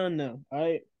calm down now. All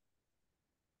right.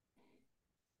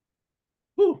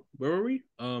 Whew, where were we?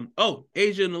 Oh,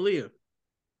 Asia and Aaliyah.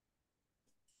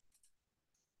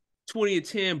 20 and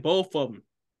 10, both of them.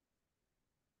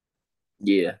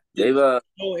 Yeah,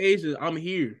 Oh, Asia, I'm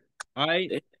here. All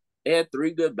right. they had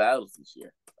 3 good battles this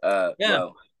year. Yeah.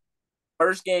 Well,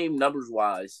 first game numbers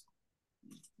wise,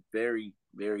 very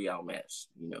very outmatched.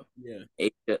 Yeah.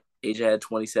 Asia had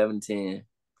 27-10,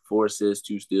 4 assists,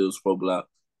 2 steals, 4 blocks.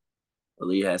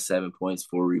 Aaliyah had 7 points,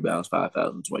 4 rebounds, 5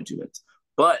 fouls in 22 minutes.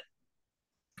 But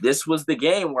this was the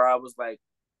game where I was like,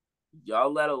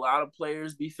 y'all let a lot of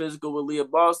players be physical with Leah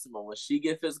Boston, but when she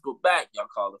get physical back, y'all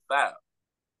call a foul.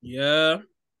 Yeah.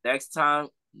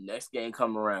 Next game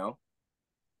come around,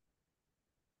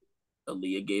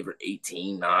 Aaliyah gave her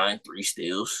 18, 9, 3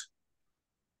 steals.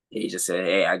 He just said,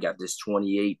 hey, I got this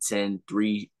 28, 10,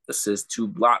 3 assists, 2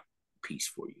 block piece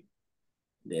for you.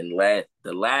 Then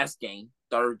the last game,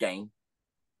 third game,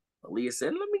 Aaliyah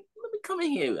said, let me come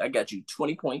in here. I got you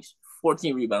 20 points,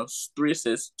 14 rebounds, 3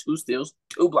 assists, 2 steals,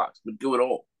 2 blocks, but do it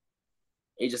all.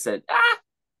 He just said,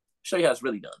 show you how it's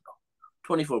really done, though.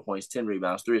 24 points, 10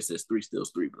 rebounds, 3 assists, 3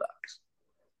 steals, 3 blocks.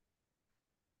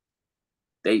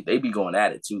 They be going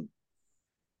at it too.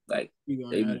 Like they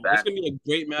be back. It's gonna be a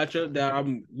great matchup that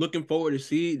I'm looking forward to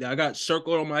see. That I got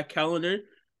circled on my calendar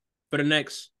for the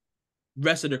next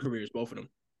rest of their careers, both of them.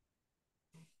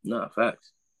 No,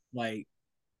 facts. Like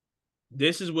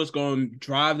this is what's going to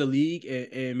drive the league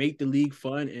and make the league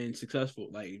fun and successful.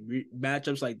 Like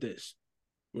matchups like this,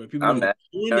 where people I'm going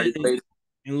mad. to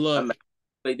and look.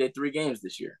 Played their 3 games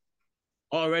this year.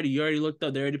 Already, you already looked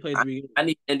up. They already played 3 games. I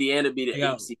need Indiana to be the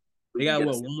 8 seed. They got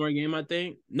what, one more game, I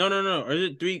think? No. Or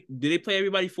is it 3? Did they play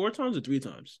everybody 4 times or 3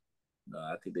 times? No,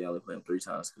 I think they only play them 3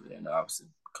 times because they're in the opposite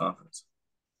conference.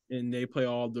 And they play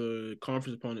all the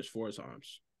conference opponents 4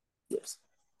 times. Yes.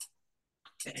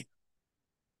 Dang.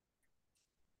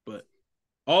 But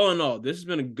all in all, this has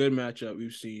been a good matchup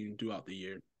we've seen throughout the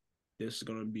year. This is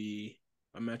going to be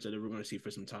a matchup that we're going to see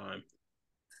for some time.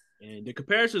 And the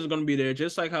comparisons are going to be there,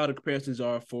 just like how the comparisons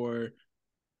are for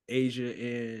Asia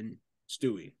and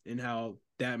Stewie, and how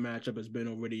that matchup has been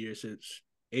over the years since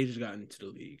Asia's gotten into the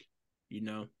league.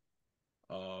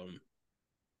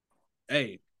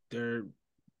 Hey, they're,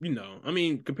 I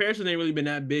mean, comparison ain't really been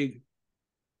that big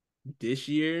this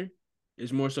year.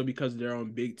 It's more so because they're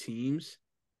on big teams.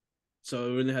 So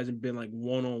it really hasn't been like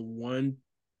one-on-one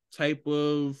type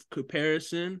of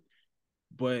comparison.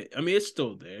 But I mean, it's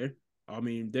still there. I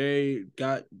mean, they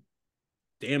got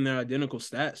damn near identical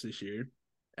stats this year,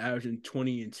 averaging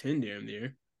 20 and 10 damn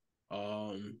near.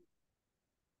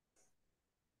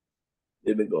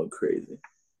 They've been going crazy.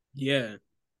 Yeah.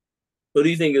 Who do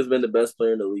you think has been the best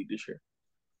player in the league this year?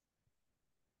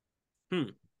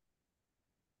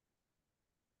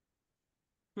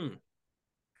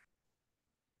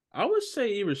 I would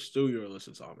say either Stewie or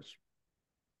Alyssa Thomas.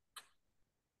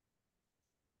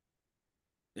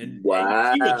 And you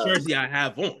see what jersey I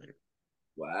have on.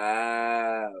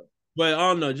 Wow. But I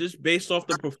don't know, just based off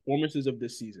the performances of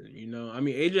this season, I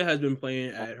mean, Asia has been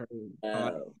playing at her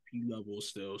high MVP level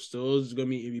still. Still is going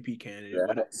to be MVP candidate.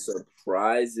 That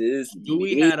surprises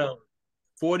me. Stewie had a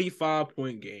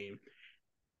 45-point game.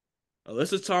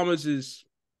 Alyssa Thomas is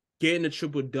getting a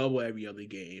triple-double every other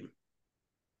game.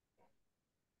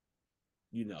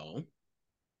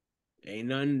 Ain't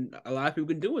nothing a lot of people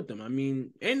can do with them. I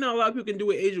mean, ain't not a lot of people can do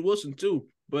with Asia Wilson too.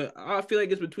 But I feel like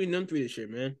it's between them 3 this year,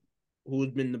 man. Who's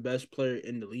been the best player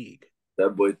in the league?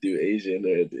 That boy threw Asia in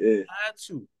there at the end.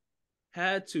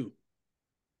 Had to.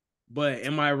 But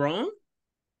am I wrong?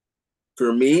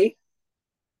 For me,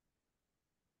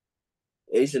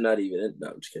 Asia not even in. No,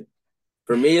 I'm just kidding.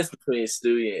 For me, it's between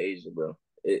Stewie and Asia, bro.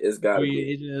 It's got to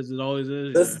be. Asia, as it always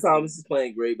is. Alyssa Thomas is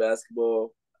playing great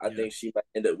basketball. I think she might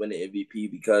end up winning MVP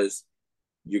because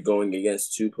you're going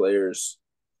against 2 players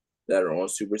that are on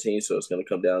super teams, so it's going to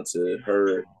come down to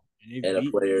her and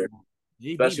a player,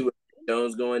 especially with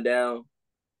Jones going down.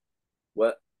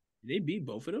 What? They beat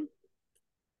both of them?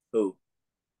 Who?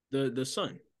 The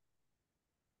Sun.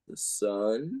 The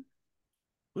Sun?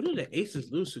 Who did the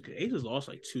Aces lose to? Because Aces lost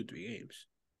like 2-3 games.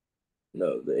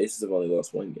 No, the Aces have only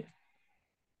lost 1 game.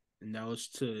 And that was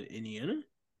to Indiana?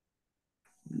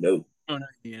 No. Oh, not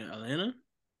Indiana. Atlanta?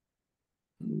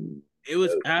 It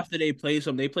was after they played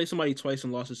some. They played somebody twice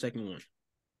and lost the second one.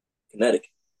 Connecticut.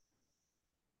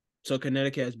 So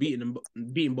Connecticut has beaten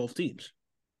both teams.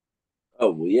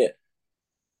 Oh well, yeah.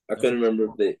 I That's couldn't what.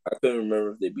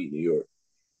 remember if they beat New York.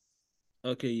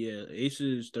 Okay, yeah.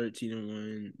 Aces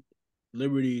 13-1,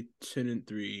 Liberty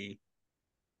 10-3,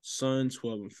 Suns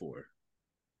 12-4.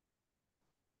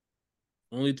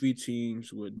 Only 3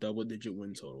 teams with double-digit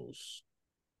win totals.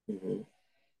 Mm-hmm.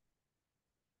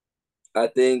 I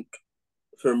think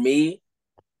for me,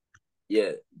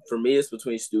 yeah, for me it's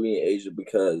between Stewie and Asia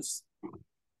because,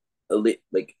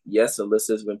 yes,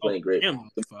 Alyssa's been Oh, playing great. damn,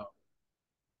 foul.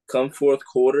 Come fourth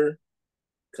quarter,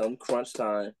 come crunch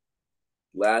time,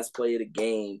 last play of the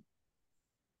game,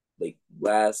 like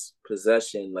last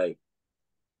possession, like,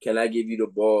 can I give you the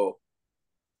ball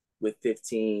with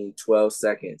 15, 12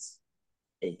 seconds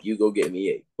and you go get me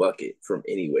a bucket from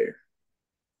anywhere?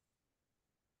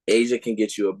 Asia can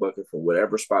get you a bucket from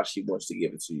whatever spot she wants to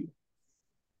give it to you.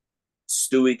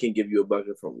 Stewie can give you a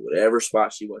bucket from whatever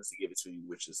spot she wants to give it to you,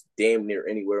 which is damn near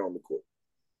anywhere on the court.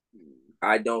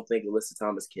 I don't think Alyssa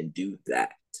Thomas can do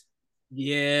that.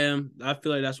 Yeah, I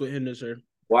feel like that's what hinders her.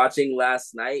 Watching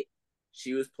last night,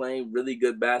 she was playing really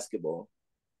good basketball,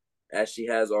 as she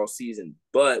has all season.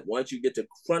 But once you get to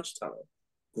crunch time,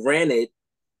 granted,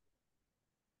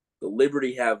 the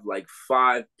Liberty have like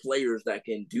 5 players that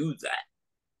can do that,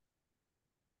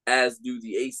 as do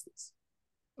the Aces.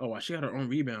 Oh, she got her own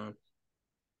rebound.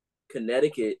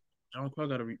 Connecticut John Clark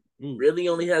got a really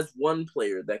only has one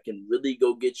player that can really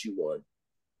go get you one,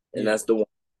 and yeah, that's the one.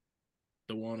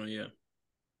 the one, yeah.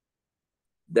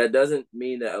 That doesn't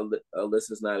mean that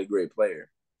Alyssa's not a great player.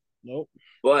 Nope.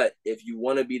 But if you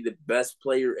want to be the best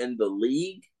player in the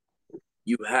league,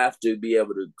 you have to be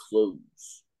able to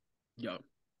close. Yeah.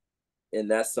 And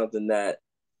that's something that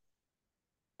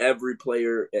every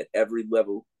player at every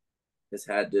level has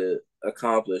had to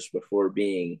accomplish before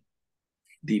being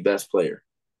the best player.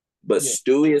 But Yeah.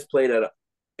 Stewie has played at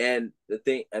and the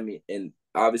thing, I mean, and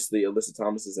obviously Alyssa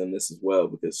Thomas is in this as well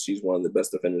because she's one of the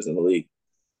best defenders in the league.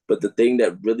 But the thing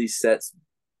that really sets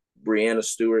Breanna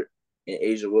Stewart and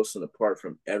Asia Wilson apart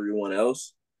from everyone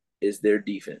else is their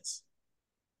defense.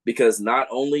 Because not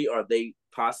only are they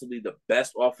possibly the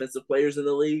best offensive players in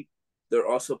the league, they're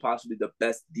also possibly the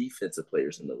best defensive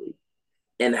players in the league.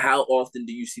 And how often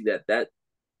do you see that? That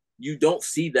you don't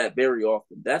see that very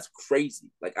often. That's crazy.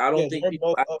 Like I don't think they're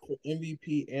people. both up for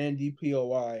MVP and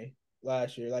DPOY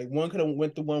last year. Like one could have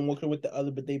went to one could have went the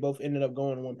other, but they both ended up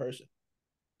going to one person.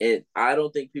 And I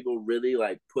don't think people really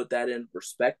like put that in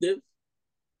perspective.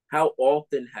 How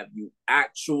often have you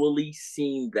actually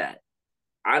seen that?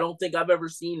 I don't think I've ever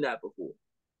seen that before.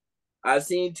 I've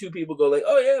seen 2 people go like,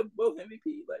 "Oh yeah, both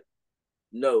MVP." Like,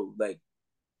 no, like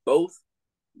both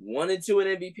 1 and 2 in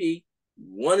MVP,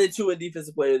 1 and 2 in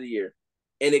Defensive Player of the Year,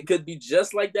 and it could be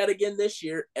just like that again this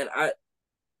year. And I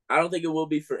don't think it will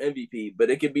be for MVP,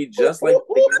 but it could be just like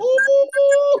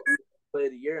Player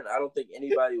of the Year, and I don't think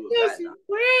anybody would yes, bat.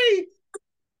 Right.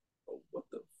 Oh, what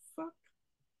the fuck?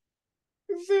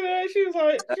 See that? She was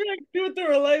like, do it through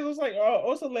her legs. It was like, oh,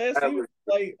 also last season,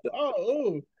 like,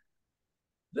 oh,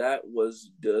 that was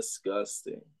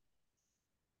disgusting.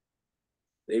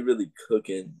 They really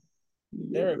cooking.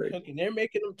 They're cooking. They're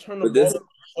making them turn the but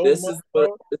ball. This is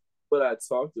what I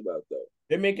talked about though.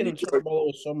 They're making them turn the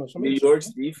ball so much. New York's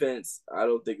defense, I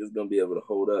don't think is going to be able to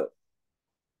hold up.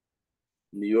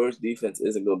 New York's defense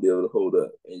isn't going to be able to hold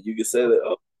up, and you can say that,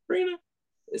 oh, Sabrina,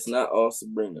 it's not all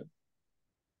Sabrina.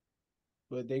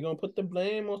 But they're gonna put the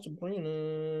blame on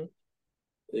Sabrina.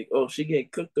 Like, oh, she getting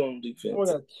cooked on defense. Oh,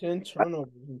 got 10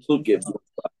 turnovers.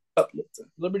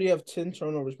 Liberty have 10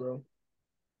 turnovers, bro.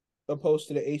 Opposed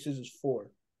to the Aces is 4.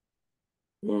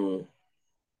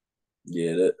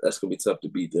 Yeah, that's gonna be tough to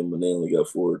beat them when they only got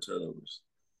 4 turnovers.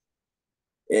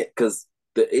 Because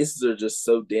the Aces are just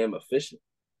so damn efficient.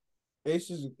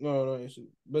 Aces, no, Aces.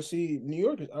 But see, New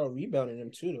York is out rebounding them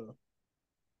too, though.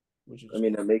 Which is, I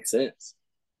mean, that makes sense.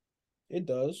 It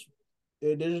does.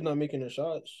 They're just not making their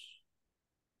shots.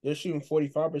 They're shooting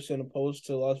 45% opposed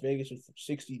to Las Vegas with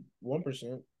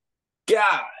 61%.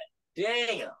 God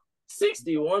damn.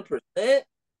 61%?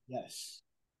 Yes.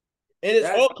 And it's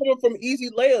all coming from easy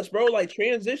layups, bro. Like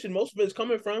transition. Most of it's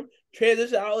coming from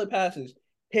transition outlet passes.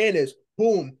 Hannah's,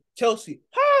 boom, Chelsea.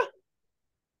 Ha!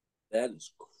 That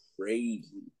is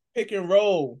crazy. Pick and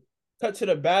roll. Cut to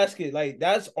the basket. Like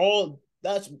that's all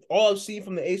I've seen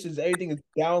from the Aces. Everything is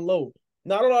down low.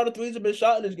 Not a lot of threes have been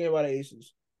shot in this game by the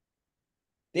Aces.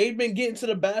 They've been getting to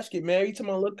the basket, man. Every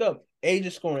time I look up, Age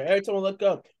is scoring. Every time I look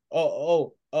up,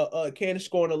 Candace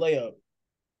scoring a layup.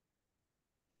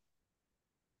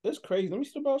 That's crazy. Let me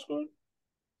see the ball scoring.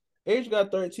 Age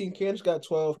got 13, Candace got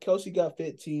 12, Kelsey got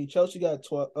 15, Chelsea got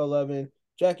 11,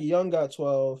 Jackie Young got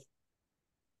 12.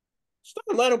 Star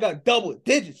Lano got double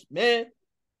digits, man.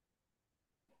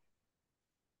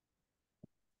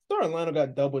 thought Orlando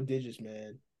got double digits,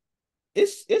 man.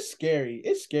 It's scary.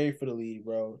 It's scary for the league,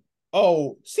 bro.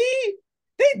 Oh, see,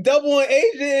 they double on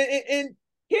Asia and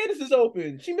Candace is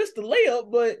open. She missed the layup,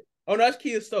 but oh, no, that's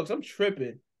Kia Stokes. I'm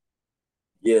tripping.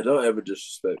 Yeah, don't ever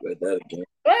disrespect like that again.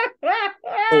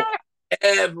 Don't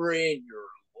ever in your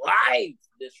life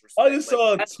disrespect. I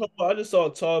just saw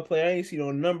a tall player. I ain't see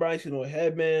no number. I ain't see no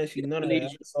headband. She none of that. I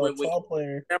just saw a tall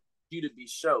player. You to be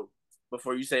show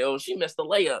before you say, "Oh, she missed the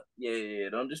layup." Yeah.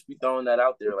 Don't just be throwing that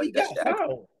out there like that.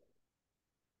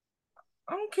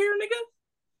 I don't care, nigga.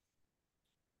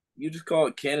 You just call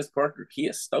it Candace Parker,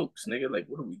 Kia Stokes, nigga. Like,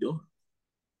 what are we doing?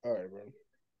 All right, bro.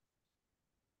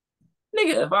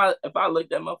 Nigga, if I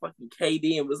looked at motherfucking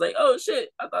KD and was like, "Oh shit,"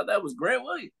 I thought that was Grant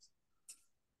Williams.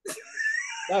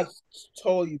 That's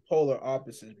totally polar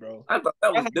opposites, bro. I thought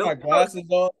that was my glasses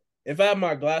off. If I had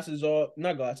my glasses off,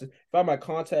 not glasses, if I had my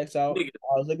contacts out, nigga,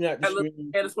 I was looking at the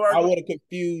screen, I would have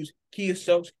confused Kia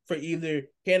Stokes for either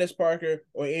Candace Parker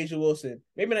or A'ja Wilson.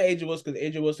 Maybe not A'ja Wilson because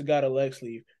A'ja Wilson got a leg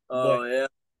sleeve. Oh, yeah.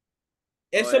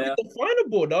 It's something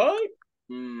definable, dog.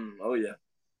 Oh, yeah.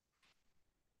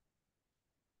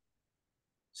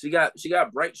 She got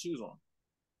bright shoes on.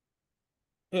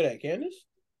 Who that, Candace?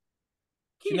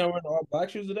 She not wearing all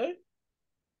black shoes today?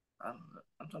 I don't know.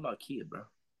 I'm talking about Kia, bro.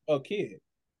 Oh, Kia.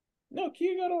 No,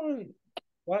 Kia got on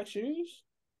black shoes.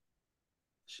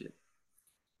 Shit.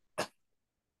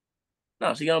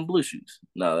 No, she got on blue shoes.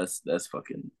 No, that's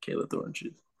fucking Kayla Thorne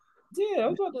shoes. Yeah, I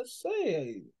was about to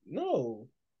say no.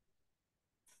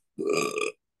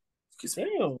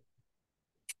 Damn.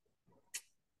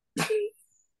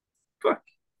 Fuck.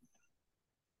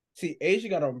 See, A'ja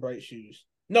got on bright shoes.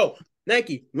 No,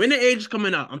 Nike. When the A'ja's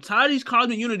coming out? I'm tired of these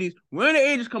Cosmic Unities. When the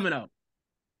A'ja's coming out?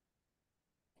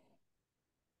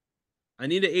 I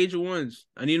need the A'ja ones.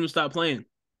 I need them to stop playing.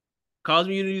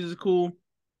 Cosmic Unities is cool,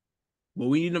 but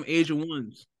we need them A'ja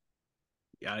ones.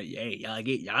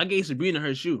 Y'all gave Sabrina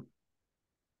her shoe.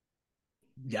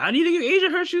 Y'all need to give A'ja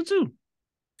her shoe too.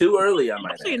 Too early, I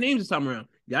might say names this time around.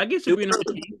 Y'all get Sabrina her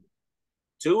shoe.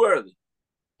 Too early.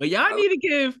 But y'all need to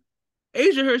give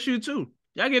A'ja her shoe too.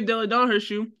 Y'all give Delle Donne her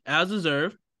shoe, as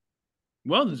deserved.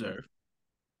 Well deserved.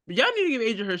 But y'all need to give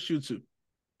A'ja her shoe too.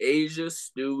 A'ja,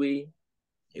 Stewie,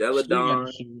 Delle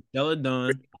Donne,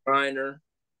 Reiner.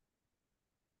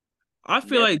 I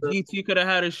feel like DT could have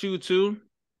had a shoe too,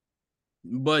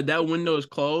 but that window is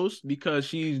closed because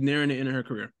she's nearing the end of her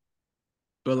career.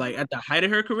 But like at the height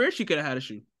of her career, she could have had a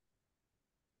shoe.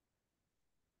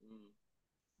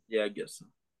 Yeah, I guess so.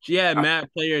 She had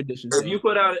mad player edition. If you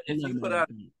put out, DT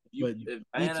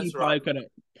probably could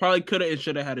have and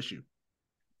should have had a shoe.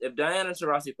 If Diana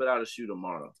Taurasi put out a shoe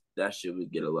tomorrow, that shit would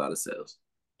get a lot of sales.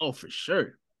 Oh, for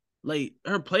sure. Like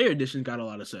her player edition got a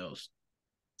lot of sales.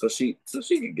 So she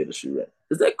could get a shoe, right?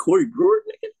 Is that Corey Brewer,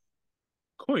 nigga?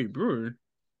 Corey Brewer?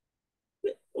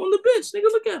 On the bench, nigga,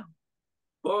 look at him.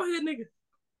 Ball head, nigga.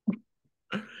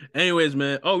 Anyways,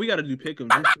 man. Oh, we gotta do pick'em.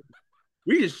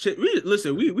 We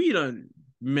done,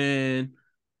 man.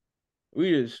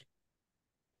 We just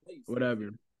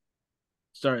whatever.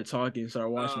 Started talking, started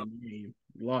watching the game,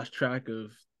 lost track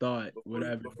of thought,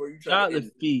 whatever. Shout out to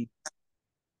Fee.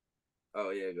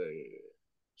 Oh yeah, go ahead.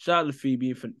 Shout out to Fee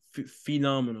being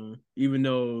phenomenal, even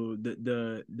though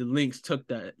the Lynx took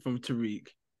that from Tariq.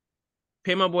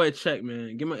 Pay my boy a check,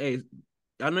 man. Give my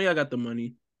I know y'all got the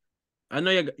money. I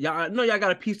know y'all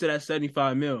got a piece of that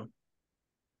 75 mil.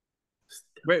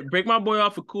 Break my boy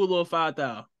off a cool little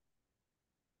 5,000.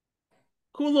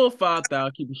 Cool little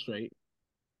 5,000, keep it straight.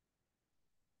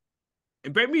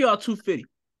 And break me off 250.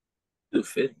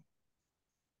 250.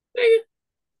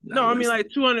 No, I mean like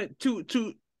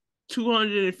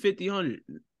 250, 100.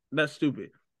 That's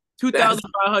stupid.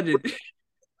 2,500.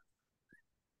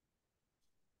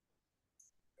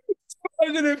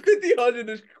 250, 100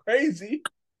 is crazy.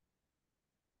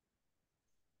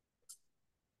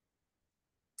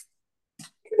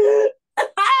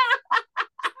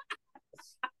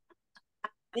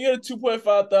 We got a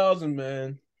 2.5 thousand,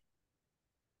 man.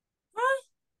 Huh?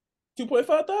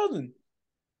 2.5 thousand.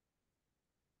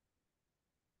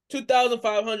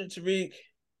 2,500 Tariq.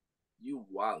 You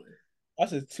wildin'. I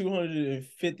said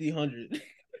 250, 100.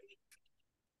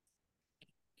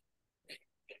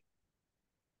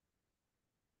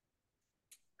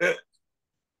 $250,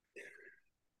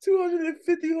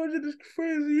 $100 is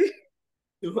crazy.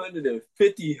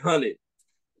 250, 100.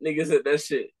 Nigga said that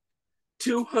shit.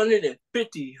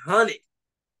 250, 100.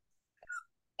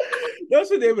 That's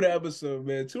the name of the episode,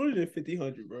 man. 250,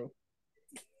 100, bro.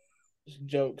 Just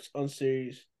jokes,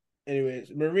 unserious.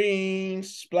 Anyways, Marine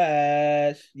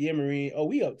splash. Yeah, Marine. Oh,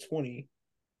 we up 20.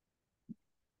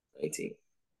 18.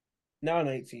 Now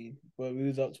 19, but we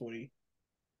was up 20.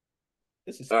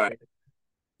 This is All right.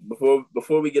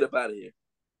 Before we get up out of here,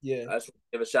 yeah. I just want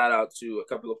to give a shout out to a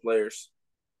couple of players.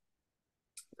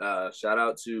 Shout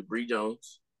out to Bree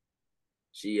Jones.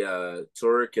 She tore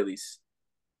her Achilles.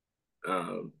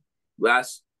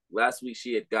 Last week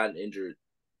she had gotten injured.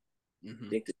 I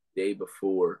think the day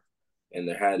before, and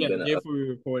there hadn't been the day before we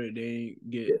recorded, they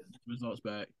didn't get results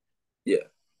back. Yeah.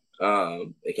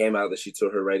 It came out that she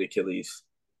tore her right Achilles.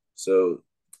 So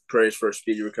prayers for a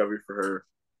speedy recovery for her.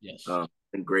 Yes.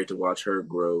 Been great to watch her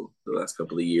grow the last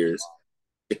couple of years.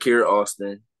 Shakira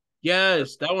Austin.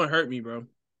 Yes, that one hurt me, bro. I want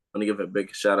to give a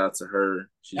big shout out to her.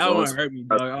 That one hurt me,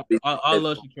 dog. I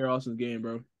love Shakira Austin's game,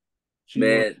 bro. She's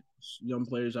one of young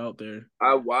players out there.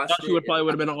 I watched it. She would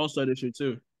have been an all-star this year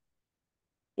too.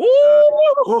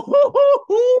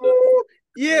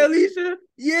 Yeah, Lisa.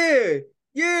 Yeah.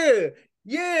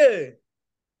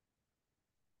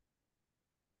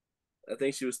 I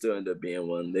think she would still end up being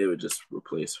one. They would just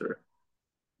replace her.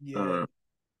 Yeah.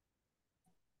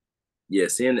 Yeah,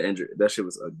 seeing the injury, that shit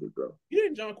was ugly, bro. You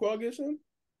think John Quell gets him?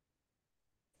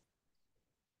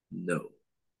 No.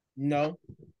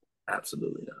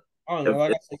 Absolutely not. I don't know.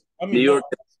 Like I mean, New York.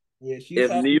 Yeah,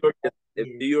 if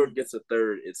New York gets a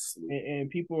third, it's sweet. And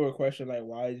people were questioning like,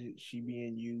 why is she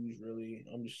being used? Really,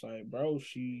 I'm just like, bro,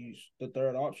 she's the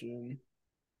third option.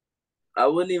 I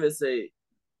wouldn't even say.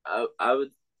 I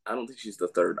don't think she's the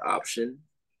third option.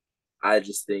 I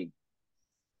just think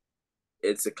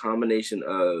it's a combination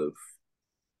of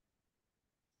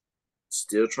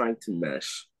still trying to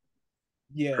mesh.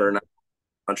 Yeah. Her not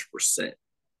 100%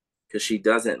 because she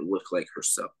doesn't look like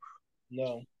herself.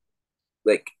 No.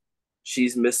 Like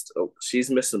she's missed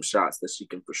some shots that she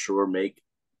can for sure make.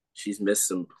 She's missed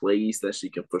some plays that she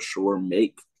can for sure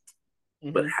make,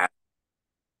 but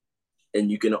and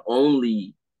you can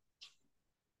only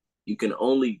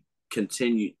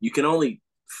continue. You can only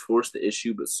force the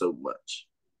issue, but so much.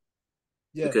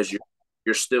 Yeah. Because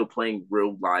you're still playing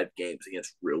real live games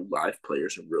against real live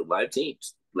players and real live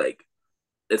teams. Like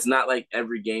it's not like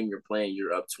every game you're playing,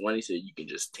 you're up 20, so you can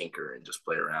just tinker and just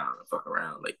play around and fuck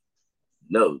around. Like,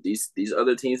 no, these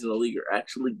other teams in the league are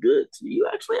actually good. So you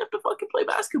actually have to fucking play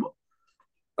basketball.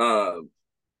 And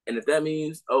if that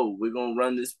means, we're gonna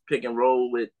run this pick and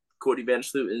roll with Courtney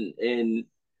Vandersloot and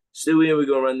Stewie, and we're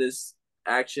gonna run this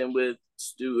action with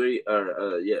Stewie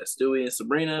and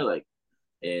Sabrina, like,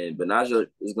 and Benaja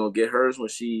is gonna get hers when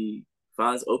she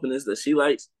finds openness that she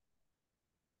likes.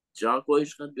 John Quell, you're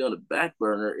just gonna be on the back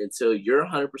burner until you're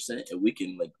 100%, and we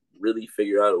can like really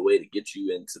figure out a way to get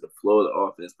you into the flow of the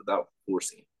offense without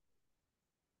forcing.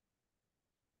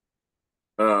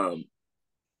 The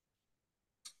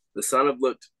Sun have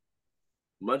looked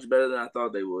much better than I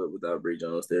thought they would without Bree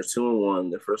Jones. They're 2-1.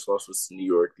 Their first loss was to New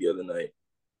York the other night.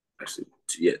 Actually,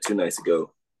 2 nights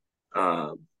ago.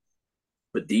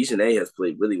 But Dejanay has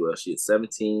played really well. She had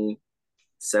 17,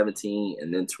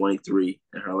 and then 23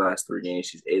 in her last 3 games.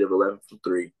 She's 8 of 11 from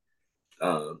 3.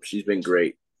 She's been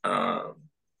great. And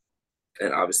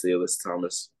obviously, Alyssa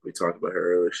Thomas, we talked about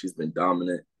her earlier. She's been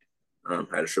dominant. Had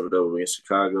a triple-double against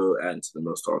Chicago, adding to the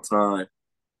most all-time,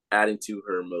 adding to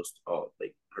her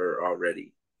her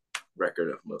already record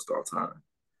of most all-time.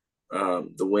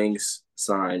 The Wings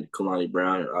signed Kalani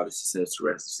Brown and Odyssey Sims to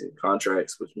rest of season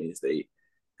contracts, which means they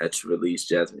had to release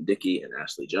Jasmine Dickey and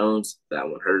Ashley Jones. That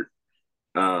one hurt.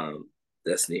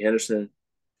 Destiny Henderson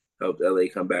helped LA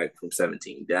come back from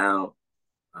 17 down.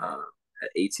 Had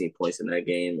 18 points in that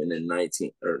game, and then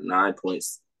 9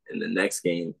 points in the next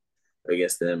game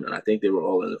against them. And I think they were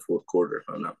all in the fourth quarter, if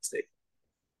I'm not mistaken.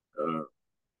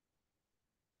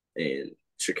 And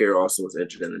Shakira Austin was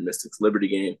entered in the Mystics Liberty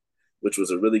game, which was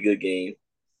a really good game.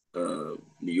 New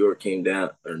York came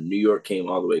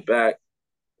all the way back,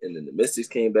 and then the Mystics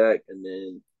came back, and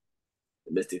then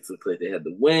the Mystics looked like they had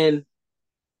the win.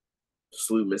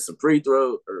 Slew missed a free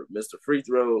throw.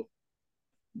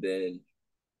 Then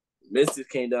Mystics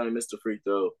came down and missed a free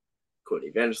throw.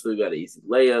 Courtney Vandersloot got an easy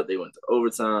layup. They went to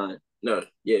overtime. They went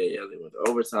to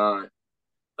overtime.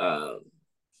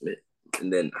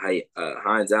 And then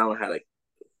Hines Allen had a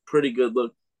pretty good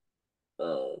look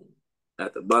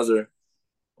at the buzzer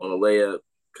on a layup.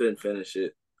 Couldn't finish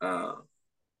it. I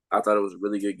thought it was a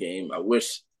really good game. I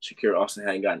wish Shakira Austin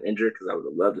hadn't gotten injured because I would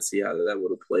have loved to see how that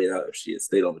would have played out if she had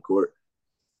stayed on the court.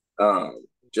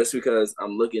 Just because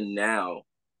I'm looking now,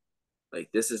 like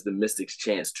this is the Mystics'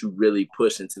 chance to really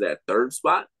push into that third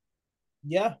spot.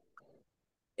 Yeah.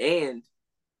 And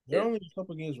they're only a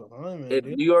couple games behind, man. If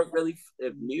New York really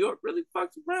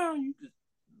fucks around, you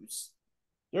just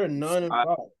they're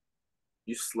 9-5.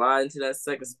 You slide into that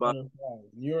second spot.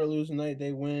 New York lose tonight,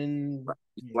 they win.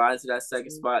 slide into that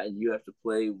second spot and you have to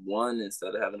play one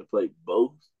instead of having to play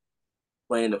both,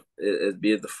 playing as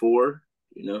be the 4,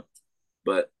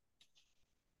 but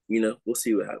we'll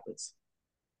see what happens.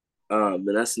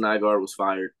 Vanessa Nygaard was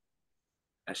fired,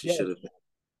 as she should have been.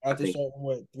 After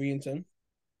starting 3-10.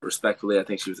 Respectfully, I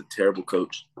think she was a terrible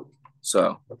coach.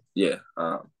 So yeah,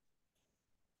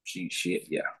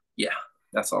 yeah.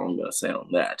 That's all I'm gonna say on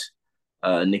that.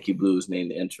 Nikki Blue is named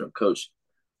the interim coach.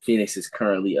 Phoenix is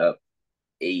currently up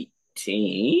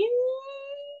 18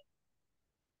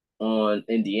 on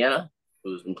Indiana,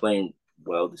 who's been playing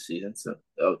well this season. So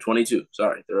 22.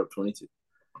 Sorry, they're up 22.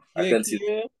 I couldn't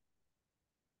see.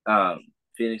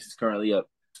 Phoenix is currently up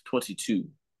 22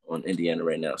 on Indiana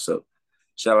right now. So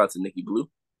shout out to Nikki Blue.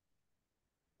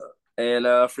 And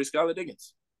free Skylar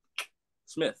Diggins.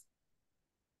 Smith.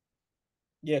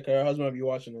 Yeah, because her husband might be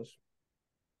watching this.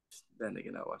 That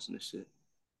nigga not watching this shit.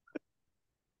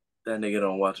 That nigga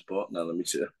don't watch ball. Now let me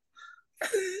chill.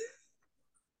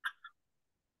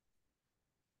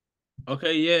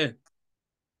 Okay, yeah.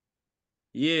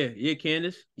 Yeah,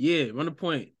 Candace. Yeah, run the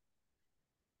point.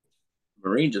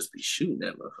 Marine just be shooting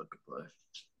that motherfucker play.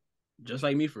 Just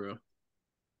like me, for real.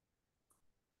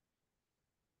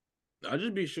 I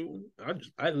just be shooting.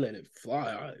 I let it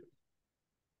fly.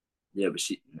 Yeah, but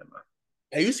she never mind.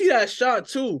 Hey, you see that shot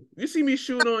too? You see me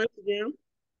shooting on Instagram?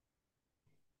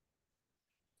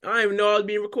 I didn't even know I was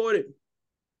being recorded.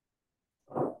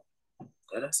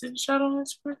 Did I see the shot on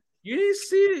Instagram? You didn't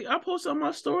see it? I posted on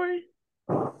my story.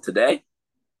 Today?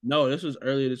 No, this was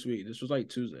earlier this week. This was like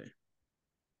Tuesday.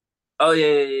 Oh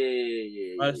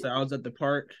yeah. I was at the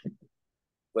park.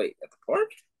 Wait, at the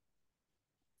park?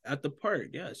 At the park,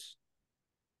 yes.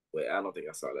 Wait, I don't think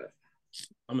I saw that.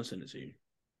 I'm gonna send it to you.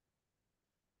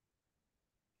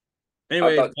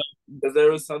 Anyway, because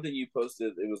there was something you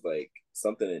posted. It was like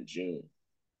something in June,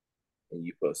 and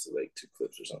you posted like 2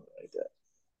 clips or something like that.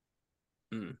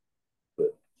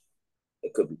 But I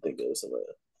could be thinking of something.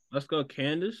 Let's go,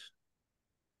 Candace.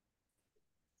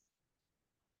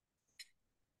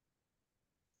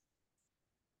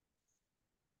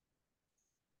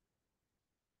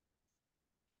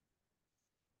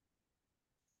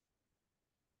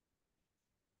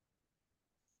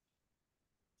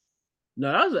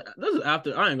 No, that was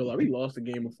after. I ain't gonna lie, we lost the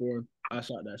game before I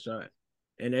shot that shot,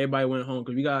 and everybody went home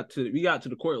because we got to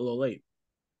the court a little late.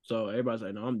 So everybody's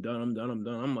like, "No, I'm done.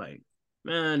 I'm like,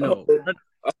 man, no."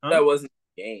 That wasn't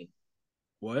the game.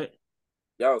 What?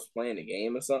 Y'all was playing the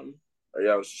game or something, or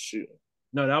y'all was just shooting?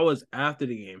 No, that was after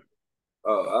the game.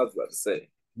 Oh, I was about to say.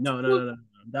 No. That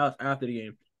was after the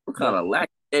game. What kind of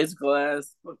lackadaisical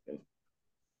ass?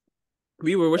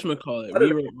 We were whatchamacallit?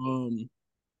 We were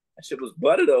That shit was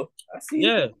butter though. I see.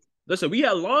 Yeah. Listen, we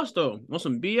had lost though on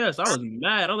some BS. I was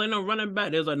mad. I was like, no, running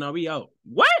back. They was like, no, we out.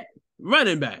 What?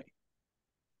 Running back.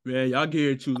 Man, y'all get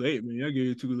here too late, man. Y'all get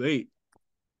here too late.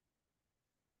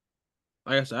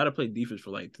 Like I said, I had to play defense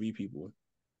for like 3 people.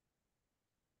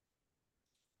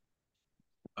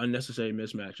 Unnecessary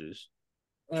mismatches.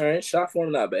 All right, shot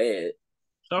form not bad.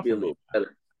 Shot form a little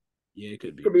better. Yeah, it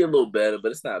could be. Could be a little better,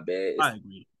 but it's not bad. I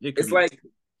agree.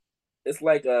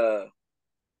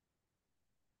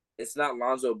 It's not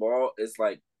Lonzo Ball. It's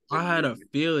like I had a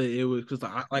feeling it was because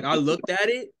I looked at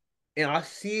it and I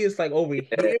see it's like over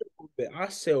here. I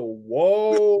said,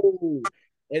 "Whoa!"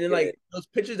 And then like those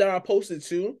pictures that I posted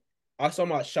too, I saw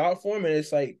my shot form and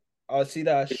it's like I see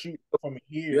that I shoot from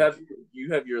here.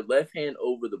 You have your left hand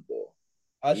over the ball.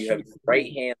 You have your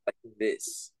right hand like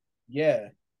this. Yeah.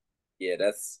 Yeah,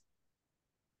 that's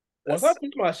once I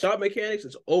fix my shot mechanics,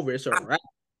 it's over. It's a wrap.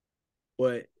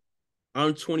 But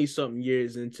I'm 20-something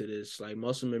years into this. Like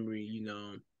muscle memory,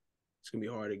 it's gonna be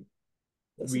hard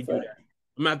to redo that.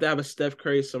 I'm gonna have a Steph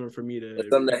Curry summer for me to. That's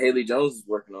something that Haley Jones is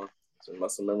working on. Some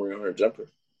muscle memory on her jumper.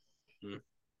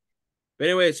 But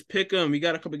anyways, pick them. We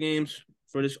got a couple games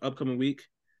for this upcoming week.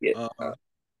 Yeah. How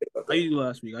you do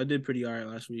last week? I did pretty all right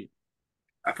last week.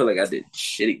 I feel like I did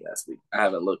shitty last week. I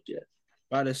haven't looked yet.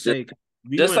 About to say,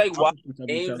 just like watching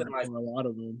games and like a lot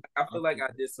of them. I feel like I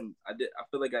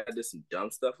feel like I did some dumb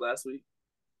stuff last week.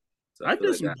 So I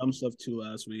did some dumb stuff too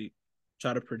last week.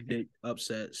 Try to predict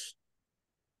upsets.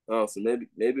 Oh, so maybe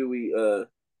I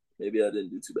didn't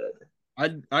do too bad.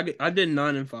 I did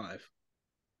 9-5.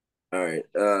 All right.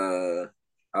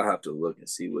 I'll have to look and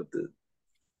see what the.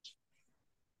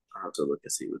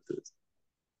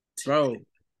 Bro,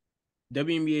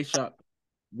 WNBA shop.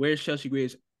 Where's Chelsea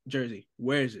Gray's jersey?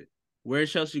 Where is it?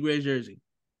 Where's Chelsea Gray's jersey?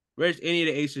 Where's any of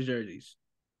the Aces jerseys?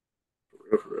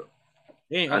 For real.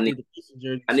 Dang, I need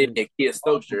a Kia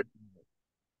Stokes jersey.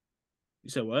 You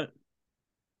said what?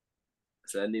 I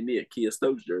said I need me a Kia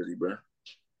Stokes jersey, bro.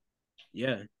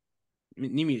 Yeah.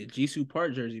 Need me a Jisoo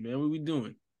Park jersey, man. What we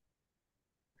doing?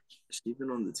 Is she even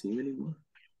on the team anymore?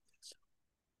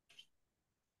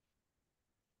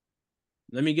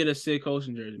 Let me get a Sid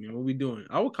Colson jersey, man. What we doing?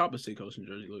 I would cop a Sid Colson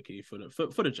jersey, low key, for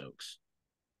the jokes.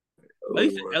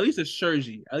 At least a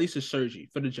Sergi. At least a Sergi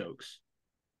for the jokes.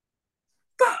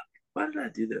 Fuck! Why did I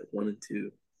do that? 1 and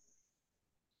 2.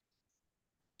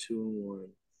 2 and 1.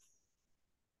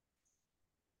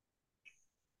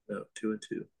 No, 2 and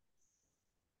 2.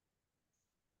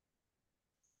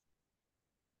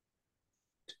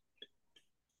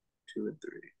 2 and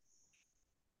 3.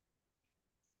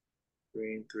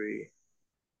 3 and 3.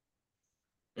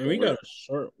 And we got a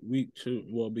short week too.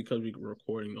 Well, because we're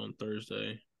recording on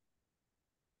Thursday.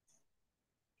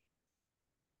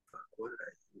 Fuck, what did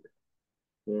I do?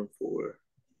 4 and 4.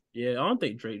 Yeah, I don't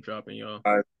think Drake dropping, y'all.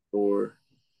 5 4.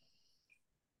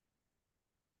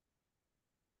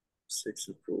 6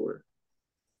 and 4.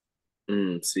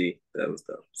 See, that was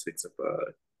dumb. 6 and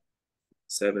 5.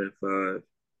 7 and 5.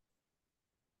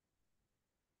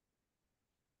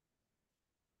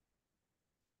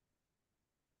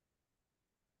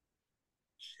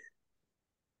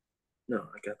 No,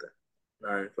 I got that.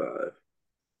 9 and 5.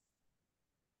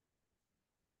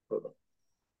 Hold on.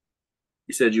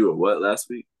 You said you were what last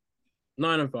week?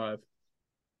 9 and 5.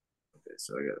 Okay,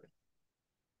 so I got it.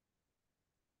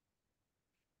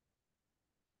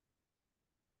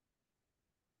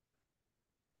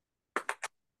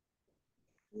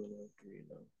 Three,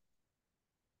 no.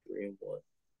 3 and 1.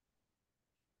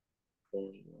 4 and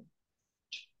 1.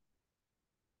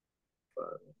 5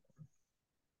 and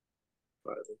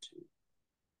 1. 5 and 2.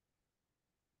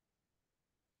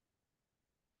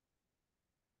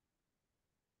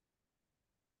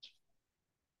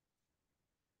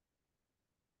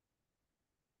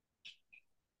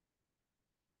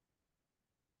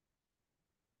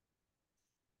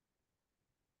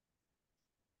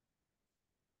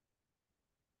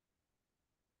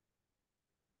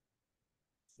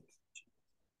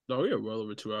 No, we are well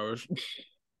over 2 hours.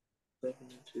 7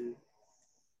 and 2.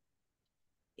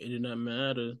 It did not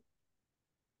matter.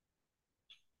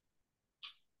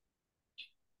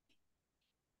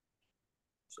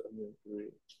 7 and 3.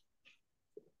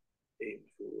 8 and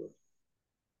 4.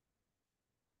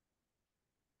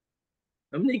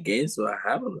 How many games do I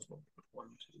have on this one? 1,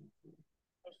 2, 3.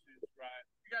 Right.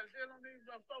 You got a deal on these,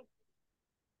 folks?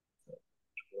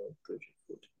 12, 13,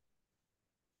 14.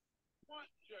 What?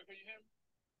 Sure, can you hear me?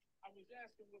 I was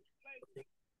asking what you played.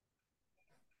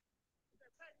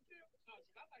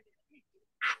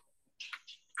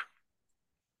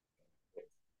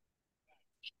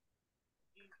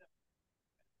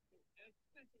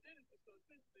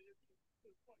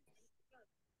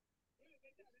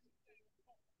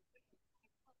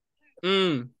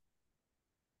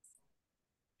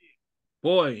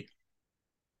 Boy.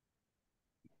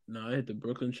 No, I hit the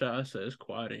Brooklyn shot. I said it's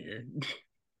quiet in here.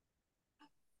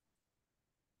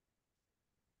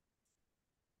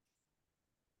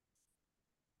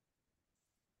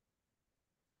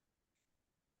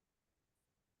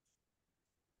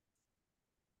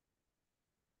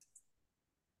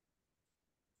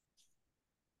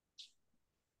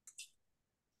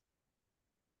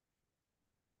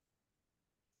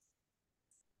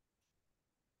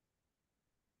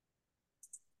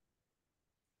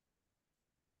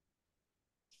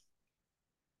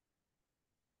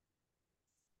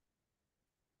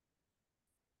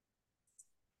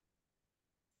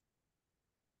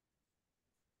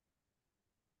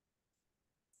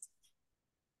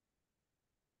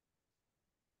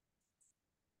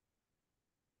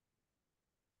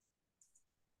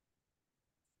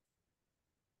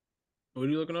 What are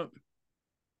you looking up?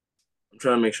 I'm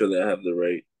trying to make sure that I have the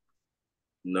right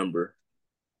number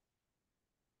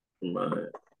for my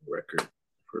record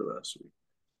for last week.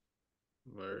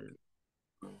 Word.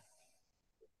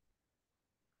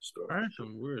 Start. I heard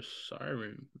some weird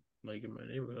siren like in my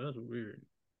neighborhood. That's weird.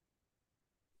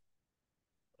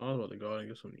 I was about to go out and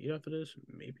get something to eat after this.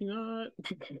 Maybe not.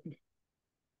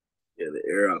 Yeah, the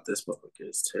air out this motherfucker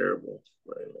is terrible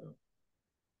right now.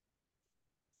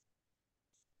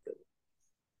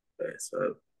 Okay,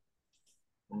 so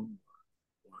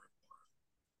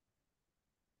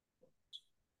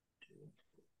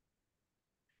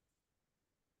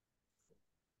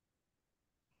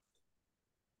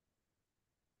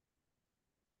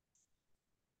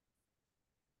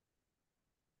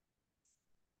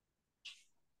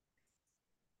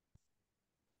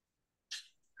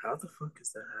how the fuck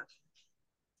is that happening?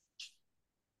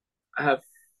 I have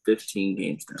 15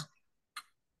 games now.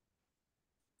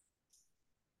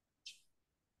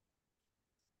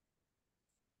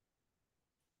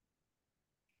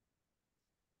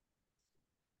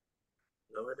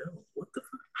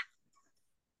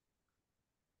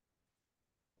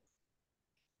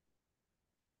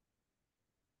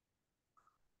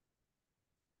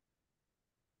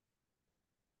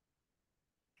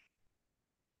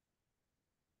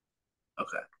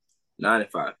 Okay.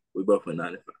 9-5. We both went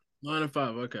 9-5. 9-5.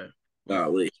 Okay.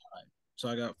 Golly. So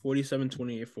I got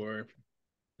 47-28 for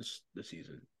the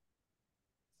season.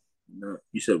 No,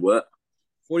 you said what?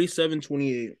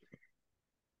 47-28.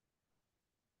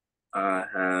 I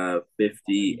have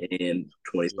 50 and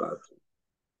 25.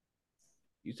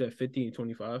 You said 50 and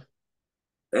 25?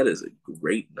 That is a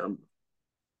great number.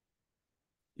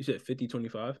 You said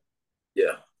 50-25?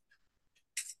 Yeah.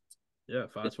 Yeah,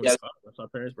 525. That's our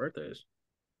parents' birthdays.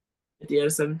 50 out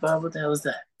of 75? What the hell is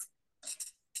that?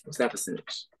 What's that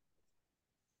percentage?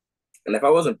 And if I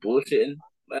wasn't bullshitting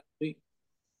last week,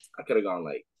 I could have gone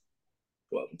like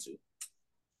 12-2.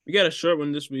 We got a short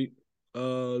one this week.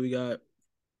 We got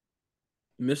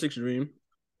Mystics Dream.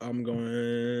 I'm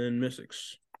going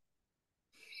Mystics.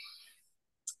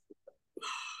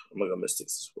 I'm gonna go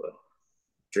Mystics as well.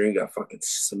 Dream got fucking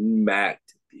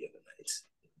smacked the other night.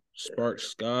 Sparks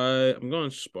Sky. I'm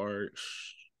going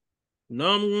Sparks.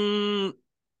 No,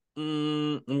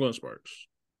 I'm going Sparks.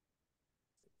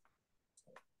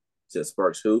 Said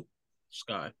Sparks who?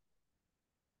 Sky.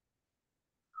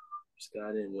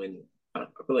 Sky didn't win. I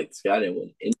feel like Sky didn't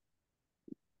win any.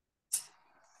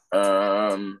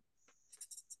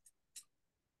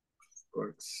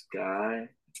 Sparks Sky.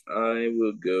 I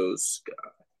will go Sky.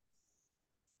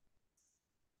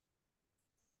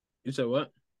 You said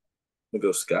what? I'll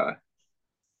go Sky.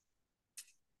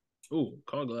 Ooh,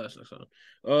 call glass next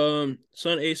time.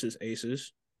 Sun Aces.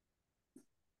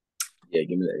 Yeah,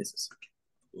 give me the Aces.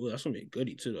 Ooh, that's gonna be a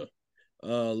goodie too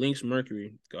though. Lynx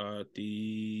Mercury. Got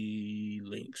the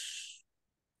Lynx.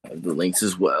 I have the Lynx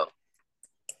as well.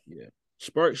 Yeah.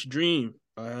 Sparks Dream.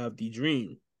 I have the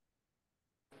Dream.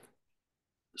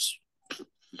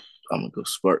 I'm gonna go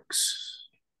Sparks.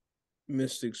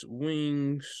 Mystics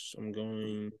Wings. I'm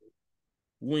going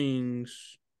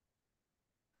Wings.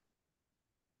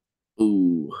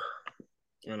 Ooh.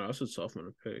 I know that's a tough one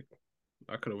to pick.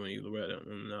 I could have went either way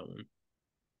on that one.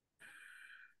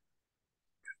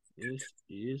 This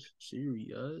is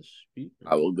serious.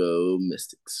 I will go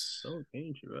Mystics. So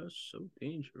dangerous.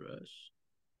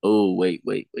 Oh, wait.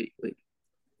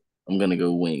 I'm gonna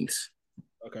go Wings.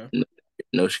 Okay.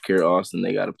 No Shakira Austin.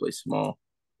 They gotta play small.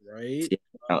 Right.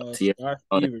 Sky Fever.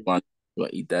 You want to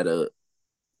eat that up?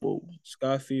 Whoa.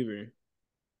 Sky Fever.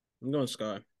 I'm going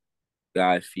Sky.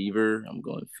 Sky Fever. I'm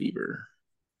going Fever.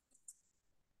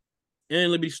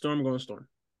 And Liberty Storm. I'm going Storm.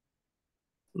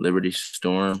 Liberty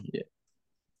Storm. Yeah.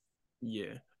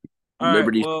 Yeah.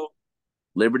 Liberty. Right, well,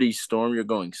 Liberty Storm. You're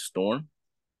going Storm.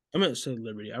 I meant to say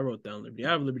Liberty. I wrote down Liberty.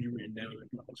 I have Liberty written down.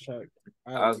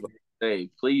 I was about to say,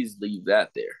 please leave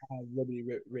that there. I have Liberty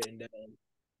written down.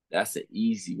 That's an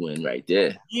easy win right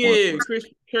there. Yeah,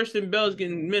 Kirsten Bell's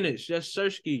getting minutes. Yes,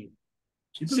 Sersky.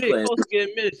 She's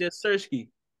getting minutes. Yes, Sersky.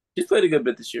 She's played a good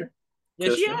bit this year.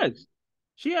 Yeah,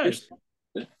 she has.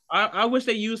 I wish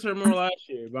they used her more last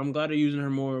year, but I'm glad they're using her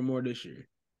more and more this year.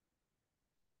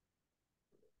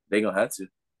 They gonna have to.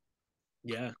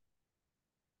 Yeah.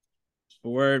 But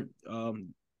we're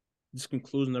this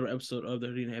concludes another episode of the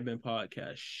Hoodie and Headband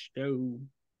Podcast show.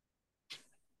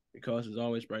 Because as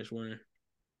always, Bryce Warner.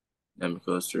 And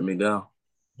because threw me down.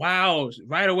 Wow.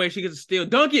 Right away, she gets a steal.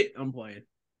 Dunk it. I'm playing.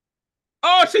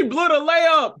 Oh, she blew the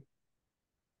layup.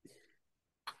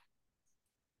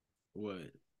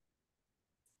 What?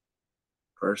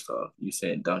 First off, you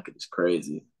saying dunk it is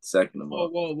crazy. Second of all,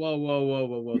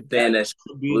 whoa. You saying that she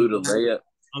blew the layup.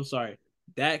 I'm sorry.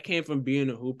 That came from being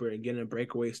a hooper and getting a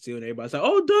breakaway steal, and everybody's like,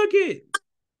 "Oh, dunk it!"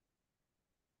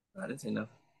 I didn't say nothing.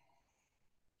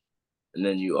 And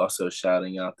then you also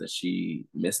shouting out that she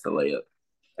missed the layup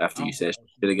after you said she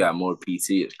should have got more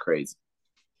PT is crazy.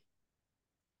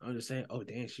 I'm just saying, oh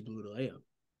damn, she blew the layup.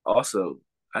 Also,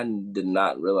 I did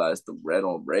not realize the red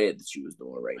on red that she was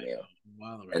doing right now.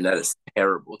 Wow, and that is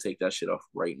terrible. Take that shit off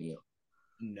right now.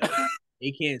 No,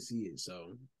 they can't see it.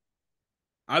 So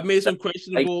I've made some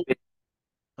questionable.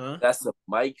 Huh? That's a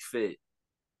mic fit.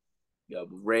 Yo,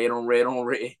 red on red on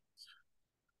red.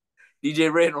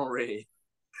 DJ Red on red.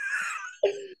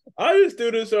 I just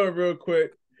threw this on real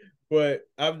quick, but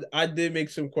I did make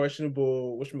some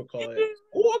questionable whatchamacallit.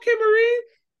 Oh, okay, Marie.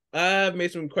 I've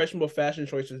made some questionable fashion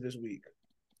choices this week.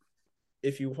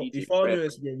 If you follow me on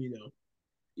Instagram, you know.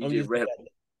 I'm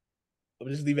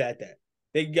just leave it at that.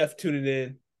 Thank you guys for tuning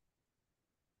in.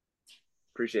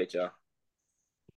 Appreciate y'all.